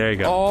 There you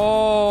go.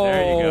 Oh.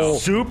 There you go.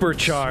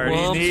 Supercharged.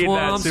 Swamp, need that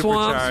swamp, swamp,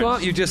 supercharged.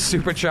 swamp. You just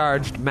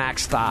supercharged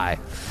Max Thigh.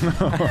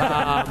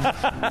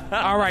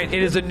 All right,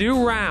 it is a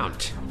new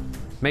round.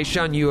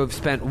 Meishan, you have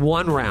spent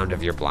 1 round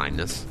of your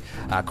blindness.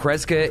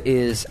 Kreska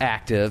is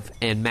active,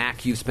 and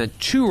Mac, you've spent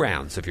 2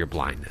 rounds of your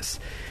blindness.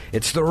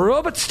 It's the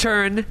robot's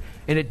turn,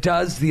 and it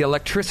does the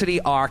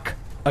electricity arc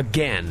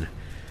again.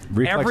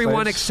 Reflex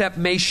Everyone saves? except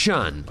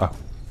Meishan Oh.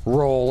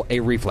 roll a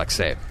reflex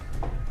save.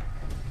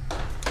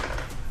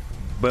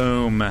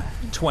 Boom.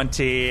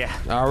 20.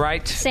 All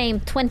right, Same,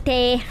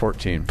 20.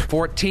 14.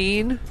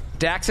 14.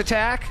 Dax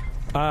attack.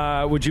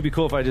 Would you be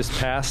cool if I just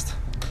passed?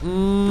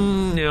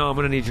 No, I'm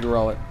going to need you to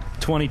roll it.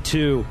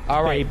 22.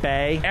 All right.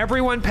 Bay.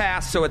 Everyone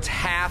passed, so it's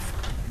half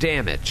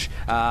damage.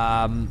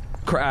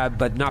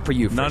 But not for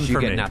you. Frisch. None you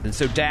for get me. nothing.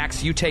 So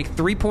Dax, you take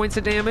 3 points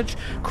of damage.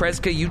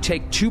 Kreska, you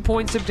take 2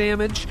 points of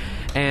damage.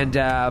 And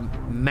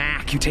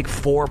Mac, you take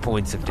 4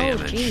 points of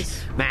damage.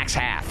 jeez. Max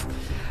half.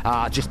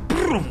 Just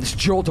boom, this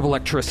jolt of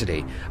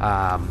electricity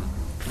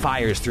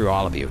fires through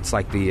all of you. It's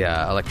like the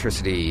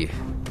electricity.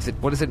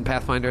 What is it in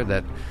Pathfinder?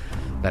 That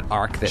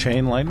arc that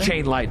Chain lightning?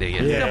 Chain lightning.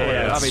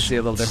 Yeah, Yeah. obviously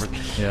a little different.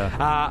 Yeah.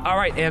 All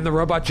right, and the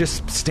robot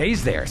just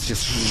stays there. It's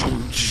just,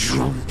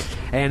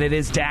 and it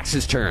is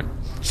Dax's turn.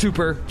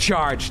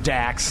 Supercharged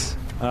Dax.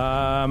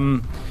 I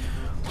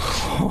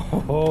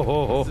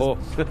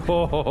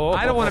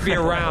don't want to be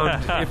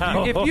around.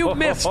 If you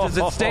miss, does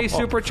it stay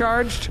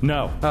supercharged?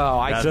 No. Oh,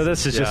 I. So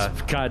this is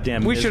just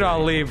goddamn. We should misery.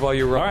 all leave while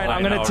you roll. All right,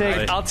 I'm I gonna know, take.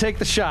 right? I'll take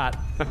the shot.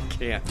 I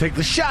can't. Take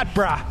the shot,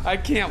 brah. I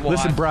can't watch.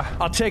 Listen, brah.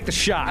 I'll take the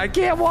shot. I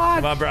can't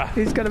watch. Come on, bruh.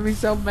 He's gonna be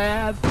so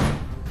mad.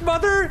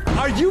 Mother,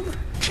 are you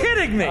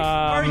kidding me?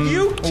 Are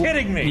you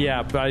kidding me?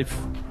 Yeah, but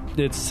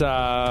It's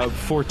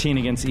 14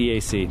 against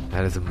EAC.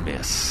 That is a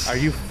miss. Are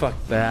you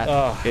fucked?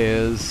 That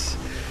is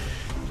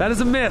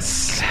a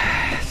miss.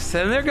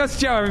 So there goes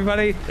Joe,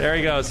 everybody. There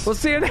he goes. We'll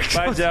see you next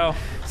Bye, week. Joe.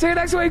 See you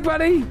next week,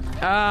 buddy.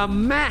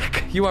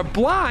 Mac, you are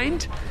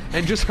blind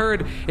and just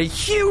heard a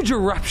huge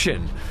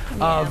eruption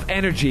of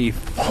energy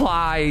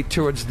fly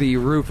towards the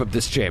roof of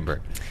this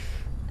chamber.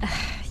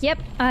 Yep,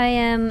 I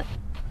am.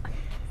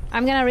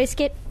 I'm gonna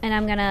risk it, and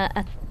I'm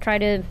gonna try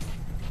to.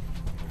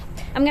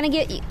 I'm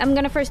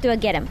gonna first do a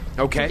get him.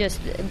 Okay. To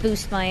just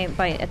boost my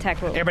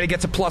attack roll. Everybody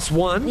gets a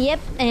 +1. Yep,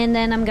 and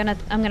then I'm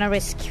gonna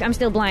risk. I'm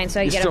still blind,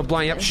 so I You're get still a,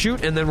 blind. Yep.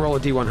 Shoot and then roll a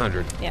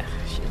D100. Yeah,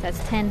 shoot, that's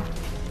 10.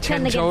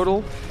 10 against,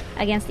 total.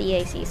 against the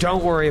EAC.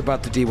 Don't worry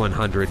about the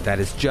D100. That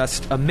is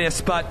just a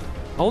miss, but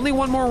only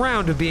one more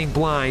round of being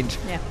blind.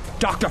 Yeah.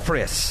 Dr.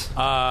 Friss.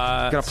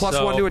 Got a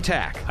 +1 to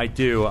attack. I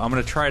do. I'm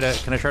going to try to...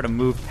 Can I try to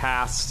move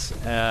past,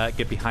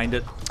 get behind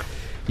it?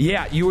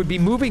 Yeah, you would be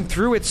moving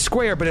through its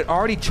square, but it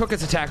already took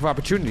its attack of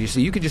opportunity, so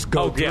you could just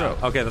go through. Yeah.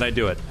 Okay, then I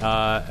do it.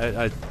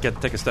 I get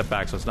to take a step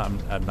back, so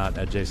I'm not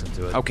adjacent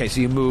to it. Okay, so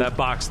you move. That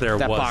box there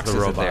that was box the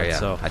isn't robot. there, yeah.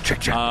 So I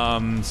tricked you.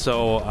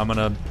 So I'm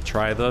gonna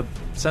try the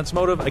sense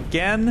motive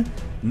again.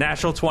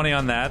 Natural 20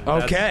 on that.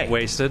 Okay. That's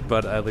wasted,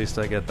 but at least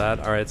I get that.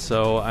 All right,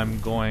 so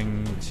I'm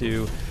going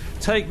to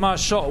take my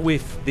shot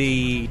with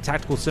the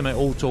tactical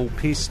semi-auto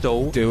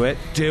pistol. Do it.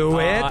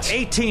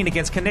 18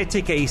 against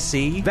kinetic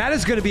AC. That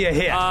is going to be a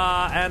hit.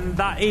 And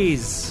that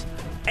is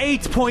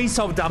 8 points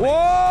of damage.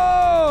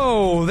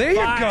 Whoa! There you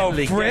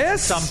Finally go, get Friss.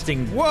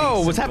 something.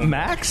 Whoa, was that decent.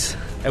 max?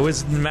 It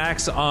was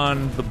max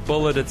on the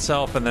bullet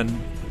itself, and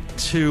then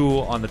 2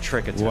 on the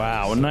trick attack.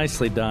 Wow,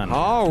 nicely done.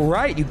 All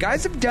right, you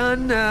guys have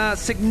done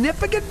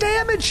significant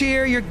damage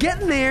here. You're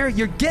getting there.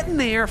 You're getting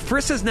there.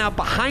 Friss is now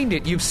behind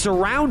it. You've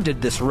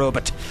surrounded this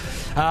robot.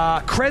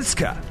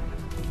 Kreska.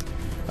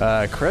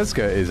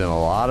 Kreska is in a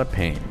lot of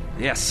pain.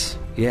 Yes,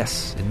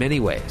 in many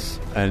ways.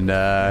 And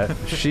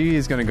she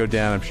is going to go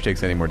down if she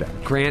takes any more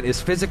damage. Grant is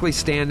physically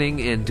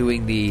standing and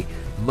doing the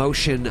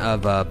motion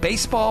of a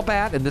baseball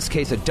bat, in this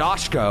case a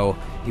Doshko.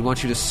 He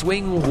wants you to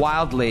swing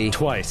wildly.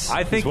 Twice.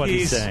 I think is what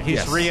he's saying. he's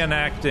Yes.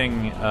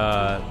 reenacting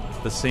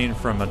the scene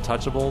from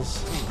Untouchables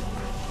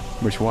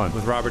Which one?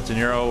 with Robert De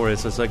Niro, where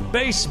it's just like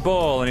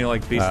baseball, and he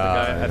like beats the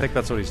guy. yeah. I think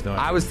that's what he's doing.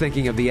 I was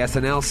thinking of the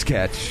SNL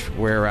sketch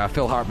where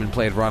Phil Hartman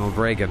played Ronald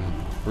Reagan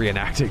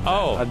reenacting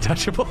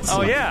Untouchables.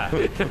 Oh yeah.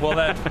 Well,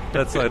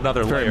 that's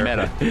another Very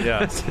layer. meta.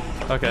 Yeah.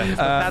 Okay.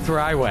 That's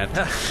where I went.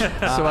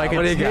 So what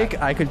do you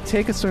got? I could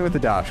take a swing with the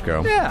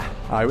Dashko. Yeah.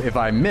 If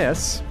I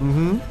miss,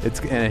 and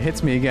it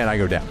hits me again, I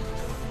go down.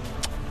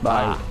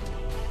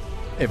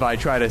 If I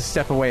try to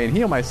step away and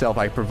heal myself,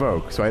 I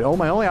provoke. So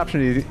my only option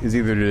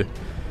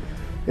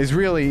is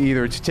really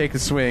either to take the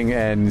swing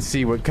and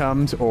see what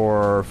comes,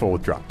 or full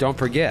withdraw. Don't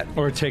forget.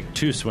 Or take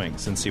 2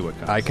 swings and see what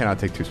comes. I cannot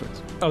take 2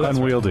 swings. Oh, that's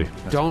Unwieldy.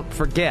 Don't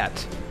forget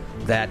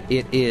that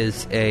it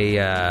is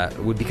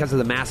because of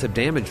the massive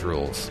damage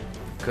rules.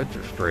 Could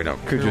just straight up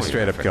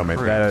Kill me.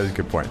 That is a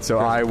good point. So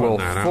I will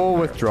full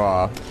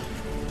withdraw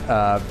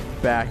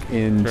back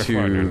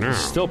into...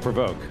 Still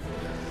provoke.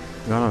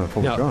 No,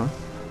 full No. withdraw.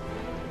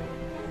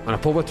 On a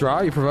full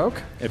withdrawal, you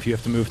provoke? If you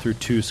have to move through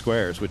 2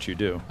 squares, which you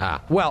do.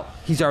 Well,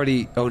 he's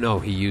already... Oh, no,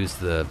 he used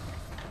the...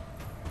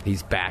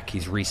 He's back.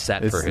 He's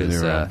reset This for is the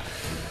his... new round.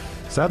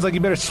 Sounds like you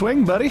better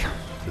swing, buddy.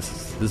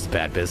 This is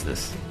bad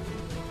business.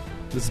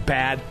 This is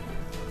bad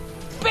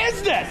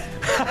business!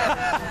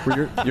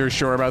 You're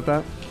sure about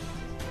that?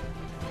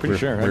 Pretty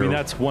sure. I we're- mean,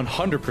 that's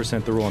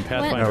 100% the rule in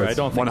Pathfinder. No, I it's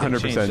don't think they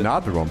 100% changed it.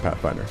 not the rule in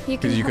Pathfinder. You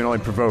Because can you can ha- only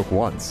provoke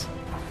once.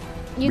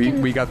 You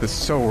We got this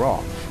so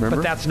wrong. Remember?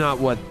 But that's not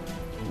what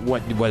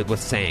it was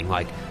saying.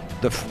 Like,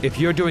 if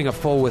you're doing a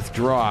full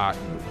withdraw...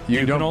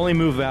 You can only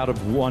move out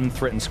of 1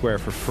 threatened square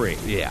for free.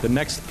 Yeah. The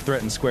next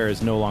threatened square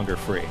is no longer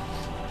free.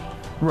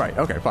 Right,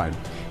 okay, fine.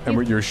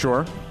 And you're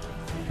sure?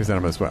 Because then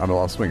I'm going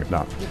to swing if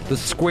not. The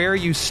square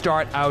you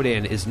start out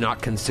in is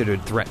not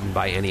considered threatened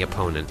by any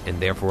opponent, and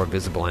therefore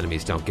visible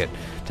enemies don't get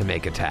to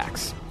make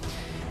attacks.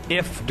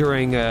 If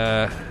during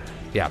the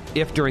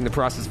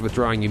process of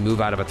withdrawing you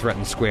move out of a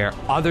threatened square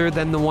other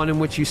than the one in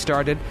which you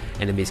started,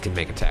 enemies can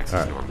make attacks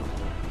as normal.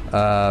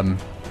 All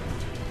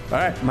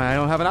right, I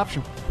don't have an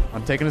option.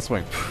 I'm taking a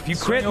swing. If you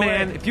crit,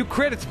 man, if you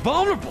crit, it's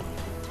vulnerable.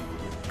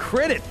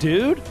 Crit it,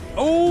 dude.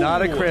 Oh,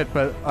 not a crit,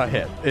 but a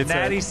hit. It's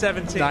Natty a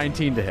 17.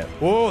 19 to hit.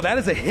 Whoa, that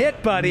is a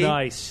hit, buddy.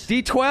 Nice.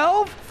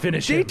 D12?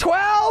 Finish him.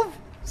 D12?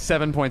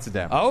 7 points of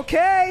damage.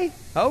 Okay,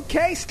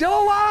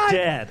 still alive.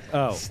 Dead.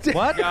 Oh.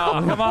 What?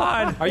 Oh, come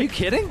on. Are you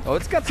kidding? Oh,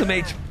 it's got some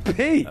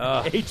HP.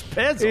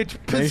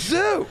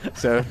 HP.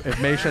 So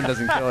if Mason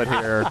doesn't kill it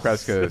here,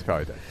 Kreska is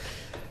probably dead.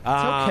 It's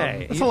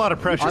okay. That's a lot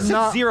of pressure. I'm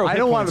not, zero I hit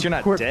don't points, want to you're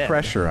not put dead.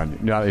 pressure on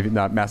you.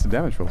 Not massive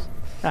damage rolls.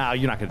 Oh,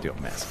 you're not going to do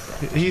a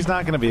massive. He's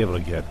not going to be able to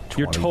get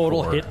Your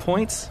total 24. hit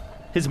points?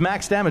 His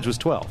max damage was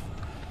 12.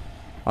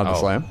 On the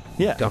slam?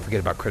 Yeah. Don't forget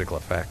about critical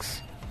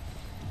effects.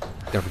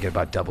 Don't forget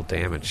about double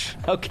damage.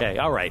 Okay,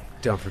 all right.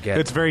 Don't forget.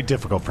 It's very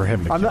difficult for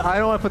him to kill. I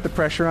don't want to put the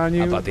pressure on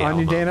you, about the on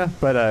you, Alma? Dana,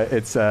 but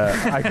it's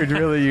I could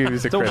really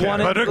use a crit.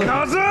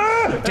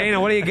 Dana,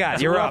 what do you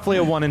got? You're roughly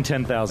a 1 in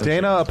 10,000.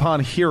 Dana, upon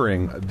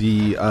hearing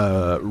the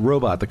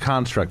robot, the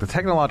construct, the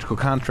technological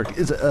construct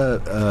is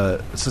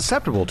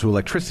susceptible to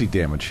electricity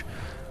damage,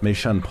 Mei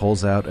Shun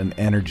pulls out an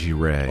energy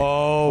ray.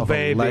 Oh, of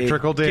baby.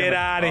 electrical damage. Get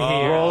out of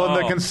here. Roll in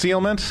the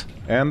concealment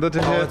and the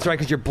hit. Oh, that's right,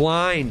 because you're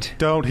blind.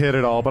 Don't hit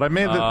it all, but I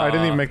made I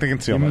didn't even make the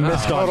concealment.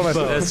 missed on Total miss.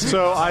 both.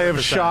 So I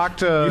have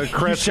shocked You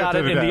Chris. shot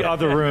it in the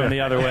other room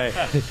the other way.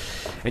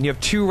 And you have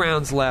 2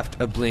 rounds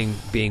left of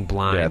being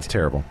blind. Yeah, it's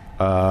terrible.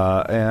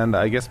 And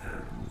I guess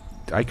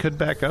I could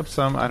back up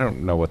some. I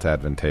don't know what's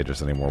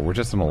advantageous anymore. We're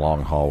just in a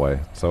long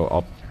hallway,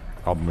 so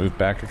I'll move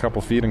back a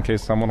couple feet in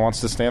case someone wants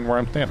to stand where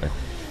I'm standing.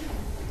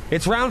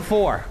 It's round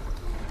 4.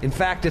 In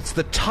fact, it's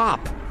the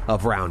top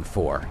of round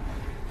 4.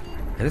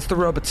 And it's the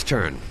robot's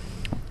turn.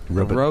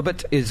 The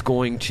robot is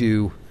going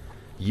to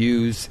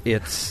use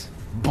its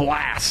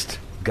blast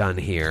gun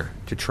here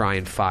to try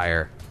and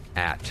fire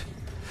at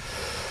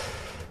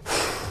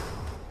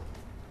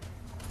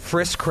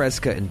Frisk,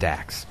 Kreska, and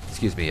Dax.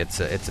 Excuse me,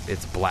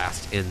 it's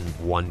blast in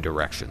one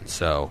direction.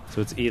 So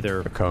it's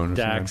either cone,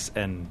 Dax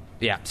and...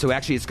 yeah, so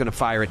actually it's going to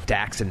fire at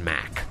Dax and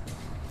Mac.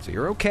 So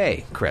you're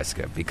okay,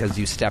 Kreska, because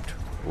you stepped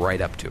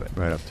right up to it.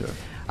 Right up to it.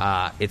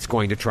 It's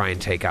going to try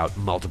and take out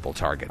multiple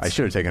targets. I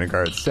should have taken a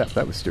guard step.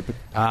 That was stupid.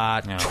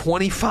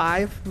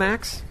 25,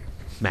 Max?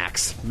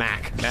 Max,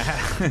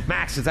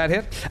 does that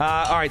hit?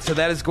 All right, so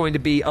that is going to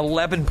be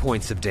 11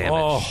 points of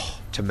damage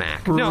to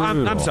Mac. No,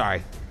 I'm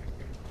sorry.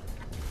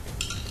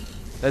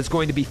 That's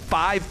going to be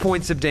 5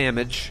 points of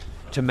damage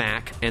to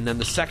Mac, and then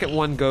the second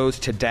one goes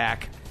to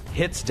Dak,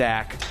 hits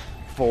Dak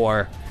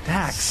for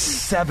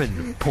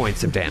 7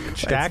 points of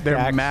damage. Dak, They're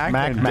Dax, Mac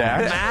Mac, and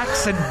Mac.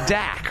 Max and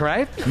Dak,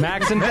 right?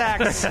 Max and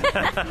Dax.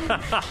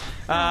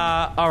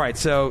 All right,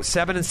 so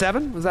 7 and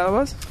 7, was that what it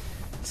was?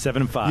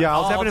 7 and 5. Yeah,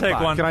 I'll 7 and take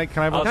 5. one. Can I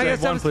have I'll a Can I take get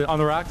seven- one, please. On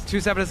the rocks? 2,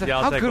 7, and 7. Yeah,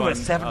 I'll How take good one. would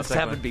a 7 I'll and take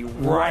 7 one. be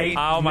right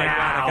Oh my now?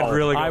 god, I could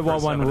really go I for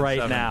want one 7 and right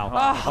 7. now.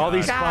 Oh, All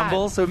these God.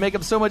 crumbles, it would make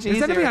them so much Is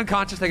easier. anybody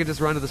unconscious they could just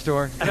run to the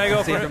store? Can I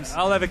go for Seagram's? it?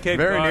 I'll have a Cape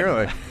Very Cod.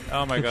 nearly.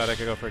 Oh my god, I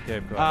could go for a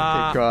Cape Cod.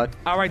 Thank God.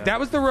 All right, that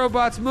was the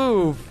robot's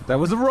move. That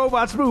was the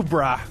robot's move,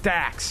 brah.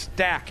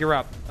 Dak, you're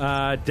up.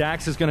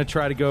 Dax is going to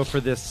try to go for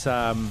this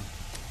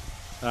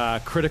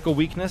critical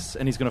weakness,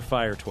 and he's going to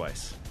fire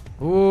twice.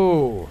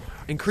 Ooh.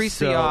 Increase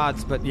the So,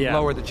 odds, but yeah.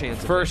 lower the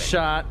chance. First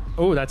shot.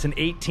 Oh, that's an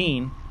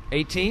 18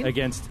 18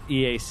 against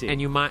EAC.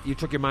 and you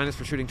took your minus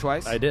for shooting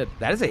twice? I did.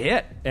 That is a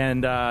hit.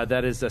 And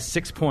that is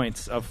 6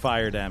 points of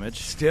fire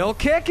damage. Still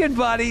kicking,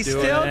 buddy.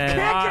 Still And,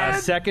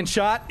 kicking. second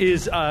shot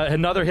is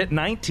another hit,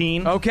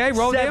 19. Okay,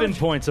 roll 7 damage.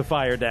 points of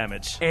fire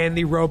damage. And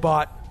the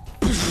robot,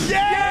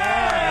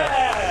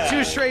 Yeah!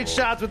 2 straight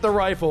shots with the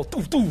rifle.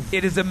 Doof, doof.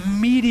 it is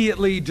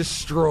immediately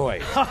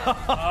destroyed.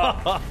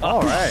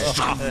 All right.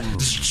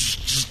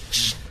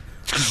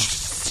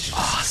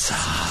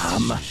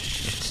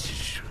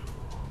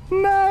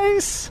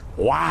 Nice.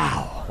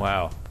 Wow.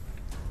 Wow.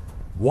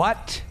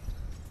 What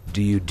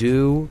do you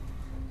do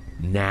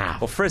now?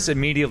 Well, Frisk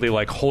immediately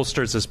like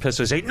holsters his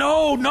pistol. He's like,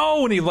 "No,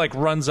 no!" And he like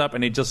runs up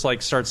and he just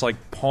like starts like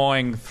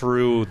pawing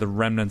through the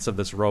remnants of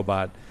this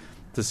robot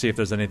to see if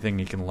there's anything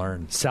he can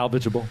learn.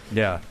 Salvageable.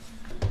 Yeah.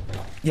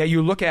 Yeah,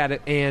 you look at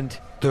it, and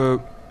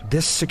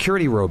this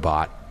security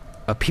robot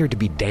appeared to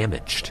be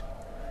damaged.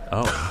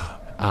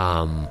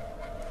 Oh.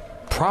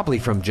 Probably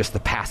from just the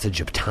passage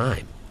of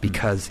time,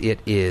 because it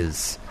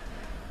is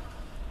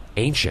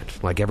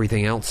ancient, like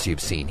everything else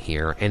you've seen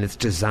here, and its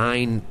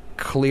design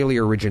clearly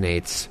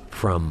originates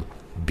from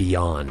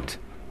beyond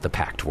the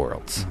Pact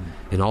Worlds.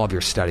 In all of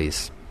your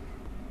studies,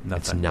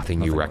 it's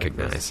nothing you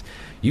recognize.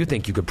 You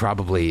think you could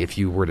probably, if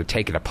you were to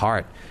take it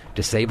apart,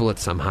 disable it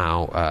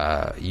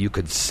somehow, you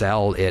could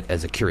sell it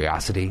as a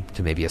curiosity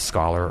to maybe a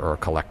scholar or a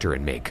collector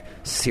and make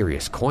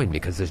serious coin,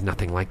 because there's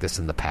nothing like this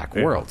in the Pact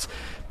Worlds.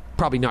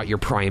 Probably not your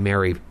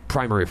primary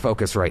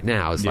focus right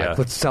now. Is like,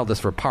 let's sell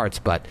this for parts,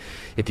 but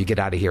if you get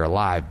out of here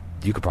alive,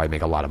 you could probably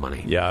make a lot of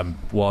money. Yeah,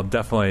 I'm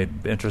definitely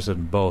interested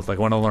in both. Like,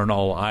 I want to learn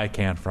all I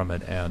can from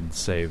it and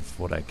save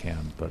what I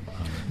can. But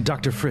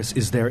Dr. Frisk,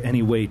 is there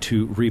any way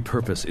to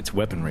repurpose its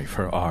weaponry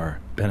for our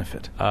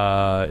benefit?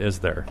 is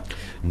there?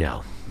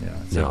 No. Yeah.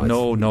 It's No,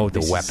 like, no.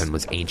 The This weapon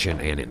was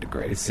ancient and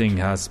integrated. This thing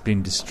has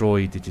been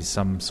destroyed. It is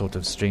some sort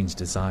of strange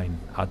design.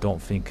 I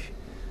don't think.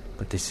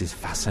 But this is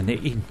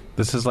fascinating.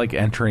 This is like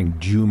entering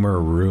Jumer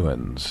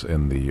ruins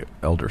in the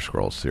Elder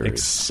Scrolls series.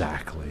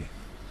 Exactly.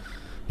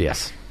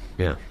 Yes.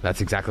 Yeah, that's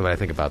exactly what I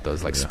think about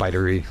those, like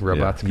spidery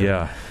robots.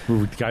 Yeah.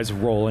 Guys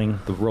rolling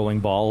the rolling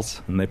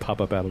balls, and they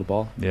pop up out of the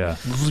ball. Yeah.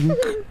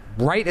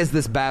 Right as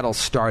this battle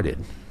started,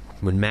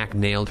 when Mac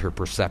nailed her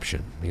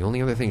perception, the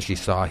only other thing she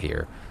saw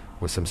here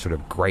was some sort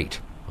of grate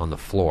on the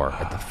floor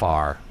at the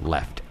far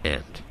left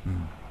end.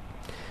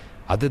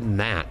 Other than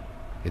that,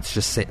 it's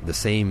just the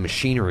same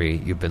machinery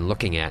you've been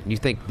looking at. And you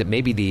think that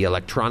maybe the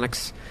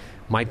electronics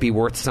might be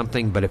worth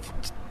something, but if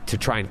to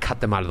try and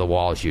cut them out of the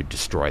walls, you'd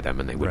destroy them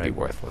and they would be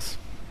worthless.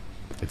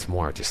 It's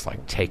more just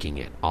like taking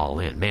it all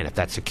in. Man, if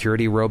that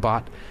security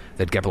robot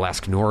that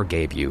Gebelask Nor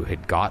gave you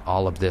had got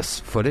all of this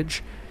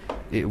footage,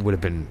 it would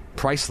have been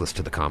priceless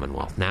to the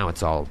Commonwealth. Now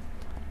it's all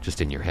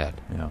just in your head.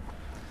 Yeah.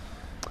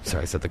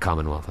 Sorry, I said the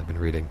Commonwealth. I've been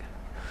reading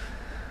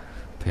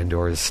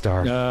Pandora's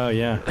Star. Oh,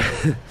 yeah.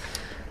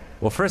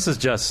 Well, Frisk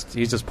is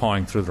he's just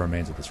pawing through the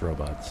remains of this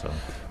robot. So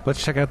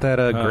Let's check out that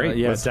grate.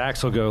 Yeah,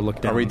 Dax will go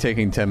look down. Are we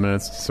taking 10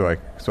 minutes so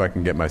I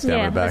can get my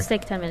stamina Yeah, back? let's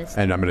take 10 minutes.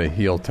 And I'm going to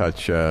heal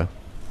touch. Can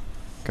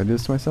I do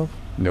this to myself?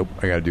 Nope.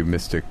 I got to do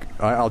Mystic.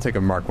 I'll take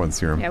a Mark 1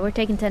 serum. Yeah, we're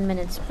taking 10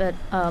 minutes, but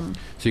So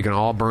you can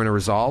all burn a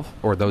resolve,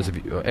 or those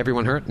of you,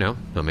 everyone hurt? No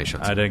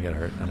Meshun. I didn't get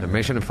hurt.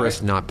 Meshun and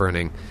Frisk not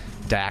burning.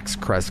 Dax,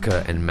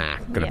 Kreska, and Mac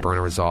going to Yeah. burn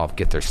a resolve,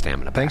 get their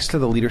stamina back. Thanks to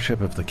the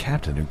leadership of the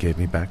captain who gave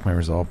me back my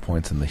resolve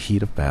points in the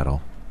heat of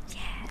battle.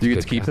 Do you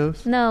get Good to keep guy.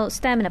 those? no,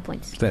 stamina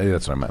points.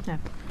 That's what I meant. Yeah.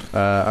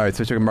 All right,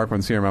 so I took a Mark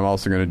 1 serum. I'm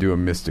also going to do a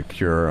Mystic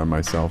Cure on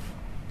myself.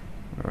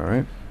 All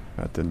right.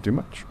 That didn't do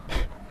much.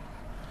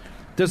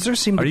 Does there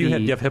seem to Do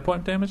be... you have hit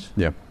point damage?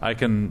 Yeah.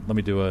 Let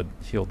me do a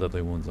heal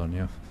deadly wounds on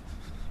you.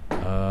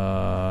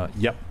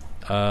 Yep.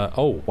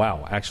 Oh,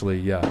 wow. Actually,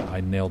 yeah, I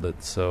nailed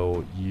it.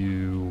 So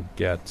you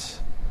get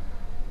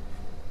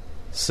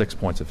 6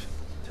 points of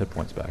hit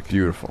points back.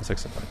 Beautiful.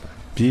 6 hit points back.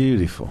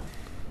 Beautiful.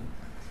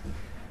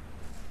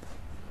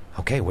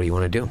 Okay, what do you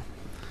want to do?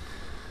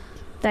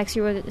 Dax,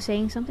 you were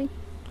saying something?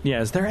 Yeah,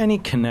 is there any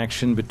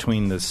connection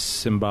between the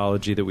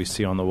symbology that we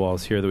see on the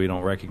walls here that we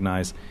don't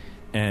recognize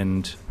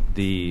and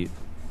the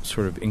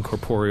sort of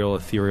incorporeal,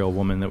 ethereal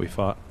woman that we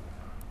fought?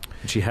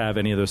 Did she have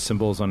any of those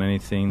symbols on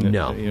anything? That,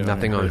 No,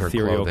 nothing on her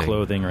ethereal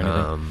clothing or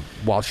anything?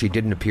 While she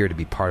didn't appear to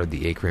be part of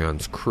the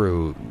Acreon's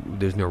crew,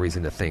 there's no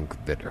reason to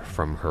think that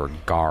from her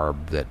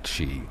garb that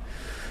she...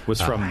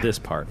 Was from this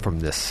part. From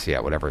this, yeah,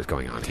 whatever is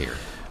going on here.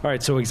 All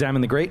right, so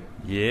examine the grate.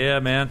 Yeah,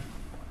 man.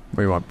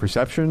 What, you want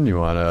perception? You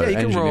want Yeah, you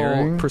can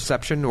engineering? roll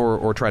perception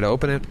or try to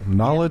open it.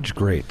 Knowledge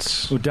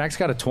grates. Ooh, Dax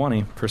got a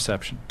 20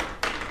 perception.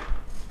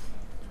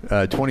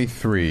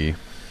 23.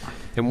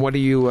 And what are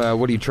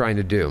you trying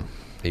to do?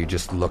 Are you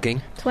just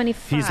looking?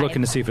 25. He's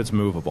looking to see if it's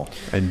movable.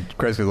 And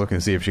Kreska's looking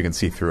to see if she can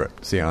see through it.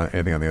 See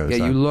anything on the other Yeah,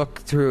 side. you look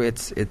through.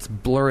 It's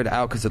blurred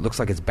out because it looks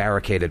like it's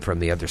barricaded from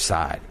the other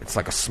side. It's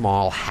like a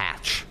small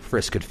hatch.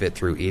 Frisk could fit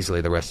through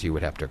easily. The rest of you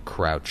would have to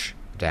crouch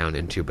down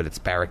into, but it's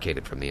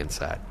barricaded from the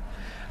inside.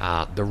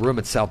 The room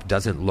itself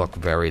doesn't look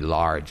very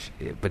large,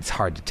 but it's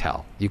hard to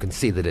tell. You can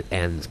see that it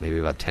ends maybe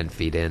about 10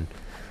 feet in.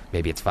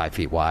 Maybe it's 5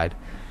 feet wide.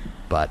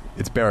 But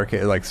it's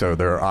barricaded, so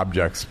there are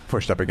objects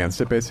pushed up against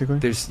it, basically?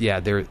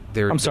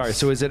 I'm sorry,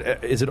 so is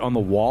it on the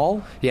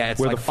wall? Yeah, it's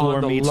where like the floor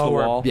on the meets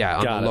lower, the wall? Yeah,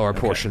 on Got the it. lower Okay.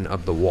 portion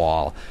of the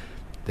wall.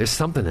 There's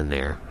something in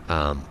there,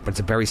 but it's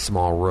a very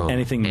small room.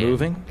 Anything and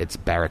moving? It's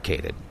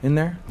barricaded. In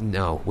there?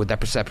 No. With that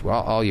perception,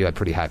 well, all you had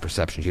pretty high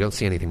perceptions. You don't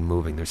see anything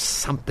moving. There's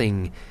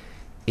something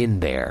in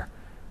there.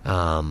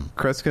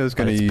 Kreska is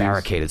going to It's use...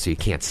 barricaded, so you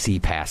can't see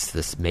past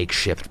this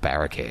makeshift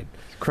barricade.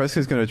 Kreska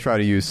is going to try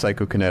to use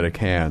Psychokinetic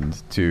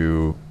Hand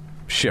to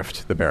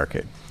shift the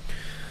barricade.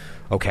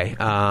 Okay.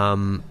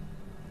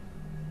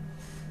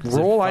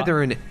 Roll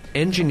either an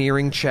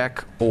engineering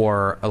check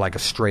or like a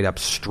straight up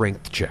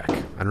strength check. I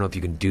don't know if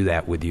you can do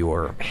that with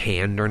your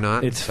hand or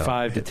not. It's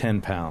 5 to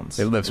 10 pounds.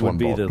 It lifts would one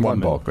be bulk, the one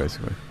limit. bulk,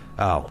 basically.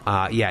 Oh,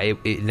 yeah.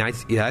 It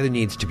either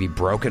needs to be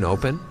broken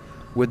open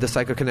with the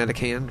psychokinetic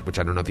hand, which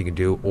I don't know if you can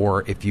do,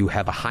 or if you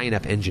have a high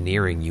enough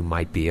engineering, you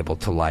might be able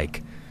to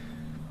like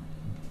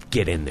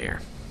get in there.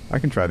 I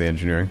can try the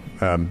engineering,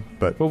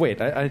 but... Well, wait.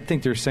 I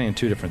think they're saying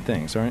two different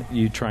things, aren't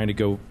you? Trying to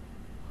go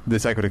The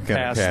Psychokinetic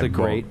past Hand the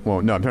grate?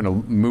 Well, no, I'm trying to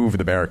move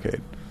the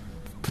barricade.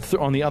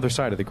 On the other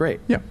side of the grate.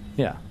 Yeah.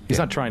 Yeah. He's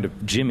not trying to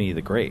jimmy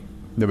the grate.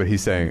 No, but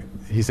he's saying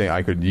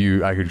I could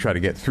try to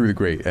get through the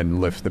grate and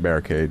lift the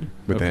barricade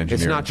with an engineering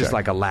It's not just check.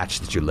 like a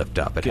latch that you lift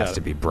up. It Yeah. has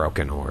to be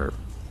broken or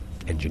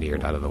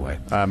engineered out of the way.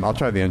 I'll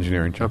try the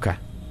engineering check. Okay.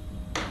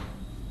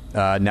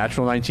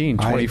 Natural 19,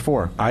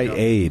 24. I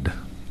aid.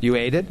 You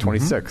aided?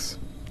 26.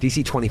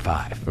 DC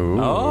 25.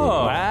 Ooh.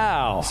 Oh,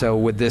 Wow. So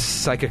with this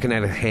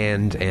psychokinetic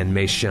hand and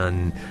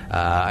Meishun,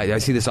 I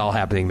see this all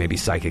happening maybe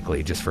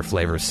psychically, just for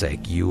flavor's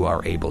sake. You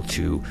are able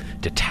to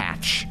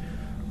detach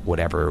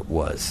whatever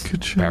was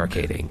Ka-chunk.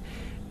 barricading,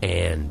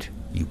 and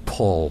you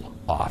pull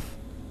off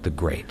the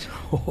grate.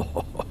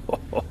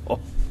 Let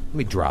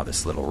me draw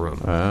this little room.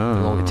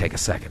 It'll only take a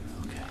second.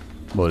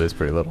 Well, it is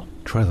pretty little.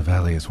 Troila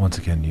Valley is once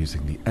again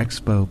using the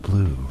Expo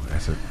Blue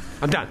as a...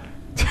 I'm done.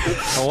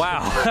 oh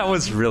wow, that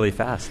was really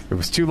fast. It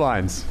was 2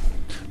 lines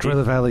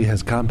Troila Valley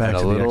has gone back and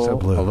to the Expo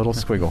Blue. a little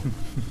squiggle.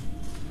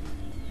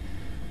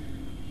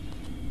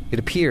 It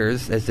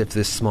appears as if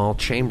this small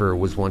chamber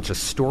was once a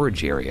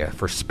storage area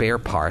for spare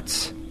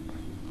parts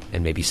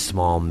and maybe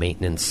small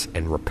maintenance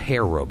and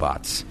repair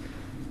robots.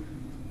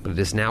 But it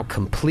is now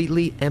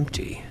completely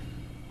empty,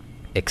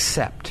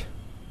 except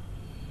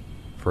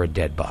for a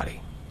dead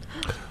body.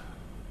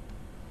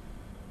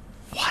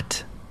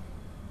 What?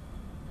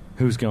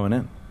 Who's going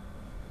in?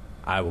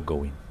 I will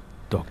go in.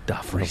 Dr.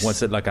 Frisk.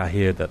 Once I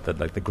hear that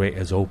like the grate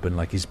is open,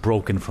 like he's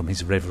broken from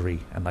his reverie,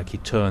 and like he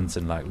turns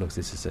and like looks.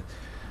 This is it.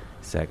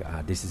 He's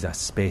like, this is a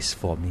space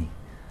for me.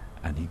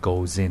 And he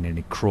goes in and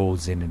he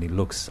crawls in and he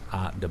looks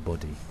at the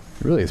body.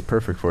 It really is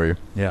perfect for you.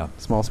 Yeah.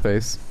 Small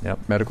space. Yep.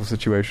 Medical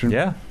situation.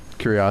 Yeah.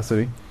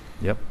 Curiosity.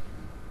 Yep.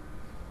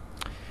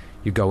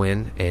 You go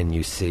in and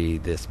you see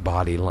this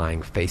body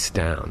lying face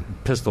down.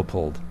 Pistol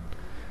pulled.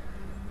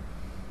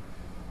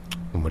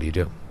 And what do you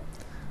do?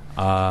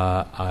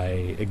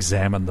 I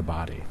examine the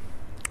body.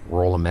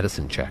 Roll a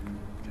medicine check.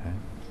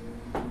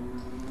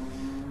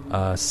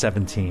 Okay.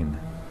 17.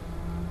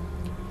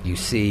 You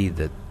see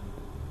that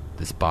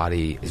this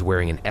body is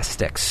wearing an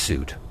Estex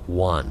suit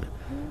 1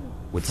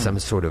 with some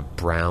sort of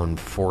brown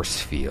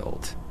force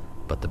field,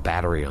 but the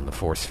battery on the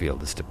force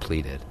field is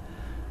depleted.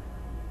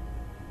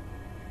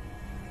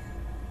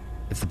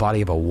 It's the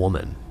body of a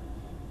woman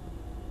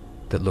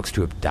that looks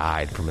to have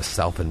died from a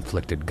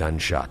self-inflicted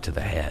gunshot to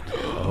the head.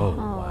 Oh,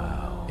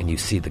 wow. And you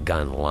see the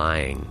gun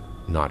lying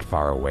not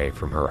far away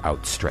from her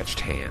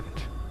outstretched hand.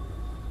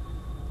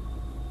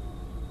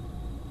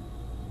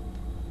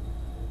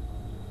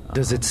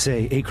 Does it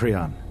say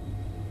Acreon?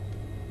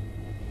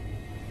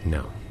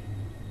 No.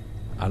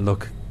 I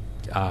look,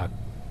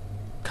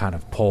 kind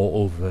of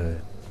pull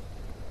over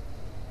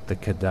the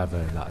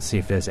cadaver, like see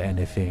if there's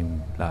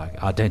anything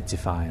like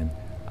identifying.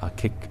 I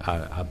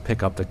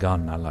pick up the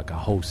gun. I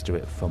holster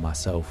it for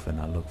myself, and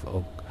I look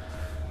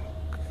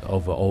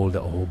over all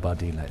the whole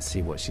body, like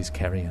see what she's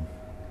carrying.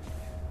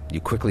 You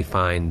quickly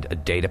find a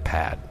data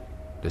pad.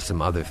 There's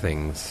some other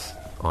things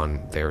on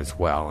there as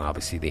well.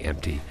 Obviously, the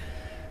empty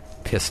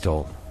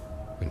pistol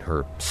in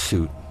her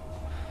suit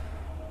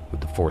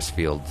with the force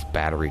field's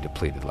battery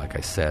depleted. Like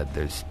I said,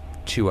 there's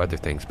 2 other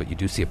things, but you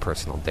do see a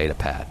personal data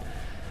pad.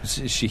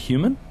 Is she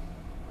human?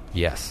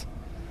 Yes.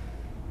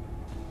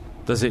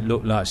 Does it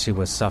look like she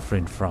was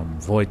suffering from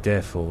void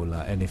death or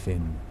like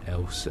anything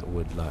else that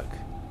would like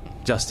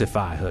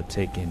justify her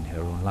taking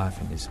her own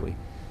life in this way?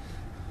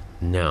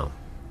 No.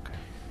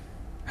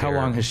 How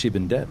long has she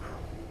been dead?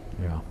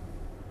 Yeah.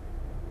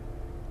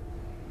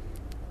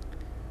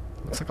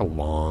 Looks like a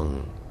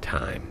long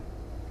time.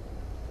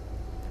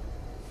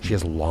 She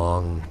has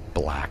long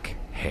black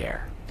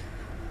hair.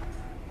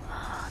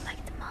 Oh,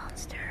 like the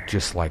monster.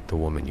 Just like the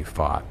woman you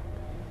fought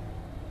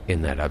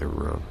in that other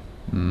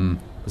room.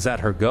 Was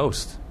that her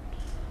ghost?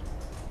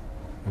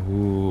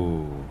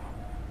 Ooh.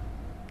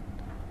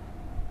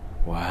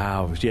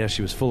 Wow. Yeah,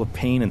 she was full of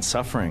pain and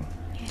suffering.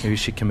 Maybe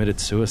she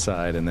committed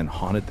suicide and then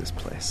haunted this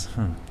place.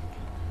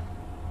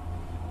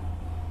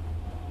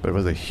 But it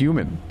was a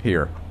human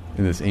here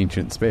in this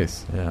ancient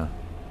space. Yeah.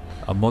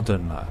 A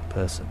modern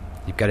person.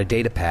 You've got a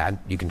data pad.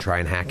 You can try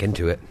and hack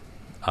into it.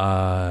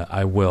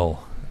 I will.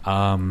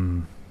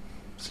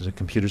 Is it a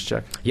computer's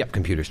check? Yep,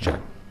 computer's check.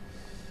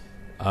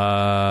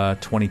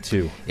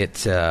 22.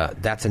 It's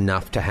that's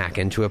enough to hack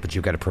into it, but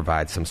you've got to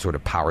provide some sort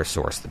of power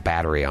source. The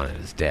battery on it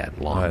is dead,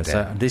 long So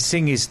dead. this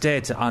thing is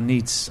dead. I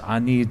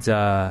need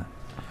a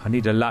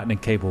lightning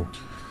cable.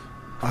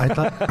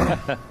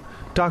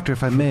 Doctor,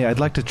 if I may, I'd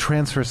like to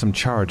transfer some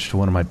charge to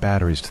one of my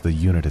batteries to the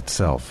unit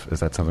itself. Is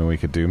that something we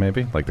could do,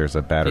 maybe? Like there's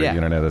a battery Yeah,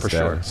 unit that's for dead.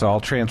 sure. So I'll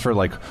transfer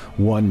like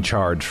 1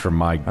 charge from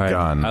my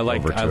gun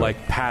over to it.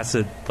 Pass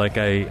it, like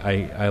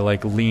I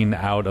like lean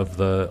out of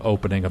the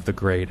opening of the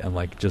grate and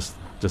like just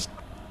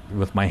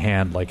with my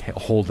hand like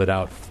hold it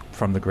out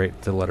from the grate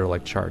to let her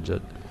like charge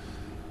it.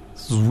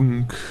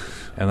 Zwink.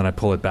 And then I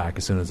pull it back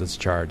as soon as it's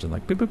charged and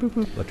like boop boop boop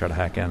boop. I try to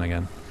hack in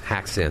again.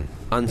 Hacks in.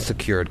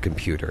 Unsecured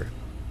computer.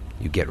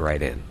 You get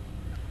right in.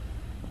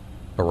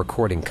 A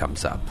recording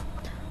comes up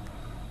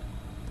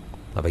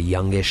of a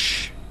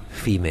youngish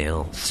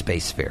female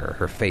spacefarer.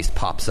 Her face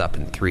pops up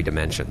in 3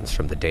 dimensions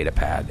from the data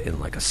pad in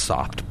like a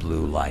soft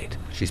blue light.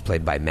 She's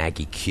played by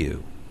Maggie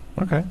Q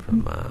Okay.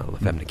 from La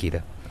Femme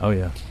Nikita. Oh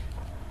yeah.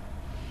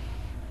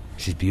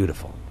 She's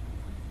beautiful.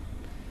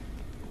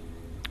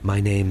 My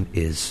name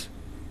is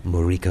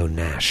Moriko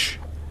Nash.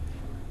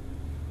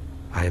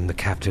 I am the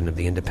captain of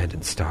the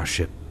independent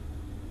starship,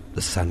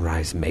 the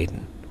Sunrise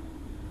Maiden.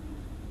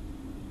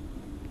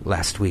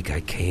 Last week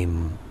I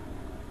came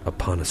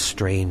upon a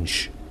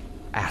strange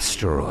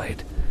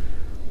asteroid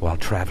while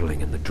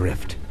traveling in the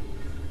drift.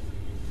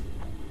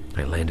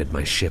 I landed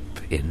my ship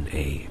in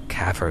a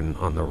cavern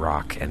on the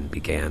rock and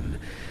began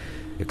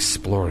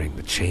exploring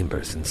the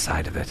chambers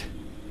inside of it.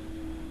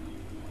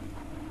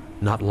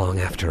 Not long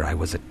after, I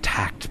was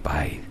attacked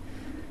by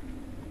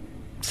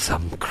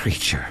some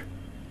creature.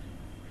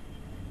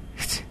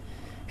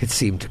 It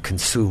seemed to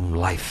consume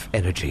life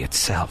energy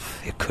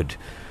itself. It could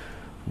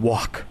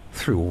walk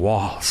through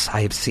walls.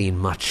 I have seen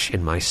much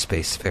in my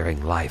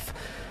spacefaring life,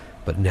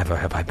 but never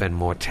have I been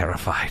more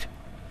terrified.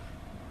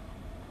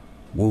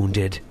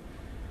 Wounded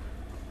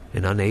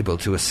and unable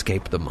to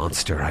escape the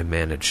monster, I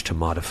managed to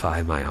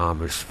modify my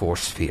armor's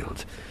force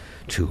field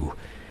to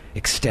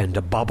extend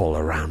a bubble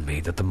around me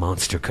that the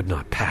monster could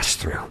not pass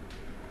through.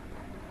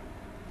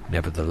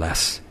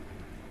 Nevertheless,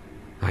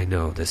 I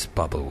know this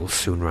bubble will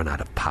soon run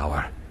out of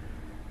power,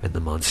 and the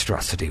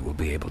monstrosity will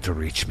be able to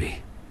reach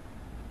me.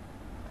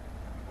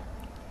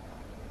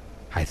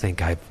 I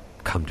think I've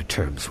come to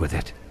terms with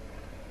it.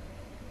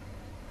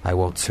 I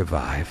won't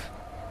survive.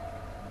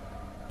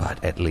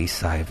 But at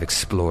least I've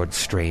explored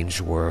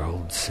strange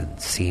worlds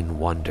and seen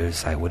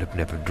wonders I would have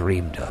never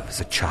dreamed of as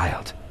a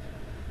child.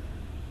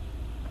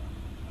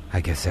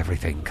 I guess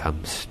everything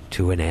comes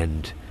to an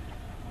end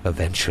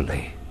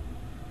eventually.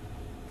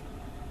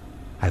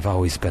 I've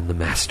always been the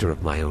master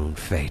of my own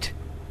fate.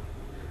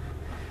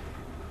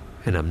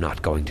 And I'm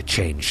not going to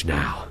change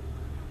now.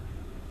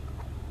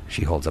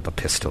 She holds up a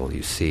pistol.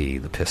 You see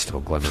the pistol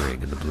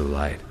glimmering in the blue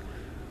light.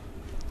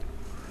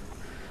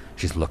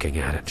 She's looking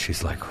at it.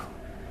 She's like,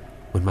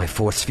 when my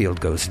force field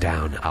goes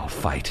down, I'll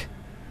fight.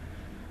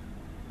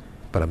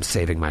 But I'm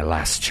saving my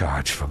last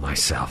charge for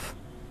myself.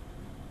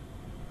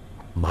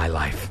 My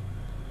life.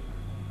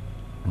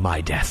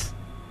 My death.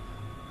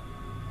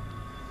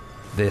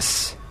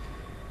 This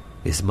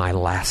is my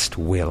last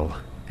will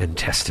and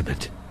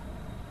testament.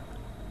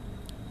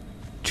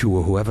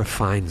 To whoever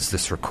finds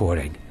this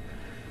recording,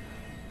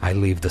 I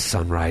leave the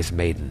Sunrise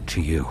Maiden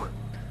to you.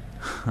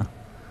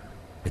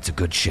 It's a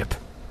good ship.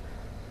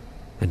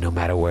 And no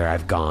matter where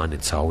I've gone,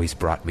 it's always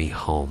brought me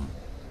home.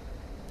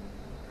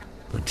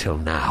 Until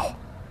now.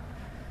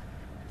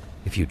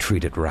 If you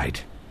treat it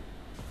right,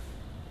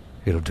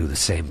 it'll do the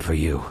same for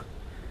you.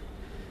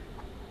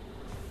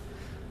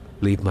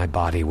 Leave my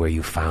body where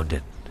you found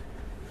it.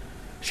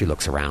 She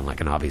looks around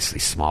like an obviously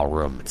small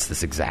room. It's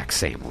this exact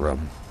same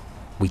room.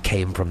 We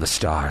came from the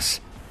stars.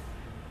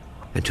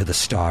 And to the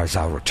stars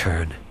I'll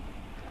return.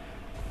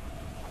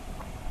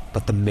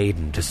 But the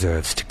maiden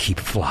deserves to keep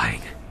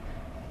flying.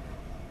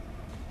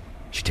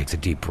 She takes a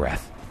deep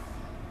breath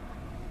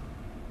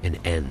and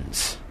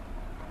ends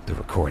the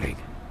recording.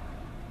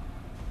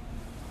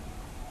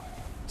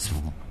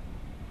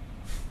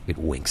 It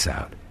winks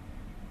out.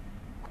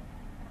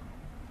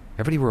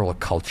 Everybody roll a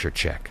culture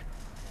check.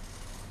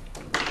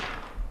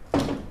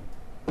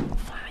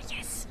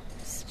 Yes.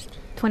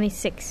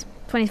 26.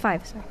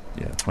 25, sorry.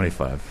 Yeah,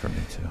 25 for me,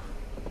 too.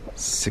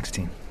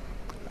 16.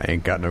 I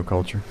ain't got no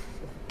culture.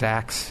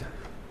 Dax,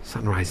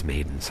 Sunrise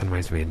Maiden.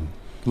 Sunrise Maiden.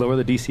 Lower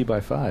the DC by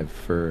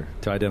 5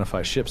 to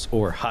identify ships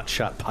or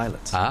hotshot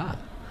pilots. Ah.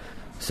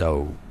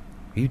 So,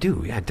 you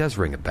do. Yeah, it does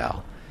ring a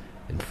bell.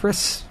 And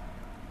Friss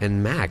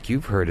and Mac,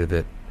 you've heard of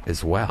it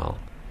as well.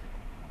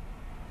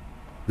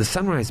 The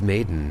Sunrise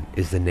Maiden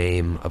is the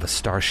name of a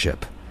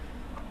starship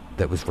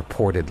that was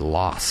reported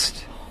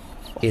lost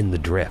in the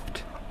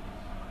drift.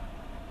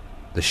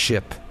 The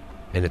ship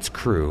and its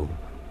crew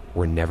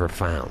were never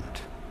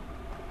found.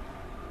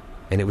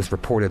 And it was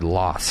reported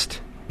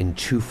lost in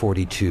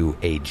 242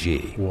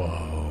 AG.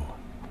 Whoa.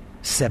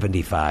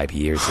 75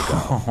 years ago.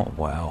 Oh,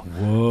 wow.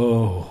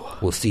 Whoa.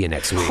 We'll see you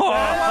next week. We're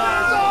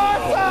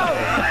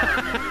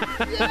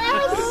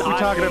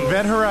talking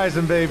Event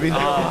Horizon, baby.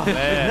 Oh,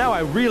 man. Now I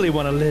really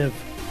want to live.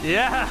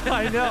 Yeah,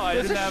 I know. I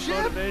didn't have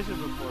motivation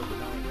before, but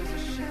now I do.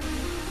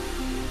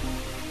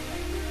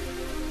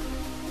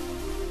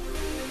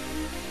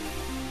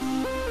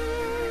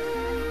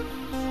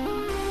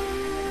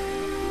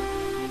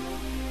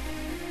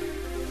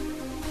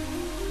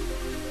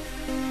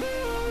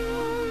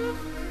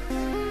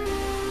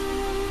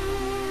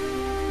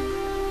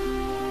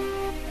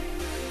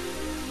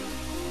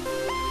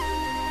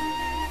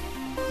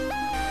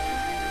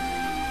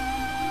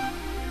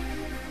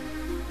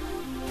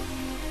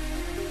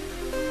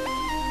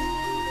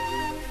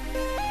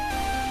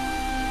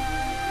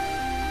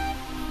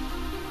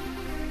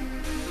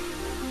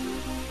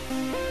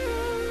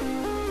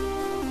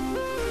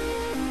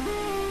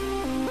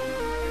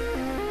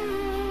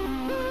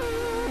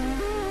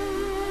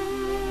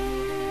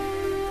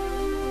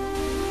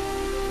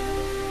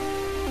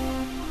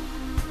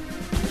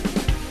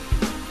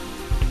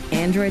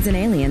 Androids and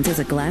Aliens is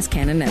a Glass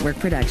Cannon Network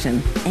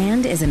production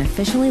and is an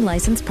officially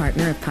licensed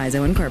partner of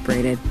Paizo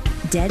Incorporated.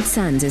 Dead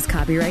Suns is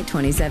copyright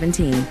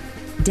 2017.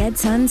 Dead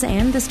Suns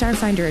and the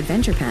Starfinder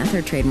Adventure Path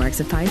are trademarks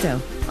of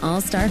Paizo.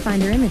 All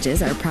Starfinder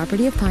images are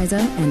property of Paizo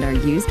and are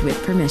used with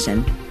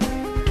permission.